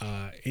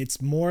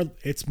 It's more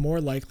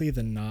likely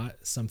than not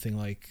something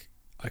like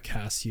a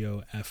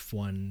Casio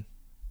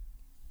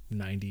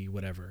F190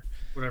 whatever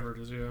it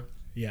is.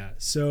 Yeah.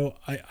 So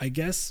I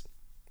guess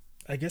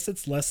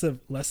it's less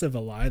of a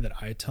lie that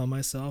I tell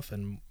myself,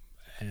 and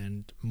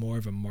more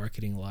of a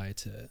marketing lie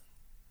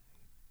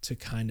to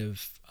kind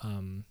of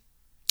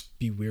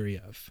be weary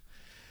of.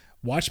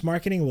 Watch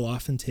marketing will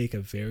often take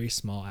a very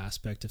small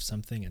aspect of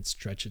something and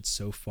stretch it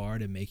so far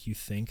to make you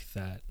think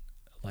that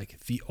like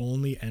the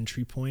only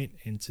entry point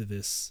into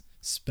this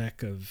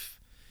speck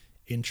of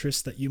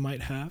interest that you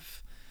might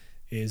have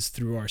is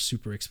through our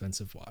super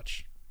expensive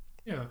watch.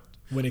 Yeah.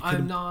 When it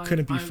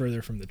couldn't be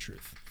further from the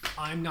truth.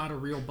 I'm not a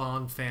real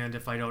Bond fan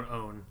if I don't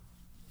own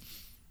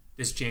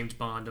this James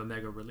Bond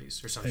Omega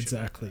release or something.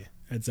 Exactly.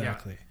 Yeah.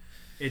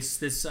 It's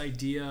this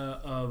idea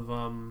of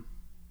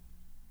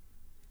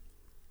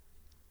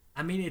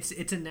I mean,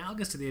 it's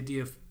analogous to the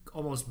idea of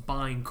almost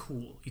buying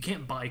cool. You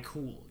can't buy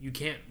cool. You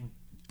can't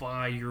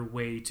buy your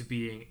way to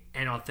being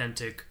an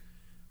authentic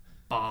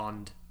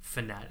Bond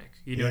fanatic.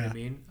 You know what I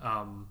mean?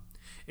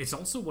 It's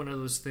also one of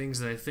those things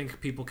that I think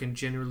people can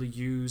generally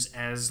use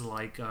as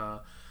like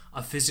a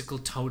physical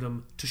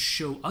totem to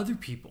show other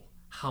people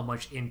how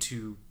much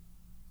into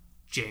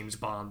James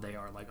Bond they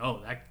are. Like,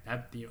 oh,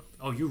 that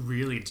oh, you're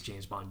really into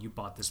James Bond. You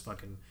bought this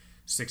fucking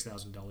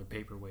 $6,000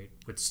 paperweight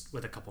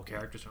with a couple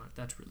characters on it.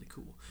 That's really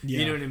cool. Yeah.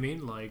 You know what I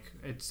mean? Like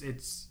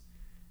that's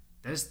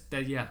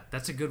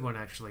a good one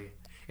actually.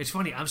 It's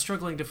funny, I'm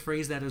struggling to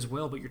phrase that as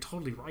well, but you're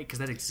totally right, because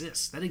that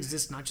exists. That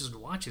exists not just in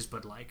watches,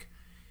 but like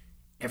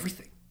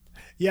everything.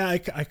 Yeah, I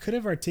could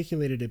have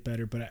articulated it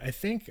better, but I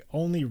think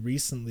only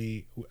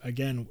recently,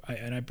 again,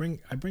 I bring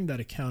that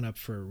account up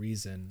for a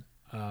reason,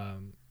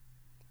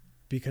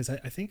 because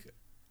I think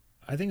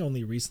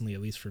only recently,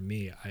 at least for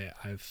me,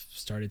 I've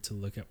started to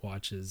look at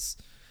watches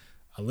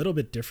a little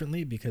bit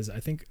differently, because I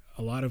think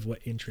a lot of what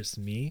interests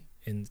me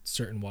in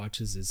certain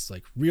watches is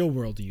like real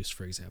world use.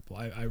 For example,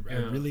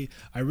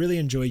 I really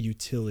enjoy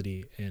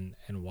utility in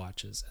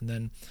watches, and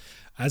then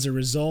as a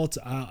result,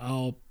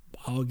 I'll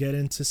get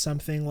into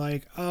something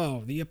like,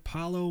 oh, the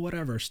Apollo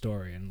whatever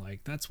story, and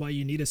like that's why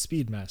you need a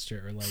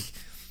Speedmaster, or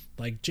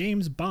like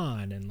James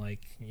Bond, and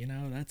like, you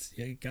know, that's,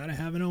 you gotta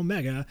have an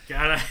Omega.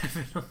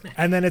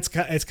 And then it's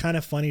kind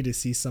of funny to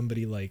see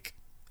somebody like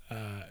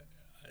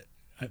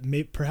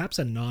perhaps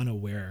a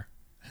non-aware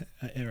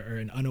or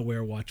an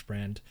unaware watch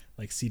brand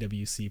like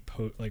CWC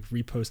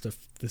repost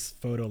this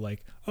photo,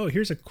 like, oh,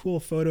 here's a cool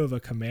photo of a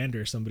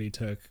commander somebody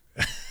took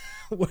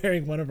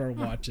wearing one of our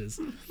watches.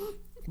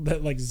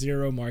 But like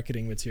zero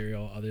marketing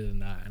material other than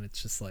that, and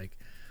it's just like,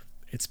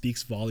 it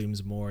speaks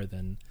volumes more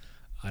than,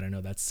 I don't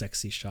know, that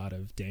sexy shot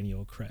of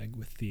Daniel Craig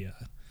with the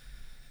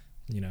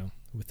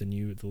with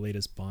the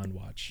latest Bond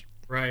watch.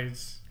 Right.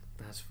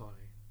 That's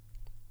funny.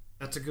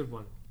 That's a good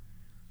one.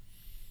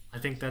 I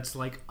think that's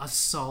like a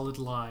solid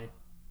lie.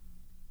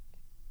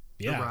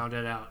 Yeah. To round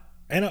it out.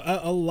 And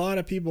a lot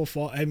of people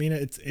fall. I mean,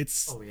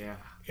 it's oh yeah,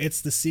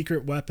 it's the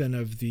secret weapon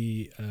of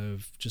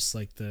just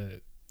like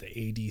the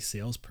AD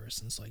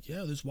salesperson's like,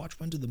 yeah, this watch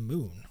went to the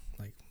moon.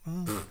 Like,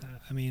 well,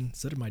 I mean,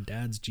 so did my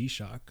dad's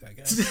G-Shock, I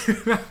guess.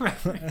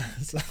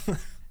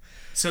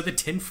 So the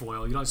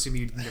tinfoil. You don't see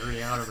me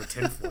nerding out over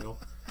tinfoil.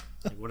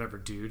 Like, whatever,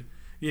 dude.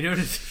 You know what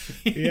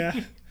I mean?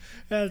 Yeah,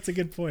 that's a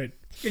good point.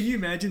 Can you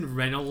imagine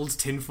Reynolds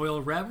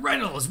tinfoil wrap?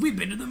 Reynolds, we've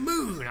been to the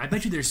moon. I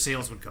bet you their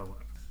sales would go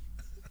up.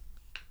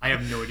 I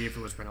have no idea if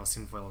it was Reynolds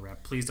tinfoil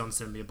wrap. Please don't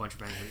send me a bunch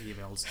of random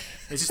emails.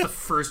 It's just the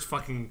first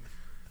fucking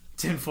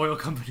tinfoil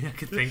company I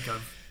could think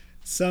of.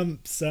 Some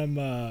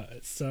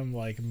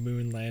like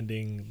moon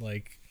landing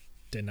like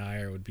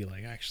denier would be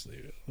like,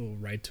 actually, will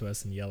write to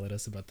us and yell at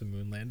us about the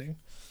moon landing.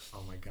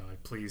 Oh my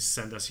god, please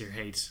send us your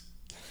hate.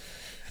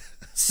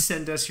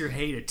 Send us your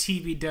hate at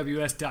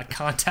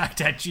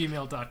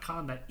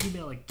tbws.contact@gmail.com. That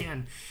email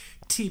again,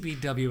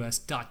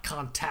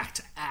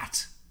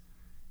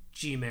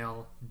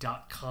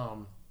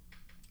 tbws.contact@gmail.com.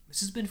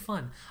 This has been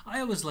fun. I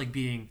always like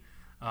being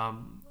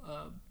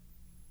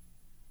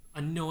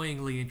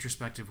annoyingly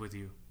introspective with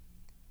you.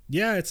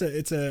 Yeah, it's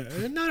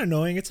a not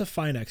annoying. It's a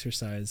fine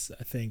exercise.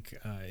 I think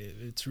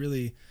it's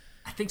really.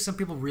 I think some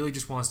people really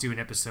just want us to do an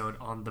episode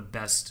on the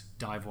best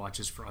dive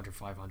watches for under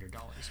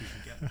 $500 you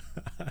can get.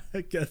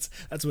 I guess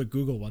that's what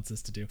Google wants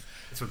us to do.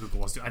 That's what Google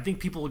wants to do. I think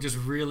people will just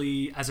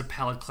really, as a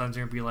palate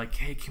cleanser, be like,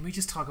 hey, can we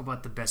just talk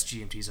about the best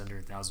GMTs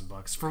under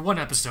 $1,000 for one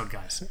episode,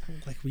 guys?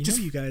 Like, we know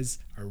you guys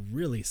are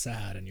really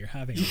sad and you're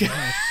having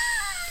a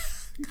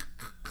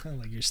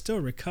like you're still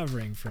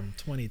recovering from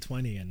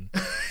 2020 and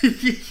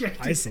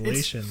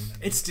isolation.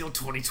 It's still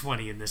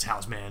 2020 in this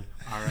house, man.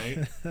 All right?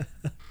 I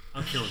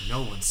don't care what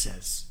no one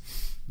says.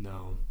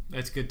 No,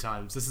 it's good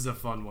times. This is a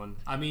fun one.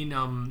 I mean,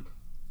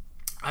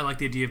 I like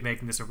the idea of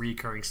making this a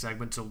recurring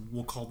segment, so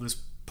we'll call this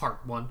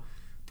part 1,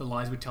 the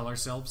lies we tell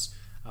ourselves.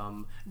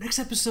 Next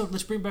episode,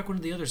 let's bring back one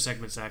of the other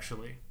segments,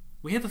 actually.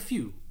 We have a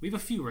few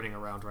running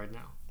around right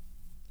now.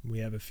 We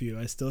have a few.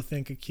 I still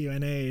think a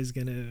Q&A is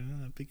going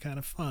to be kind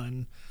of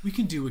fun. We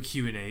can do a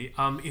Q&A.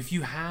 If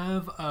you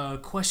have a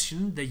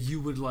question that you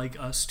would like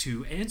us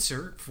to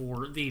answer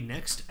for the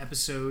next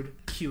episode,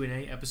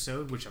 Q&A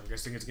episode, which I'm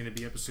guessing is going to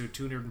be episode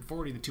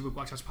 240, the Two Book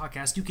Watch House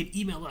podcast, you can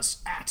email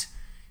us at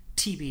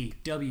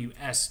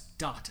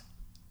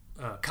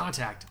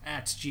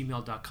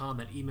tbws.contact@gmail.com.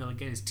 That email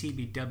again is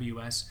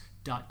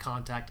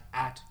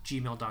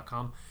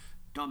tbws.contact@gmail.com.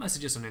 Don't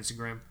message us on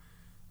Instagram.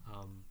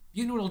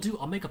 You know what I'll do?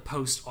 I'll make a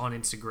post on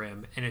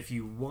Instagram, and if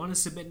you want to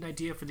submit an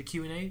idea for the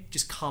Q&A,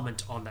 just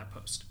comment on that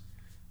post.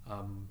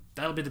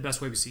 That'll be the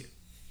best way we see it.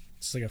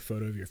 It's like a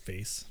photo of your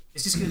face.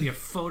 It's just going to be a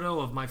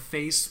photo of my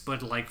face,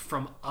 but like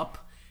from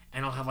up,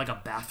 and I'll have like a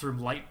bathroom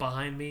light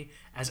behind me,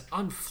 as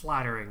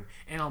unflattering.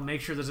 And I'll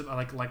make sure there's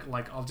I'll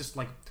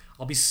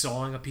be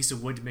sawing a piece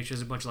of wood to make sure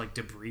there's a bunch of like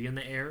debris in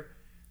the air.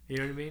 You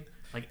know what I mean?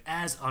 Like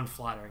as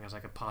unflattering as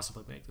I could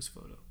possibly make this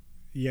photo.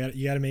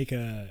 You got to make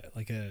a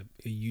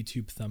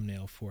YouTube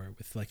thumbnail for it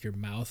with like your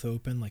mouth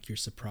open, like you're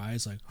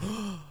surprised, like,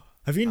 oh,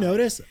 have you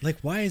noticed? Like,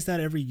 why is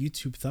that every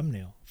YouTube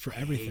thumbnail for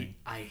everything?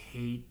 I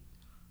hate.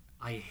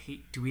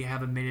 Do we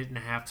have a minute and a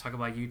half to talk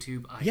about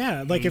YouTube?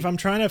 Like if I'm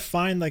trying to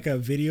find like a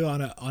video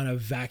on a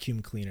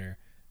vacuum cleaner,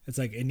 it's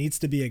like it needs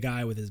to be a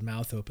guy with his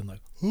mouth open,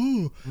 like,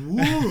 ooh.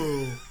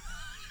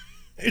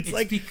 it's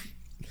like.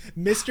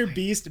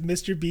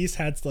 Mr. Beast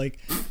had like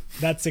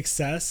that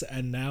success,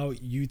 and now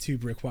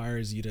YouTube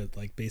requires you to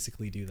like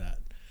basically do that.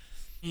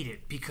 Hate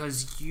it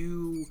because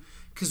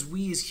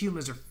we as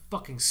humans are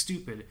fucking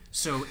stupid.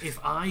 So if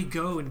I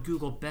go and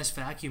Google best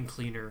vacuum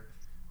cleaner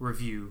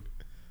review,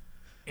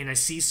 and I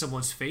see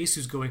someone's face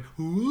who's going,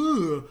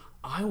 ooh,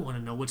 I want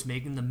to know what's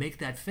making them make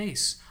that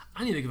face. I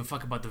don't even give a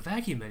fuck about the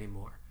vacuum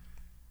anymore.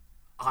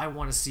 I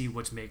want to see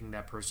what's making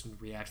that person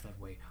react that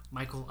way.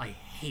 Michael, I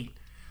hate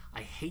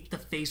the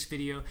face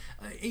video.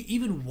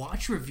 Even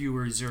watch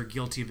reviewers are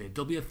guilty of it.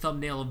 There'll be a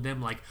thumbnail of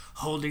them like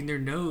holding their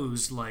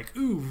nose, like,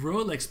 ooh,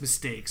 Rolex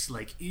mistakes,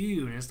 like,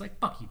 ew. And it's like,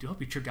 fuck you, dude. I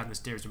hope you trip down the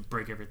stairs and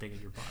break everything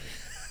in your body.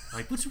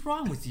 Like, what's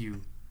wrong with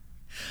you?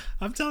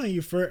 I'm telling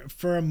you,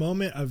 for a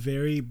moment, a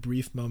very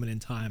brief moment in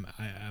time,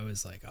 I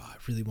was like, oh, I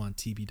really want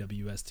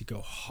TBWS to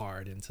go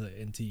hard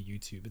into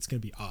YouTube. It's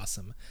going to be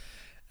awesome.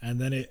 And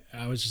then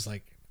I was just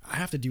like, I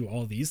have to do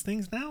all these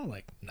things now?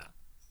 Like, nah.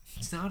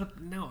 It's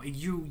not no.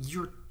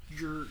 You're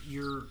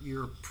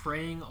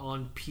preying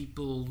on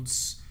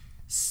people's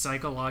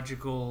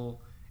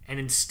psychological and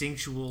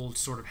instinctual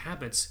sort of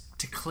habits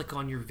to click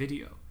on your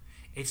video.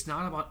 It's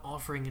not about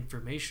offering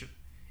information.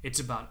 It's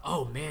about,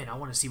 oh man, I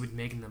want to see what's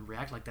making them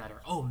react like that,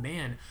 or oh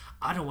man,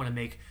 I don't want to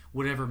make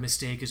whatever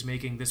mistake is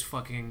making this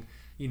fucking,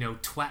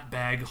 twat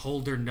bag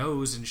hold their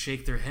nose and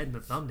shake their head in the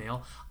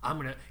thumbnail. I'm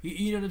gonna,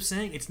 you know what I'm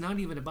saying? It's not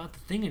even about the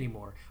thing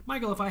anymore.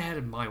 Michael, if I had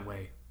it my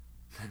way,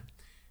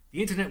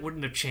 the internet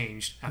wouldn't have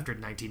changed after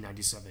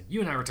 1997.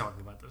 You and I were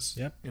talking about this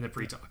in the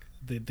pre-talk.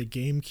 The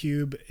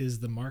GameCube is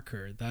the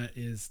marker.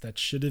 That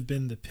should have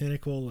been the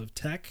pinnacle of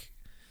tech.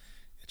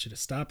 It should have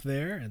stopped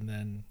there, and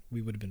then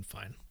we would have been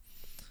fine.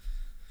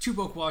 Two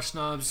Broke Watch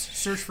Snobs.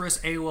 Search for us,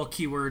 AOL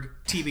keyword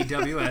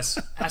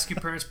TBWS. Ask your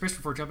parents first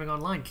before jumping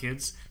online,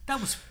 kids. That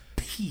was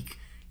peak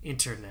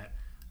internet.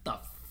 The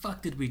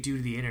fuck did we do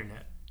to the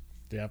internet?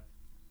 Yep.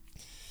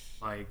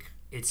 Like,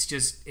 it's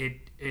just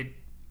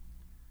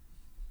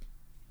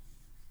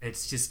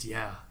it's just,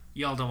 yeah.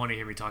 Y'all don't want to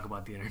hear me talk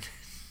about the internet.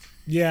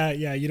 Yeah,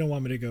 you don't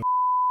want me to go.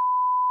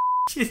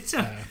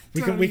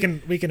 We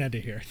can end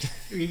it here.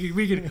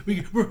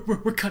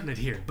 We're cutting it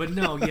here. But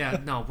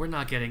no, we're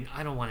not getting.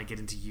 I don't want to get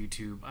into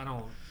YouTube.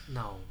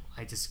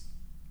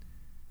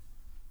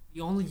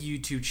 The only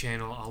YouTube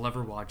channel I'll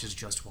ever watch is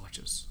Just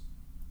Watches.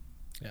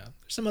 Yeah,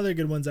 there's some other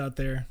good ones out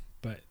there,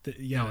 but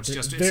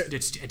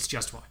it's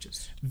Just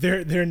Watches.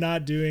 They're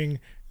not doing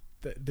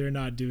the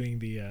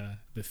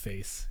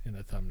face in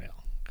the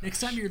thumbnail. Gosh.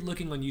 Next time you're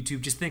looking on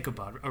YouTube, just think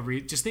about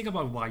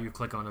why you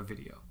click on a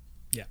video.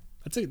 Yeah,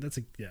 that's a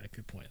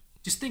good point.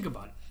 Just think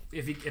about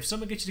it. If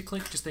someone gets you to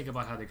click, just think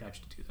about how they got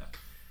you to do that.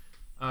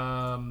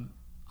 I'm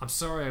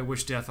sorry I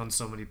wish death on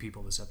so many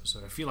people this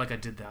episode. I feel like I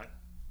did that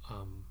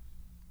a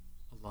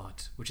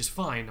lot, which is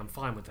fine. I'm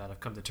fine with that.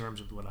 I've come to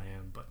terms with what I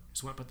am, but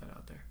just want to put that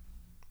out there.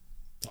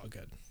 It's all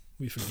good.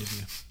 We forgive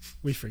you.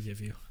 We forgive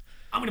you.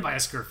 I'm gonna buy a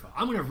Scurfa.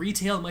 I'm gonna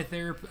retail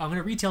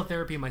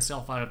therapy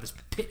myself out of this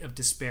pit of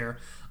despair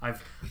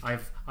I've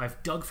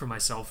dug for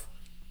myself.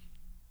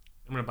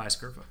 I'm gonna buy a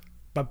Scurfa.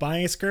 But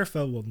buying a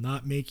Scurfa will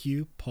not make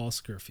you Paul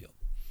Scurfield.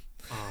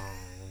 Oh,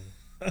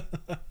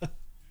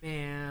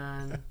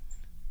 man,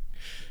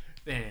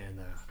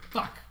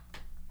 fuck.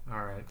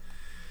 All right.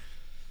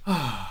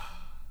 Now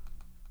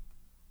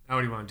what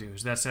do you want to do?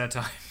 Is that sad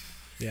time?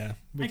 Yeah.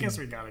 I guess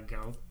we gotta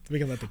go. We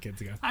can let the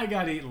kids go. I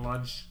gotta eat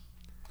lunch.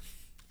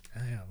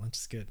 Oh, yeah, lunch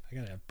is good. I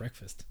gotta have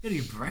breakfast. You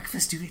gotta eat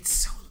breakfast, dude. It's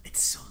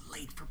so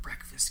late for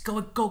breakfast.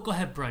 Go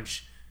have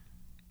brunch.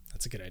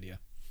 That's a good idea.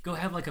 Go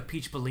have like a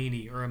peach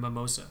Bellini or a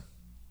mimosa.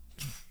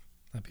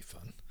 That'd be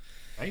fun.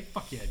 Right?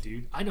 Fuck yeah,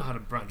 dude. I know how to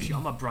brunch.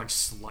 I'm a brunch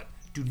slut.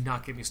 Do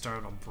not get me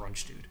started on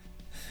brunch, dude.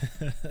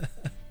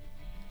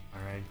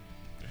 All right.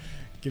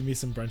 Give me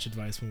some brunch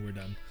advice when we're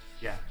done.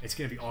 Yeah, it's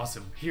gonna be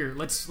awesome. Here,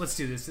 let's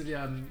do this.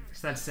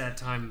 It's that sad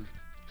time.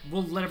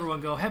 We'll let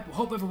everyone go.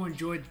 Hope everyone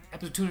enjoyed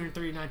episode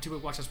 239 Two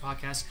Book Watch Us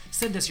podcast.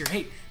 Send us your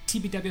hate.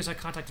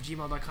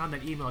 tbws.contact@gmail.com.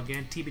 That email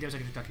again.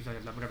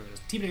 tbws.whatever it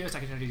is.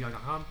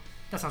 tbws.gmail.com.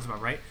 That sounds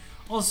about right.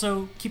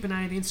 Also, keep an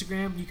eye on the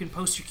Instagram. You can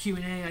post your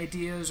Q&A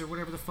ideas or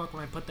whatever the fuck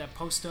when I put that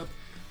post up.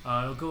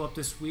 It'll go up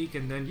this week,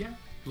 and then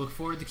look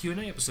forward to the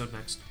Q&A episode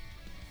next.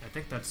 I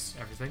think that's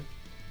everything.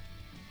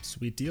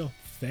 Sweet deal.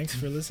 Thanks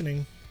for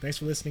listening. Thanks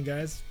for listening,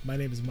 guys. My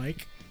name is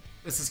Mike.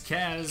 This is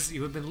Kaz.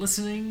 You have been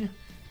listening,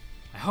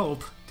 I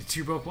hope, to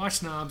Two Broke Watch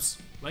Snobs.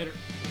 Later.